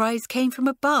think the cries came from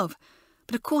above,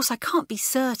 but of course I can't be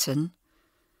certain."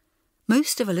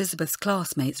 Most of Elizabeth's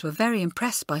classmates were very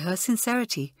impressed by her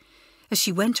sincerity as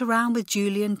she went around with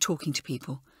Julian talking to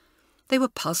people. They were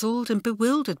puzzled and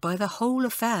bewildered by the whole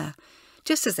affair,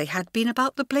 just as they had been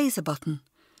about the blazer button.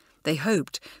 They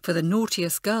hoped, for the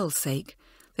Naughtiest Girl's sake,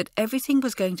 that everything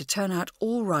was going to turn out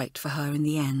all right for her in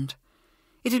the end.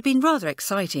 It had been rather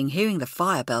exciting hearing the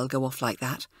fire bell go off like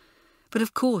that, but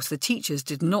of course the teachers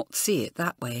did not see it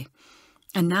that way,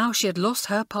 and now she had lost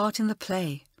her part in the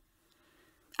play.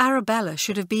 Arabella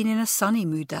should have been in a sunny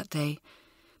mood that day,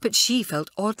 but she felt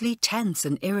oddly tense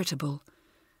and irritable.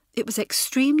 It was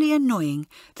extremely annoying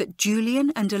that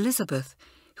Julian and Elizabeth,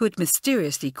 who had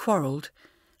mysteriously quarrelled,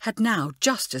 had now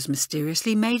just as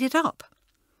mysteriously made it up.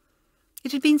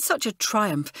 It had been such a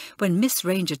triumph when Miss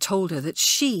Ranger told her that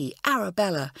she,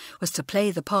 Arabella, was to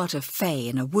play the part of Fay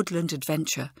in a woodland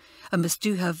adventure and must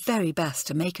do her very best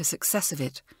to make a success of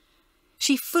it.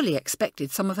 She fully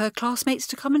expected some of her classmates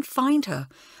to come and find her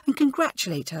and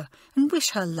congratulate her and wish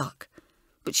her luck,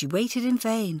 but she waited in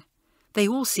vain. They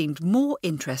all seemed more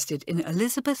interested in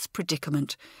Elizabeth's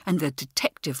predicament and the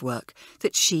detective work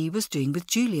that she was doing with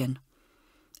Julian.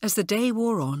 As the day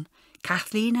wore on,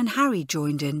 Kathleen and Harry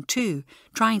joined in too,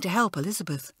 trying to help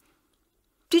Elizabeth.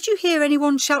 "Did you hear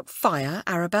anyone shout fire,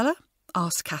 Arabella?"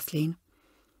 asked Kathleen.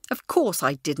 "Of course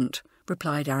I didn't,"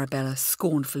 replied Arabella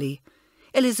scornfully.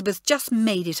 "Elizabeth just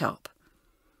made it up."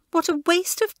 "What a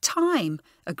waste of time,"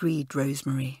 agreed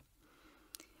Rosemary.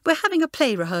 "We're having a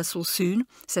play rehearsal soon,"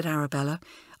 said Arabella.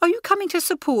 "Are you coming to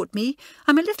support me?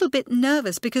 I'm a little bit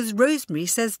nervous because Rosemary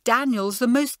says Daniel's the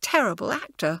most terrible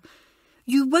actor.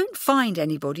 You won't find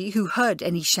anybody who heard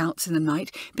any shouts in the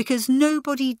night because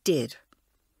nobody did."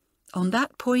 On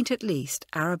that point at least,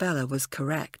 Arabella was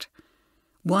correct.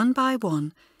 One by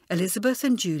one, Elizabeth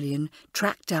and Julian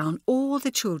tracked down all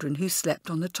the children who slept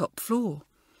on the top floor.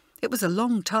 It was a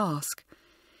long task.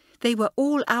 They were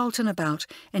all out and about,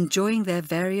 enjoying their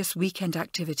various weekend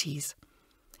activities.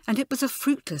 And it was a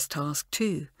fruitless task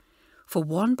too, for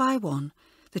one by one,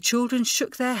 the children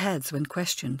shook their heads when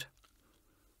questioned.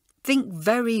 "Think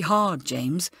very hard,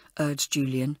 James," urged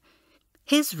Julian.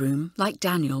 His room, like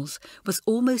Daniel's, was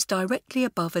almost directly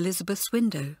above Elizabeth's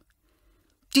window.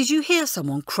 "Did you hear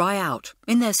someone cry out,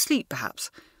 in their sleep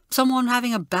perhaps? Someone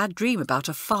having a bad dream about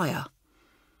a fire."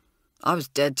 "I was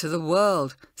dead to the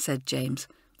world," said James.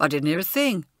 "I didn't hear a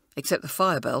thing, except the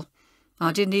fire bell.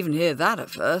 I didn't even hear that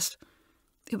at first."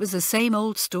 It was the same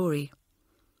old story.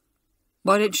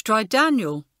 "Why don't you try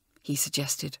Daniel?" he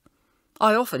suggested.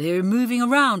 "I often hear him moving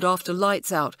around after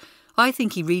lights out. I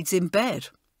think he reads in bed."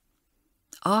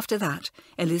 After that,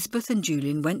 Elizabeth and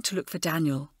Julian went to look for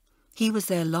Daniel. He was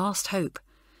their last hope,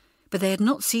 but they had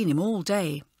not seen him all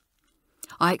day.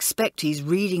 "I expect he's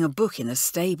reading a book in the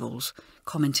stables,"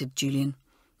 commented Julian.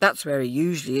 "That's where he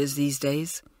usually is these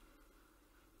days."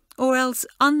 "Or else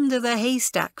under the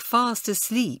haystack fast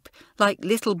asleep, like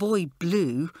little boy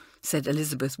Blue," said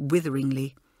Elizabeth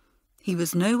witheringly. He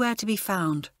was nowhere to be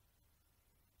found.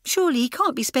 "Surely he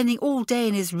can't be spending all day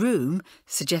in his room,"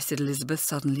 suggested Elizabeth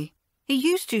suddenly. "He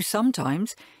used to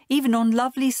sometimes, even on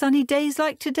lovely sunny days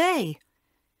like today."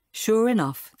 Sure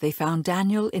enough, they found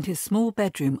Daniel in his small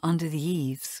bedroom under the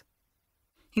eaves.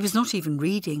 He was not even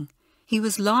reading. He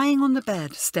was lying on the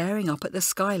bed, staring up at the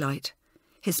skylight.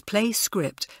 His play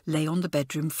script lay on the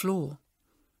bedroom floor.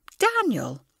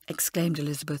 "Daniel!" exclaimed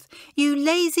Elizabeth. "You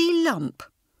lazy lump!"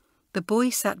 The boy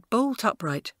sat bolt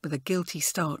upright with a guilty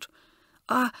start.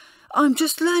 I'm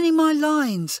just learning my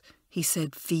lines," he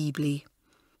said feebly.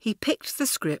 He picked the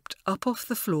script up off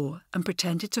the floor and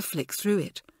pretended to flick through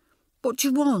it. "What do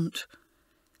you want?"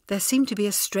 There seemed to be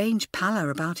a strange pallor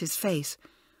about his face.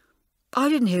 "I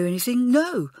didn't hear anything,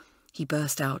 no," he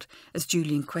burst out as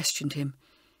Julian questioned him.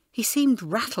 He seemed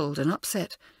rattled and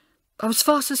upset. "I was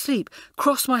fast asleep,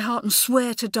 cross my heart and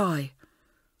swear to die."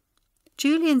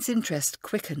 Julian's interest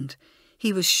quickened.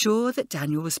 He was sure that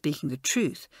Daniel was speaking the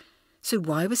truth, so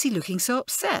why was he looking so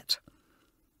upset?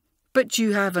 "But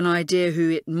you have an idea who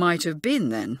it might have been,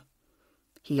 then?"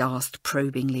 he asked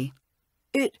probingly.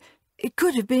 It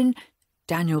could have been,"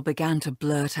 Daniel began to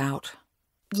blurt out.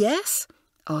 "Yes?"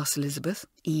 asked Elizabeth,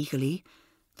 eagerly.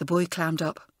 The boy clammed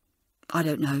up. "I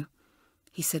don't know,"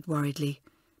 he said worriedly.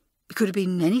 "It could have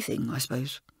been anything, I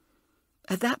suppose."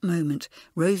 At that moment,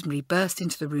 Rosemary burst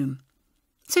into the room.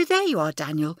 "So there you are,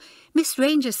 Daniel. Miss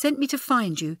Ranger sent me to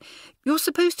find you. You're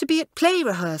supposed to be at play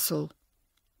rehearsal."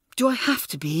 "Do I have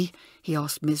to be?" he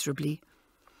asked miserably.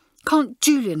 "Can't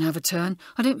Julian have a turn?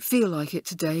 I don't feel like it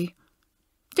today."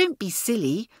 "Don't be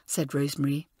silly," said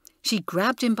Rosemary. She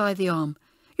grabbed him by the arm.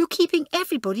 "You're keeping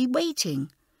everybody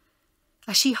waiting."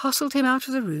 As she hustled him out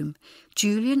of the room,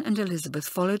 Julian and Elizabeth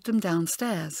followed them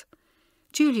downstairs.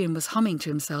 Julian was humming to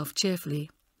himself cheerfully.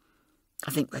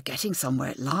 "I think we're getting somewhere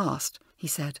at last," he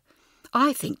said.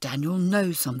 "I think Daniel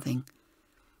knows something."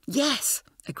 "Yes,"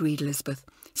 agreed Elizabeth.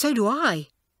 "So do I."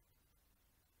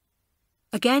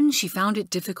 Again, she found it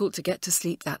difficult to get to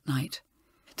sleep that night.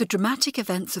 The dramatic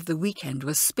events of the weekend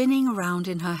were spinning around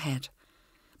in her head.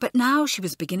 But now she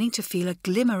was beginning to feel a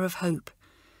glimmer of hope.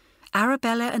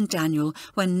 Arabella and Daniel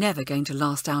were never going to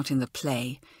last out in the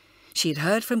play. She had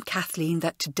heard from Kathleen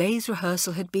that today's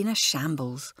rehearsal had been a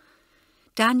shambles.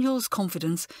 Daniel's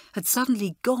confidence had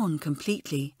suddenly gone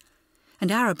completely,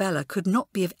 and Arabella could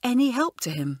not be of any help to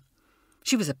him.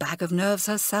 She was a bag of nerves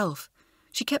herself.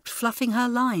 She kept fluffing her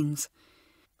lines.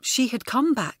 She had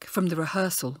come back from the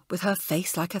rehearsal with her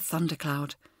face like a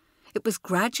thundercloud. It was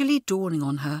gradually dawning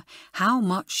on her how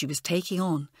much she was taking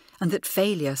on, and that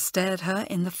failure stared her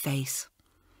in the face.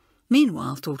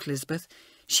 Meanwhile, thought Elizabeth,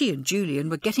 she and Julian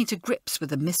were getting to grips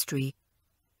with the mystery.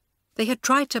 They had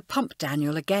tried to pump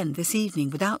Daniel again this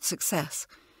evening without success,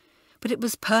 but it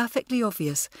was perfectly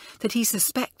obvious that he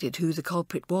suspected who the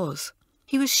culprit was.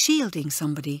 He was shielding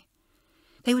somebody.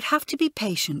 They would have to be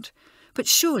patient, but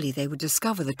surely they would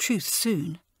discover the truth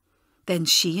soon. Then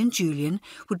she and Julian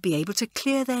would be able to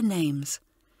clear their names.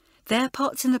 Their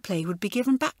parts in the play would be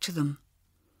given back to them.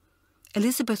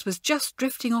 Elizabeth was just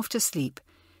drifting off to sleep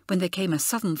when there came a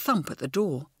sudden thump at the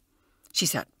door. She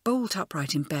sat bolt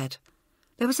upright in bed.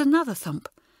 There was another thump,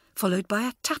 followed by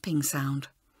a tapping sound.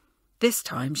 This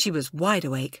time she was wide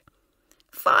awake.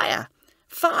 "Fire!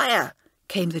 Fire!"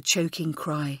 came the choking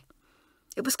cry.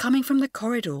 It was coming from the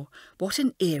corridor. What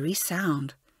an eerie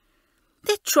sound.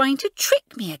 "They're trying to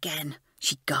trick me again,"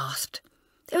 she gasped.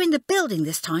 "They're in the building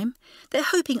this time. They're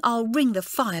hoping I'll ring the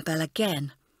fire bell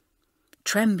again."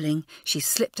 Trembling, she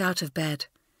slipped out of bed.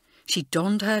 She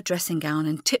donned her dressing gown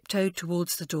and tiptoed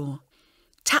towards the door.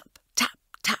 Tap, tap,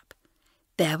 tap.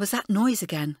 There was that noise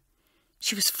again.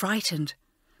 She was frightened,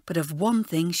 but of one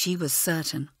thing she was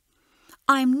certain.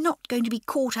 "I'm not going to be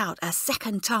caught out a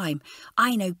second time.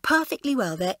 I know perfectly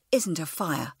well there isn't a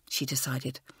fire," she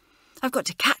decided. "I've got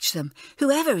to catch them,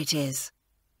 whoever it is."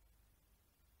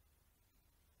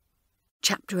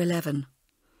 Chapter 11.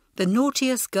 The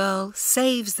Naughtiest Girl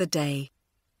Saves the Day.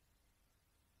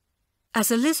 As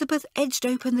Elizabeth edged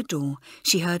open the door,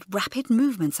 she heard rapid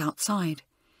movements outside.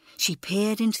 She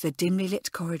peered into the dimly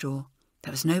lit corridor.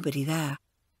 There was nobody there.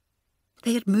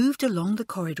 They had moved along the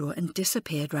corridor and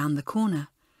disappeared round the corner.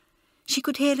 She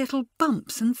could hear little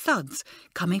bumps and thuds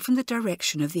coming from the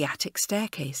direction of the attic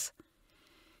staircase.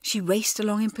 She raced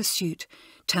along in pursuit,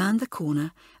 turned the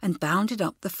corner and bounded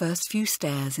up the first few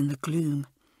stairs in the gloom.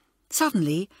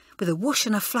 Suddenly, with a whoosh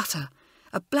and a flutter,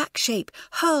 a black shape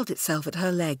hurled itself at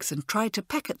her legs and tried to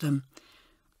peck at them.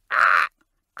 "Ah!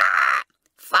 Ah!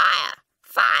 Fire!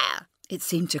 Fire!" it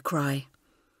seemed to cry.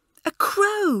 "A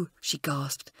crow!" she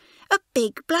gasped. "A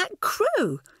big black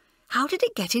crow! How did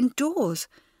it get indoors?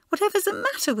 Whatever's the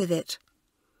matter with it?"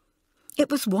 It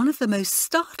was one of the most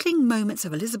startling moments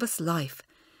of Elizabeth's life.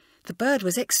 The bird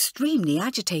was extremely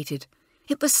agitated.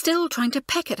 It was still trying to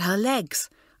peck at her legs.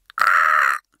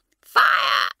 "Ah!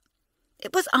 Fire!"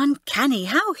 It was uncanny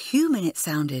how human it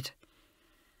sounded.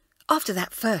 After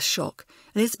that first shock,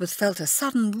 Elizabeth felt a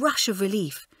sudden rush of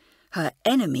relief. Her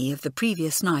enemy of the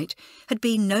previous night had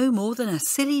been no more than a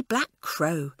silly black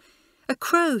crow, a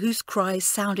crow whose cries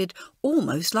sounded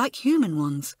almost like human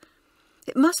ones.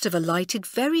 It must have alighted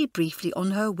very briefly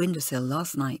on her windowsill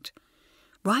last night,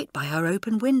 right by her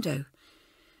open window.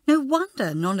 No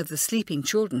wonder none of the sleeping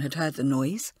children had heard the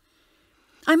noise.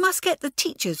 "I must get the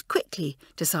teachers quickly,"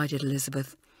 decided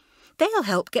Elizabeth. "They'll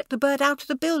help get the bird out of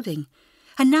the building,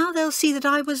 and now they'll see that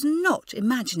I was not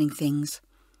imagining things."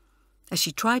 As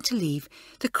she tried to leave,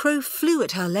 the crow flew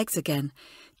at her legs again.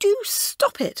 "Do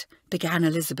stop it," began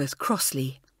Elizabeth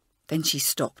crossly. Then she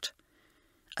stopped.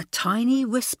 A tiny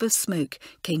wisp of smoke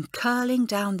came curling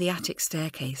down the attic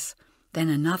staircase, then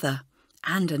another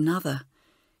and another.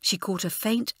 She caught a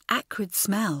faint, acrid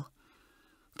smell.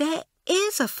 "There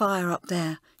is a fire up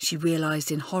there," she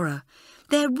realised in horror.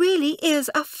 "There really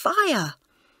is a fire!"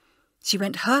 She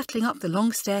went hurtling up the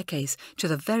long staircase to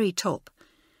the very top.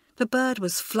 The bird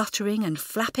was fluttering and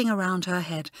flapping around her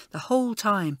head the whole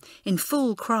time, in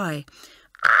full cry.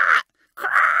 "Ah!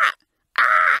 Cry!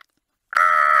 Ah!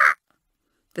 Ah!"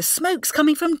 "The smoke's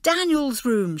coming from Daniel's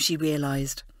room," she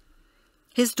realised.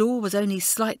 His door was only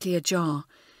slightly ajar,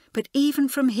 but even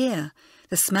from here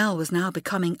the smell was now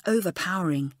becoming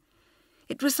overpowering.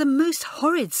 It was the most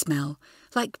horrid smell,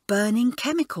 like burning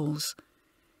chemicals.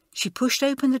 She pushed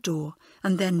open the door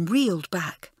and then reeled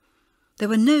back. There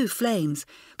were no flames,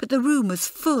 but the room was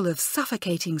full of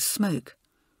suffocating smoke.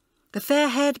 The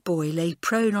fair-haired boy lay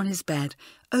prone on his bed,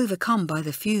 overcome by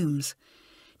the fumes.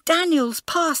 "Daniel's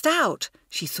passed out,"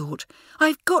 she thought.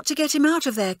 "I've got to get him out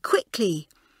of there quickly."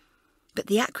 But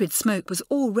the acrid smoke was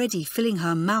already filling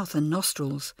her mouth and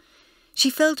nostrils. She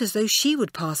felt as though she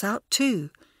would pass out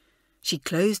too. She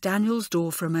closed Daniel's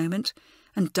door for a moment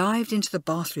and dived into the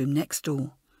bathroom next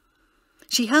door.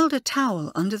 She held a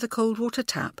towel under the cold water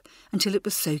tap until it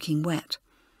was soaking wet.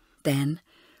 Then,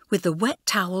 with the wet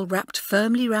towel wrapped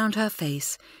firmly round her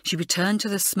face, she returned to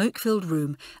the smoke-filled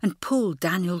room and pulled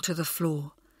Daniel to the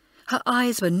floor. Her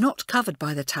eyes were not covered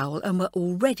by the towel and were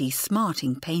already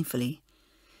smarting painfully.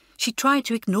 She tried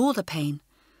to ignore the pain.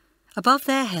 Above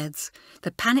their heads,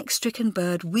 the panic-stricken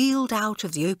bird wheeled out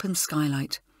of the open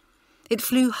skylight. It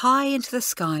flew high into the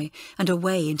sky and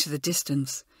away into the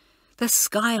distance. The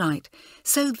skylight!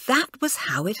 So that was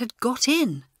how it had got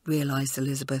in, realised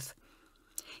Elizabeth.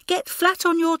 "Get flat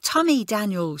on your tummy,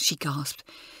 Daniel," she gasped,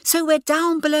 "so we're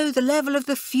down below the level of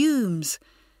the fumes."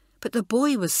 But the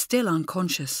boy was still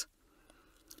unconscious.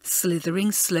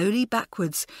 Slithering slowly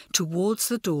backwards towards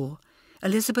the door,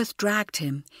 Elizabeth dragged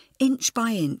him, inch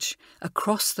by inch,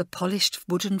 across the polished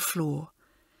wooden floor.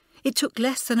 It took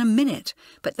less than a minute,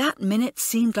 but that minute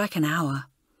seemed like an hour.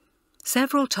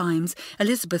 Several times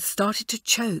Elizabeth started to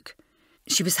choke.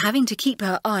 She was having to keep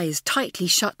her eyes tightly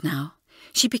shut now.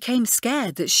 She became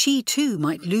scared that she too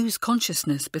might lose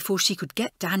consciousness before she could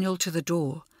get Daniel to the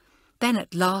door. Then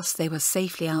at last they were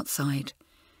safely outside.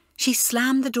 She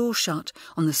slammed the door shut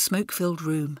on the smoke-filled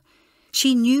room.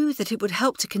 She knew that it would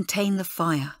help to contain the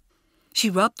fire. She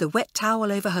rubbed the wet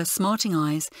towel over her smarting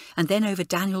eyes and then over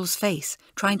Daniel's face,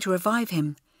 trying to revive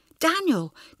him.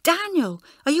 "Daniel! Daniel!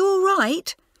 Are you all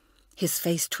right?" His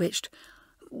face twitched.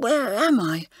 "Where am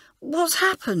I? What's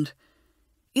happened?"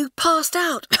 "You passed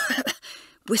out,"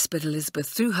 whispered Elizabeth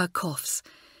through her coughs.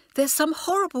 "There's some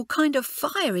horrible kind of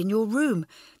fire in your room.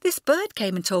 This bird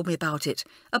came and told me about it.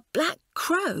 A black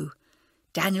crow."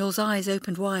 Daniel's eyes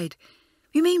opened wide.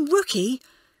 "You mean Rookie?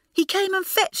 He came and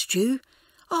fetched you?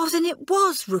 Oh, then it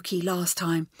was Rookie last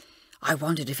time. I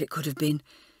wondered if it could have been.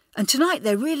 And tonight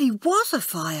there really was a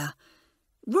fire."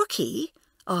 "Rookie?"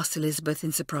 asked Elizabeth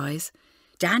in surprise.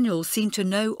 Daniel seemed to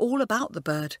know all about the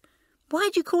bird. "Why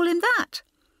do you call him that?"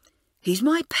 "He's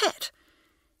my pet.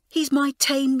 He's my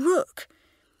tame rook.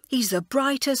 He's the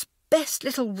brightest, best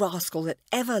little rascal that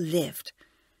ever lived."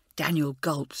 Daniel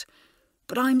gulped.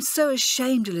 "But I'm so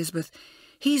ashamed, Elizabeth.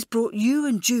 He's brought you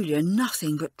and Julia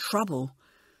nothing but trouble.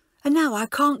 And now I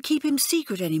can't keep him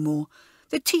secret any more.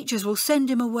 The teachers will send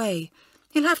him away.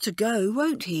 He'll have to go,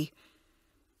 won't he?"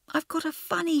 "I've got a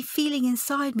funny feeling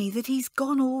inside me that he's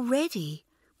gone already,"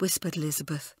 whispered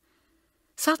Elizabeth.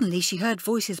 Suddenly she heard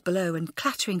voices below and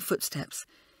clattering footsteps.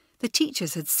 The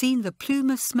teachers had seen the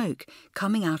plume of smoke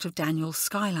coming out of Daniel's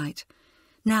skylight.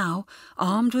 Now,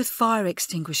 armed with fire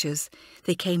extinguishers,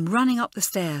 they came running up the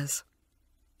stairs.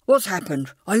 "What's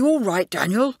happened? Are you all right,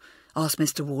 Daniel?" asked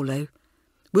Mr. Warlow.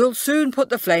 "We'll soon put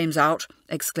the flames out,"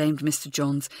 exclaimed Mr.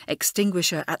 Johns,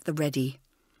 extinguisher at the ready.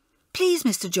 "Please,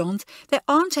 Mr. Johns, there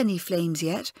aren't any flames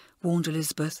yet," warned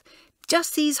Elizabeth.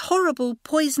 "Just these horrible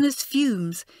poisonous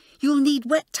fumes. You'll need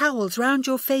wet towels round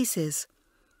your faces."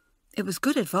 It was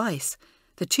good advice.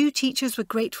 The two teachers were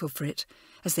grateful for it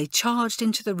as they charged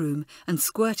into the room and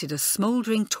squirted a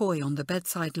smouldering toy on the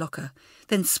bedside locker,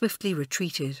 then swiftly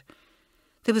retreated.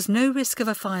 There was no risk of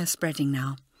a fire spreading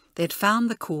now. They had found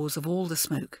the cause of all the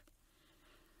smoke.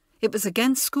 It was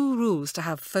against school rules to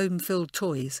have foam-filled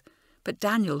toys, but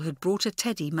Daniel had brought a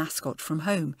teddy mascot from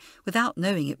home without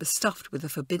knowing it was stuffed with a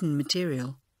forbidden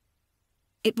material.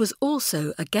 It was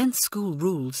also against school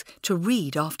rules to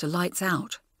read after lights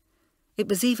out. It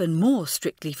was even more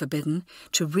strictly forbidden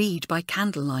to read by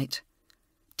candlelight.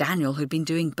 Daniel had been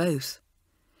doing both.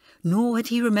 Nor had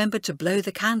he remembered to blow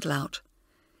the candle out.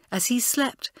 As he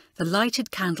slept, the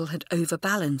lighted candle had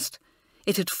overbalanced.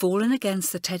 It had fallen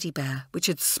against the teddy bear, which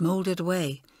had smouldered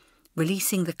away,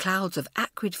 releasing the clouds of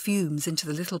acrid fumes into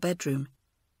the little bedroom.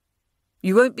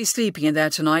 "You won't be sleeping in there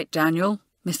tonight, Daniel,"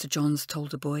 Mr. Johns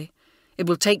told the boy. "It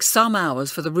will take some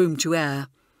hours for the room to air."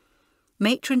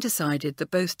 Matron decided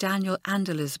that both Daniel and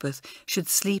Elizabeth should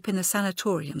sleep in the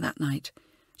sanatorium that night.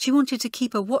 She wanted to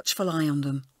keep a watchful eye on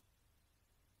them.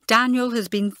 "Daniel has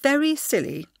been very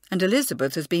silly and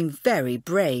Elizabeth has been very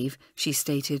brave," she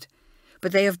stated.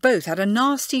 "But they have both had a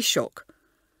nasty shock.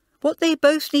 What they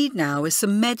both need now is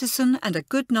some medicine and a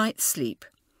good night's sleep."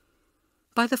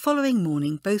 By the following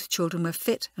morning, both children were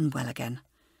fit and well again.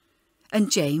 And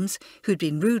James, who'd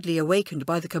been rudely awakened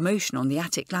by the commotion on the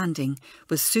attic landing,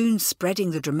 was soon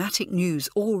spreading the dramatic news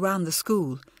all round the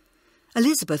school.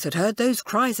 Elizabeth had heard those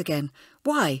cries again.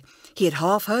 Why, he had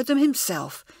half heard them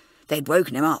himself. They'd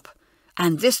woken him up.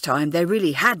 And this time there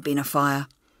really had been a fire.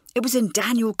 It was in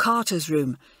Daniel Carter's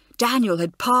room. Daniel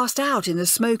had passed out in the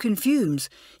smoke and fumes.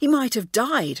 He might have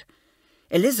died.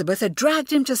 Elizabeth had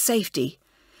dragged him to safety.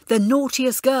 The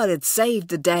naughtiest girl had saved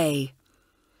the day.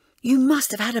 "You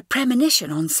must have had a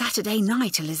premonition on Saturday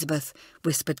night, Elizabeth,"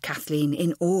 whispered Kathleen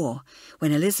in awe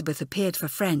when Elizabeth appeared for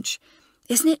French.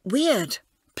 "Isn't it weird?"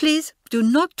 "Please do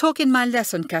not talk in my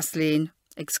lesson, Kathleen,"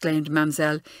 exclaimed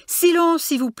Mademoiselle. "Silence,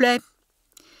 s'il vous plaît."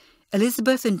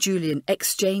 Elizabeth and Julian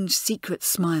exchanged secret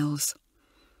smiles.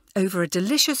 Over a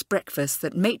delicious breakfast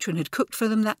that Matron had cooked for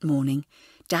them that morning,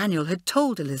 Daniel had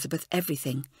told Elizabeth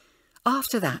everything.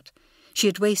 After that, she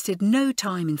had wasted no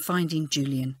time in finding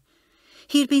Julian.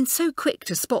 He had been so quick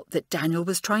to spot that Daniel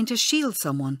was trying to shield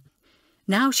someone.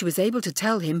 Now she was able to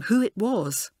tell him who it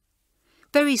was.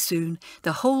 Very soon,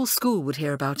 the whole school would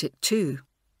hear about it too.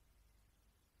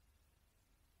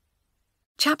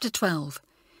 Chapter 12.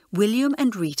 William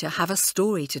and Rita have a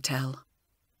story to tell.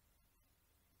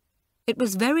 It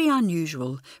was very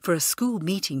unusual for a school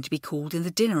meeting to be called in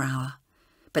the dinner hour,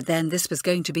 but then this was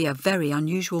going to be a very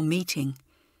unusual meeting.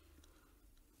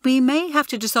 "We may have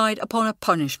to decide upon a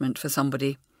punishment for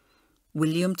somebody,"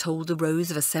 William told the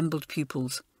rows of assembled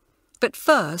pupils. "But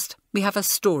first, we have a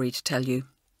story to tell you."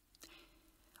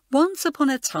 "Once upon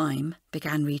a time,"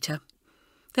 began Rita,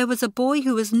 "there was a boy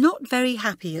who was not very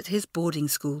happy at his boarding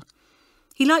school.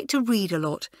 He liked to read a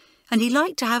lot, and he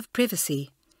liked to have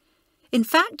privacy. In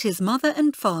fact, his mother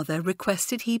and father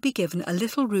requested he be given a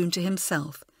little room to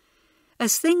himself.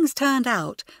 As things turned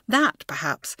out, that,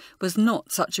 perhaps, was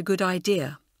not such a good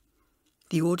idea."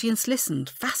 The audience listened,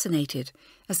 fascinated,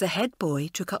 as the head boy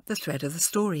took up the thread of the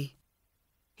story.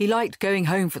 He liked going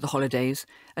home for the holidays,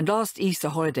 and last Easter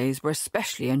holidays were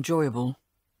especially enjoyable.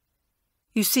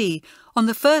 You see, on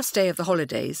the first day of the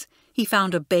holidays, he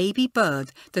found a baby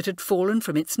bird that had fallen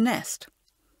from its nest.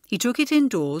 He took it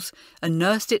indoors and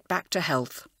nursed it back to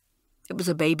health. It was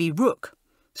a baby rook,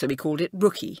 so we called it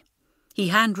Rookie. He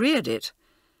hand-reared it.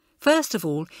 First of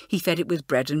all, he fed it with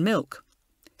bread and milk.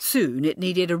 Soon it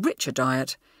needed a richer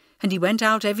diet, and he went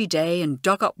out every day and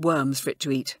dug up worms for it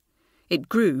to eat. It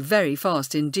grew very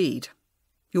fast indeed.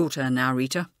 Your turn now,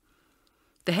 Rita.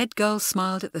 The head girl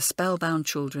smiled at the spellbound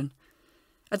children.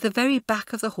 At the very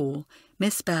back of the hall,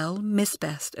 Miss Bell, Miss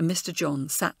Best and Mr. John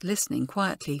sat listening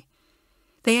quietly.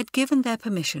 They had given their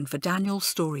permission for Daniel's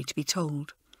story to be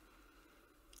told.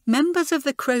 Members of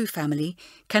the Crow family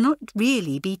cannot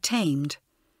really be tamed.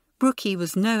 Rookie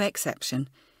was no exception.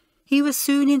 He was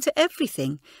soon into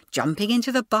everything, jumping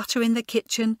into the butter in the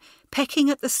kitchen, pecking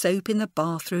at the soap in the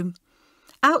bathroom.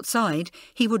 Outside,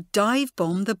 he would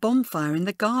dive-bomb the bonfire in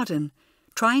the garden,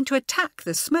 trying to attack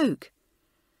the smoke.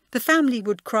 The family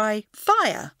would cry,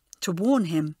 "Fire!" to warn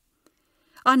him.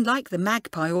 Unlike the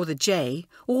magpie or the jay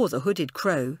or the hooded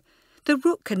crow, the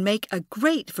rook can make a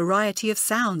great variety of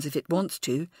sounds if it wants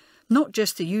to, not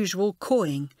just the usual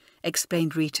cawing,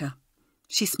 explained Rita.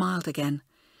 She smiled again.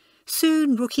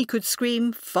 Soon Rookie could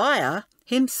scream "Fire!"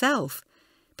 himself,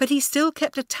 but he still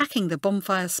kept attacking the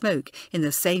bonfire smoke in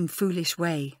the same foolish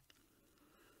way.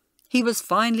 He was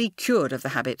finally cured of the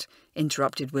habit,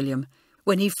 interrupted William,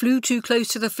 when he flew too close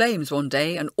to the flames one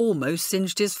day and almost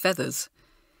singed his feathers.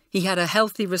 He had a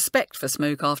healthy respect for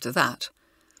smoke after that.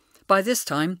 By this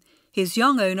time, his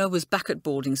young owner was back at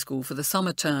boarding school for the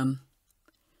summer term.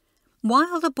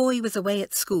 While the boy was away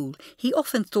at school, he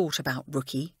often thought about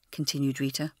Rookie, continued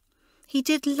Rita. He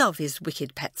did love his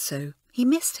wicked pet so. He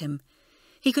missed him.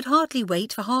 He could hardly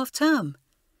wait for half-term.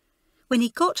 When he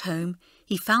got home,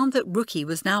 he found that Rookie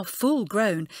was now full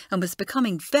grown and was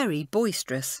becoming very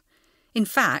boisterous. In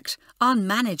fact,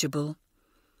 unmanageable.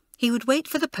 He would wait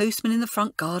for the postman in the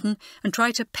front garden and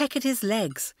try to peck at his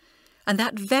legs. And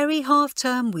that very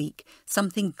half-term week,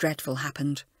 something dreadful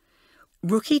happened.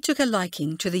 Rookie took a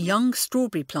liking to the young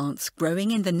strawberry plants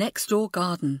growing in the next-door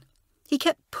garden. He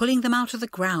kept pulling them out of the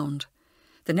ground.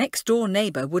 The next-door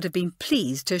neighbour would have been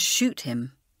pleased to shoot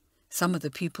him. Some of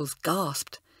the pupils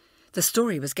gasped. The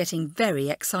story was getting very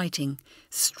exciting.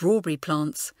 Strawberry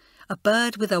plants, a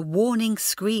bird with a warning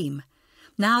scream.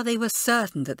 Now they were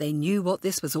certain that they knew what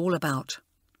this was all about.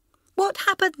 "What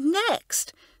happened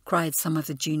next?" cried some of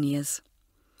the juniors.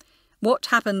 "What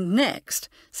happened next,"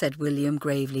 said William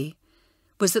gravely,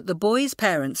 was that the boys'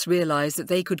 parents realised that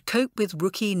they could cope with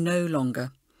Rookie no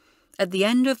longer. At the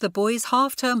end of the boys'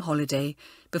 half-term holiday,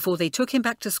 before they took him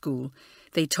back to school,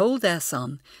 they told their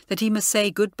son that he must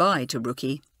say goodbye to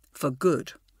Rookie, for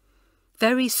good.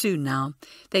 Very soon now,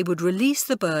 they would release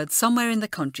the bird somewhere in the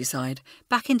countryside,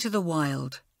 back into the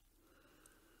wild.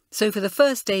 So for the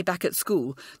first day back at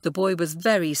school, the boy was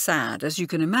very sad, as you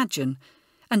can imagine,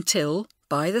 until,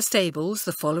 by the stables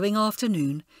the following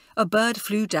afternoon, a bird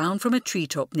flew down from a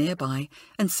treetop nearby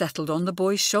and settled on the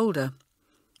boy's shoulder.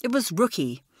 It was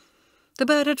Rookie. The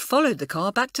bird had followed the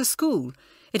car back to school.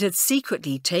 It had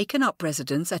secretly taken up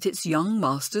residence at its young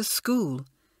master's school.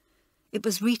 It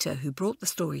was Rita who brought the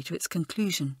story to its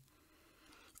conclusion.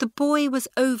 The boy was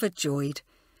overjoyed.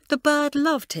 The bird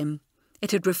loved him.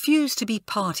 It had refused to be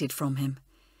parted from him.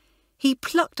 He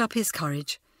plucked up his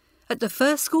courage. At the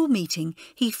first school meeting,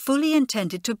 he fully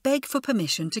intended to beg for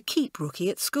permission to keep Rookie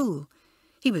at school.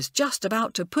 He was just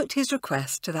about to put his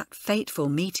request to that fateful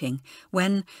meeting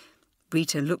when...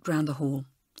 Rita looked round the hall.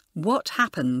 What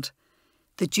happened?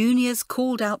 The juniors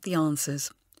called out the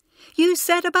answers. "You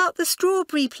said about the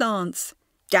strawberry plants.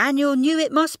 Daniel knew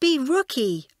it must be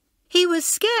Rookie. He was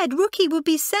scared Rookie would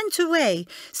be sent away,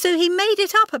 so he made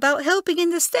it up about helping in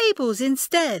the stables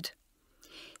instead.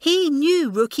 He knew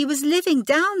Rookie was living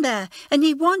down there and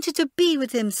he wanted to be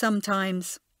with him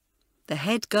sometimes." The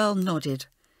head girl nodded.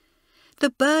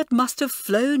 "The bird must have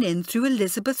flown in through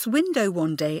Elizabeth's window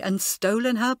one day and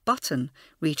stolen her button,"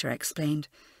 Rita explained.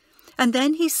 "And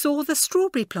then he saw the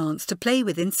strawberry plants to play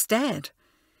with instead."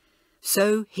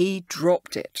 "So he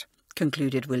dropped it,"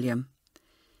 concluded William.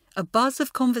 A buzz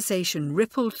of conversation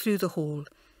rippled through the hall.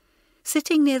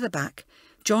 Sitting near the back,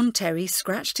 John Terry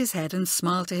scratched his head and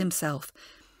smiled to himself.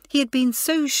 He had been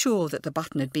so sure that the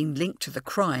button had been linked to the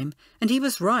crime, and he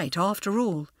was right after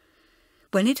all.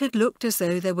 When it had looked as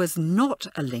though there was not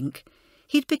a link,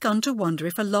 he'd begun to wonder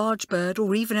if a large bird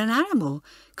or even an animal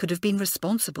could have been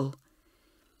responsible.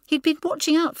 He'd been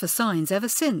watching out for signs ever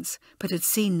since, but had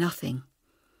seen nothing.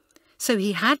 So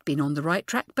he had been on the right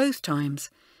track both times,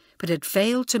 but had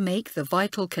failed to make the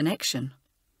vital connection.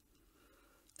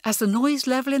 As the noise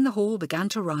level in the hall began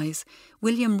to rise,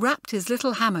 William rapped his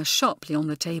little hammer sharply on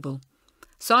the table.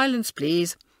 "Silence,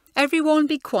 please. Everyone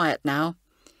be quiet now.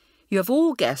 You have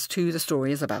all guessed who the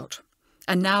story is about.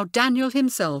 And now Daniel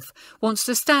himself wants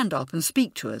to stand up and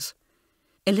speak to us."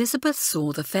 Elizabeth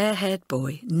saw the fair-haired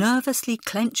boy nervously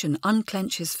clench and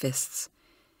unclench his fists.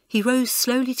 He rose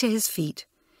slowly to his feet.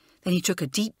 Then he took a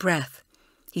deep breath.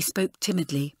 He spoke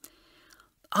timidly.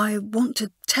 "I want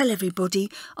to tell everybody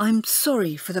I'm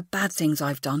sorry for the bad things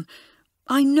I've done.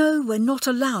 I know we're not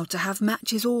allowed to have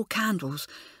matches or candles,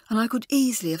 and I could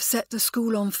easily have set the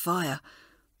school on fire.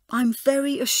 I'm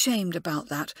very ashamed about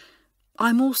that.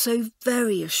 I'm also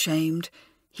very ashamed."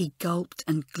 He gulped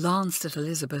and glanced at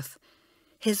Elizabeth.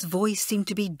 His voice seemed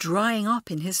to be drying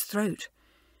up in his throat.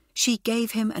 She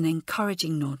gave him an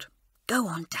encouraging nod. "Go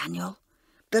on, Daniel."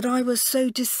 "That I was so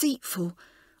deceitful.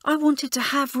 I wanted to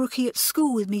have Rookie at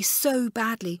school with me so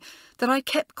badly that I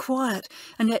kept quiet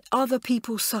and let other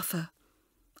people suffer.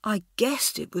 I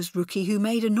guessed it was Rookie who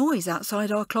made a noise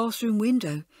outside our classroom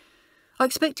window. I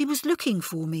expect he was looking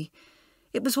for me.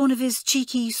 It was one of his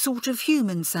cheeky sort of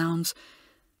human sounds.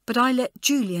 But I let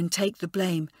Julian take the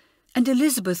blame, and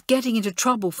Elizabeth getting into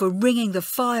trouble for ringing the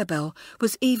fire bell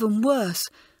was even worse.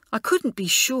 I couldn't be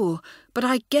sure, but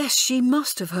I guess she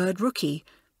must have heard Rookie,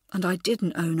 and I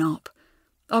didn't own up.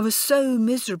 I was so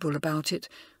miserable about it.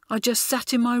 I just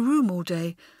sat in my room all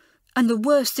day. And the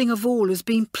worst thing of all has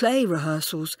been play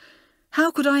rehearsals. How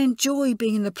could I enjoy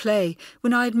being in the play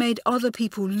when I had made other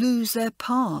people lose their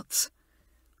parts?"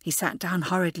 He sat down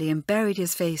hurriedly and buried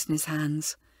his face in his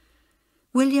hands.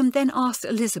 William then asked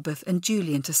Elizabeth and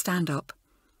Julian to stand up.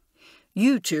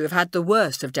 "You two have had the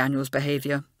worst of Daniel's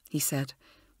behaviour," he said,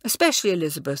 "especially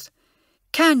Elizabeth.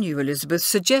 Can you, Elizabeth,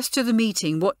 suggest to the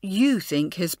meeting what you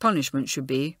think his punishment should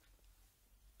be?"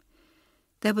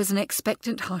 There was an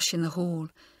expectant hush in the hall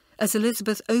as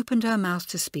Elizabeth opened her mouth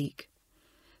to speak.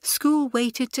 School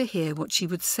waited to hear what she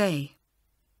would say.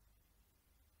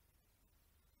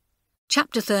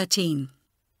 Chapter 13.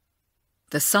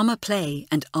 The Summer Play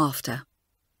and After.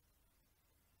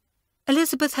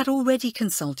 Elizabeth had already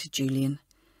consulted Julian.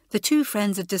 The two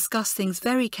friends had discussed things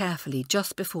very carefully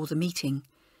just before the meeting.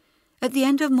 At the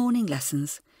end of morning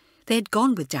lessons, they had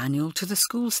gone with Daniel to the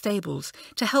school stables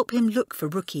to help him look for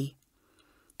Rookie.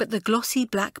 But the glossy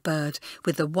black bird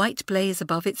with the white blaze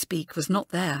above its beak was not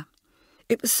there.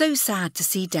 It was so sad to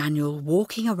see Daniel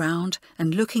walking around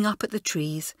and looking up at the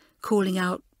trees, calling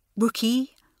out,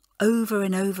 "Rookie," over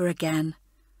and over again.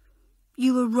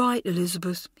 "You were right,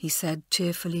 Elizabeth," he said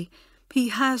tearfully. "He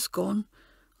has gone,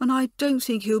 and I don't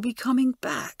think he'll be coming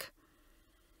back."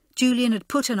 Julian had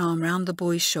put an arm round the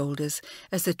boy's shoulders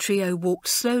as the trio walked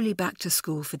slowly back to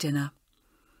school for dinner.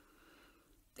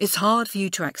 "It's hard for you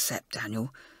to accept,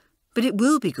 Daniel, but it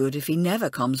will be good if he never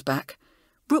comes back.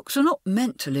 Rooks are not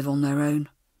meant to live on their own.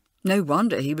 No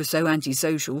wonder he was so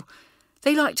antisocial.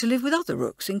 They like to live with other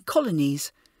rooks in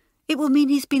colonies. It will mean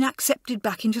he's been accepted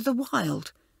back into the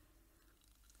wild."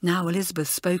 Now Elizabeth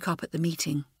spoke up at the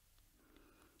meeting.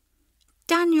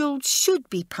 "Daniel should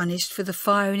be punished for the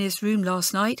fire in his room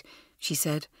last night," she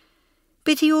said.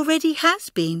 "But he already has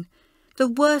been. The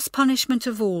worst punishment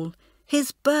of all.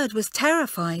 His bird was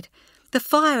terrified. The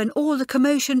fire and all the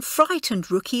commotion frightened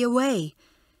Rookie away.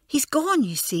 He's gone,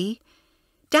 you see.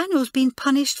 Daniel's been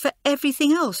punished for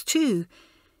everything else too.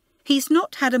 He's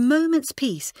not had a moment's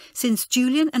peace since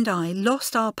Julian and I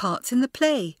lost our parts in the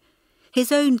play. His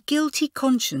own guilty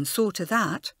conscience saw to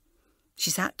that." She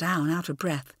sat down, out of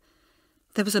breath.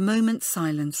 There was a moment's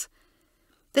silence.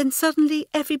 Then suddenly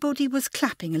everybody was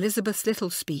clapping Elizabeth's little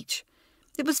speech.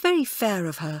 It was very fair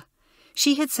of her.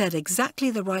 She had said exactly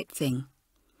the right thing.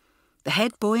 The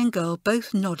head boy and girl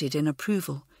both nodded in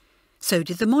approval. So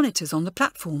did the monitors on the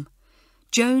platform.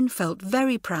 Joan felt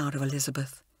very proud of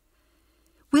Elizabeth.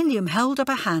 William held up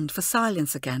a hand for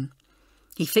silence again.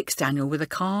 He fixed Daniel with a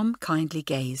calm, kindly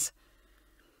gaze.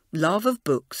 "Love of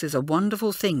books is a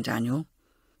wonderful thing, Daniel.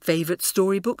 Favourite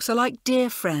storybooks are like dear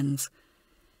friends.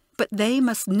 But they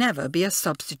must never be a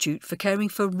substitute for caring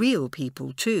for real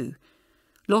people too.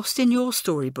 Lost in your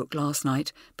storybook last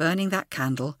night, burning that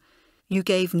candle, you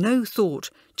gave no thought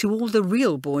to all the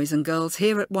real boys and girls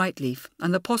here at Whiteleaf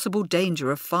and the possible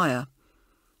danger of fire."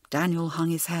 Daniel hung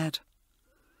his head.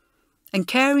 "And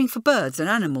caring for birds and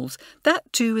animals,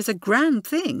 that too is a grand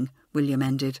thing," William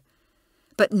ended.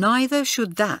 "But neither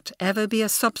should that ever be a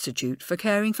substitute for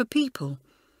caring for people.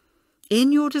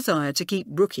 In your desire to keep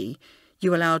Rookie,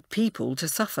 you allowed people to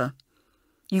suffer.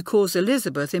 You caused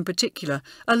Elizabeth in particular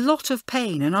a lot of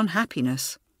pain and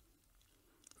unhappiness."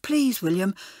 "Please,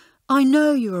 William, I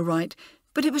know you are right,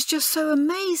 but it was just so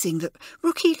amazing that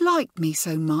Rookie liked me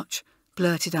so much,"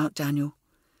 blurted out Daniel.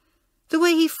 "The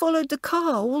way he followed the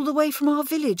car all the way from our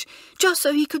village, just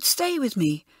so he could stay with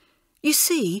me. You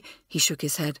see," he shook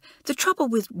his head, "the trouble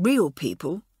with real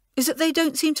people is that they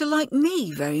don't seem to like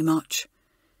me very much."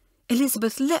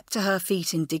 Elizabeth leapt to her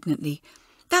feet indignantly.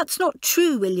 "That's not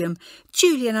true, William.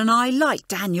 Julian and I like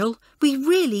Daniel. We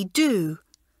really do."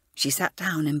 She sat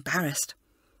down, embarrassed.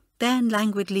 Then,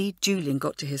 languidly, Julian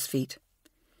got to his feet.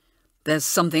 "There's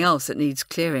something else that needs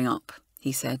clearing up,"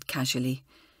 he said casually.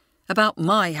 about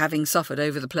my having suffered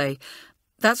over the play.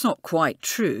 That's not quite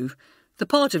true. The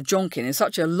part of Jonkin is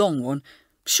such a long one.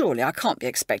 Surely I can't be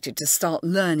expected to start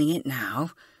learning it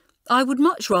now. I would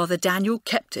much rather Daniel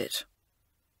kept it."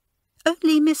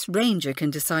 "Only Miss Ranger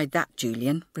can decide that,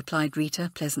 Julian," replied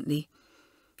Rita pleasantly.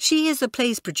 "She is the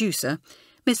play's producer.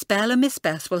 Miss Bell and Miss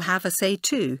Bess will have a say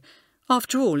too.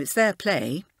 After all, it's their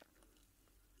play."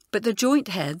 But the joint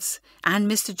heads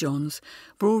and Mr. Johns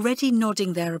were already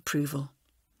nodding their approval.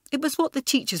 It was what the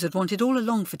teachers had wanted all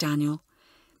along for Daniel.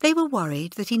 They were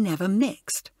worried that he never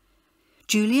mixed.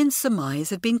 Julian's surmise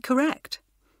had been correct.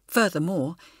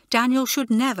 Furthermore, Daniel should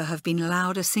never have been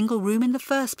allowed a single room in the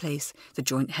first place, the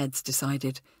joint heads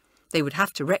decided. They would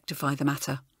have to rectify the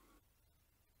matter.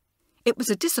 It was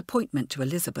a disappointment to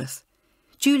Elizabeth.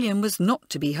 Julian was not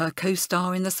to be her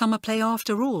co-star in the summer play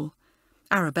after all.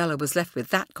 Arabella was left with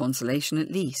that consolation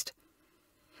at least.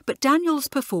 But Daniel's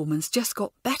performance just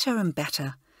got better and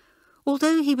better.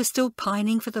 Although he was still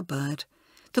pining for the bird,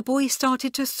 the boy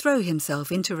started to throw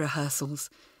himself into rehearsals.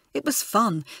 It was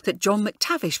fun that John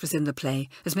McTavish was in the play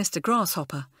as Mr.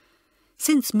 Grasshopper.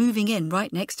 Since moving in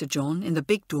right next to John in the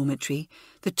big dormitory,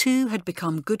 the two had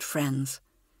become good friends.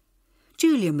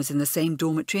 Julian was in the same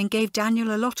dormitory and gave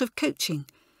Daniel a lot of coaching.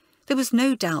 There was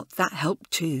no doubt that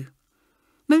helped too.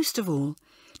 Most of all,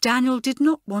 Daniel did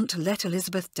not want to let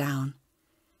Elizabeth down.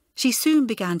 She soon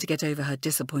began to get over her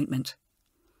disappointment.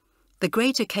 The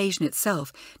great occasion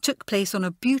itself took place on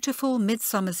a beautiful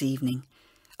midsummer's evening.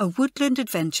 A woodland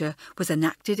adventure was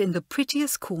enacted in the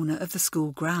prettiest corner of the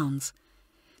school grounds.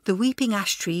 The weeping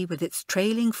ash tree with its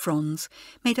trailing fronds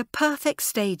made a perfect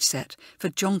stage set for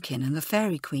Jonkin and the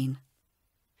Fairy Queen.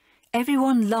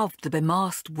 Everyone loved the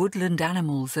bemasked woodland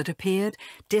animals that appeared,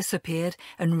 disappeared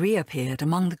and reappeared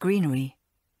among the greenery.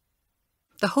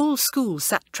 The whole school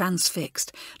sat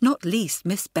transfixed, not least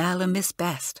Miss Bell and Miss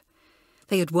Best.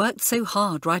 They had worked so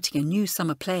hard writing a new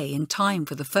summer play in time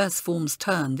for the first form's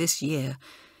turn this year.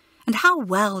 And how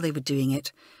well they were doing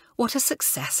it. What a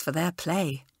success for their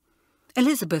play.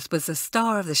 Elizabeth was the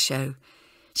star of the show.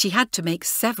 She had to make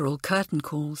several curtain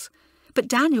calls. But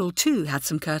Daniel too had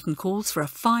some curtain calls for a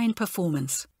fine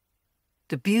performance.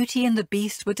 The Beauty and the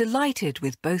Beast were delighted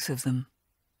with both of them.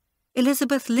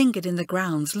 Elizabeth lingered in the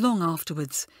grounds long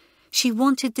afterwards. She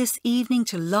wanted this evening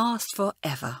to last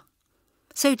forever.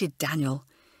 So did Daniel.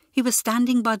 He was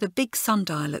standing by the big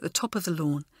sundial at the top of the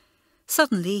lawn.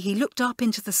 Suddenly he looked up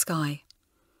into the sky.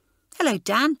 "Hello,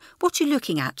 Dan, what are you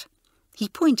looking at?" He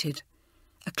pointed.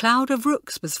 A cloud of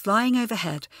rooks was flying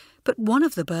overhead, but one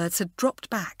of the birds had dropped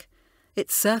back.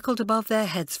 It circled above their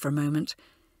heads for a moment.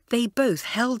 They both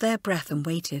held their breath and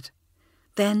waited.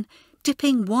 Then,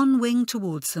 dipping one wing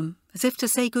towards them, as if to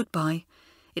say goodbye,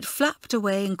 it flapped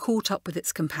away and caught up with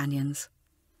its companions.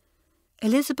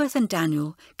 Elizabeth and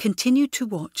Daniel continued to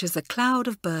watch as the cloud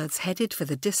of birds headed for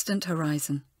the distant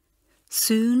horizon.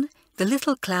 Soon, the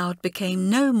little cloud became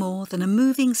no more than a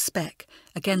moving speck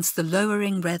against the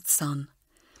lowering red sun.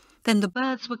 Then the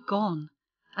birds were gone,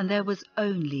 and there was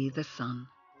only the sun.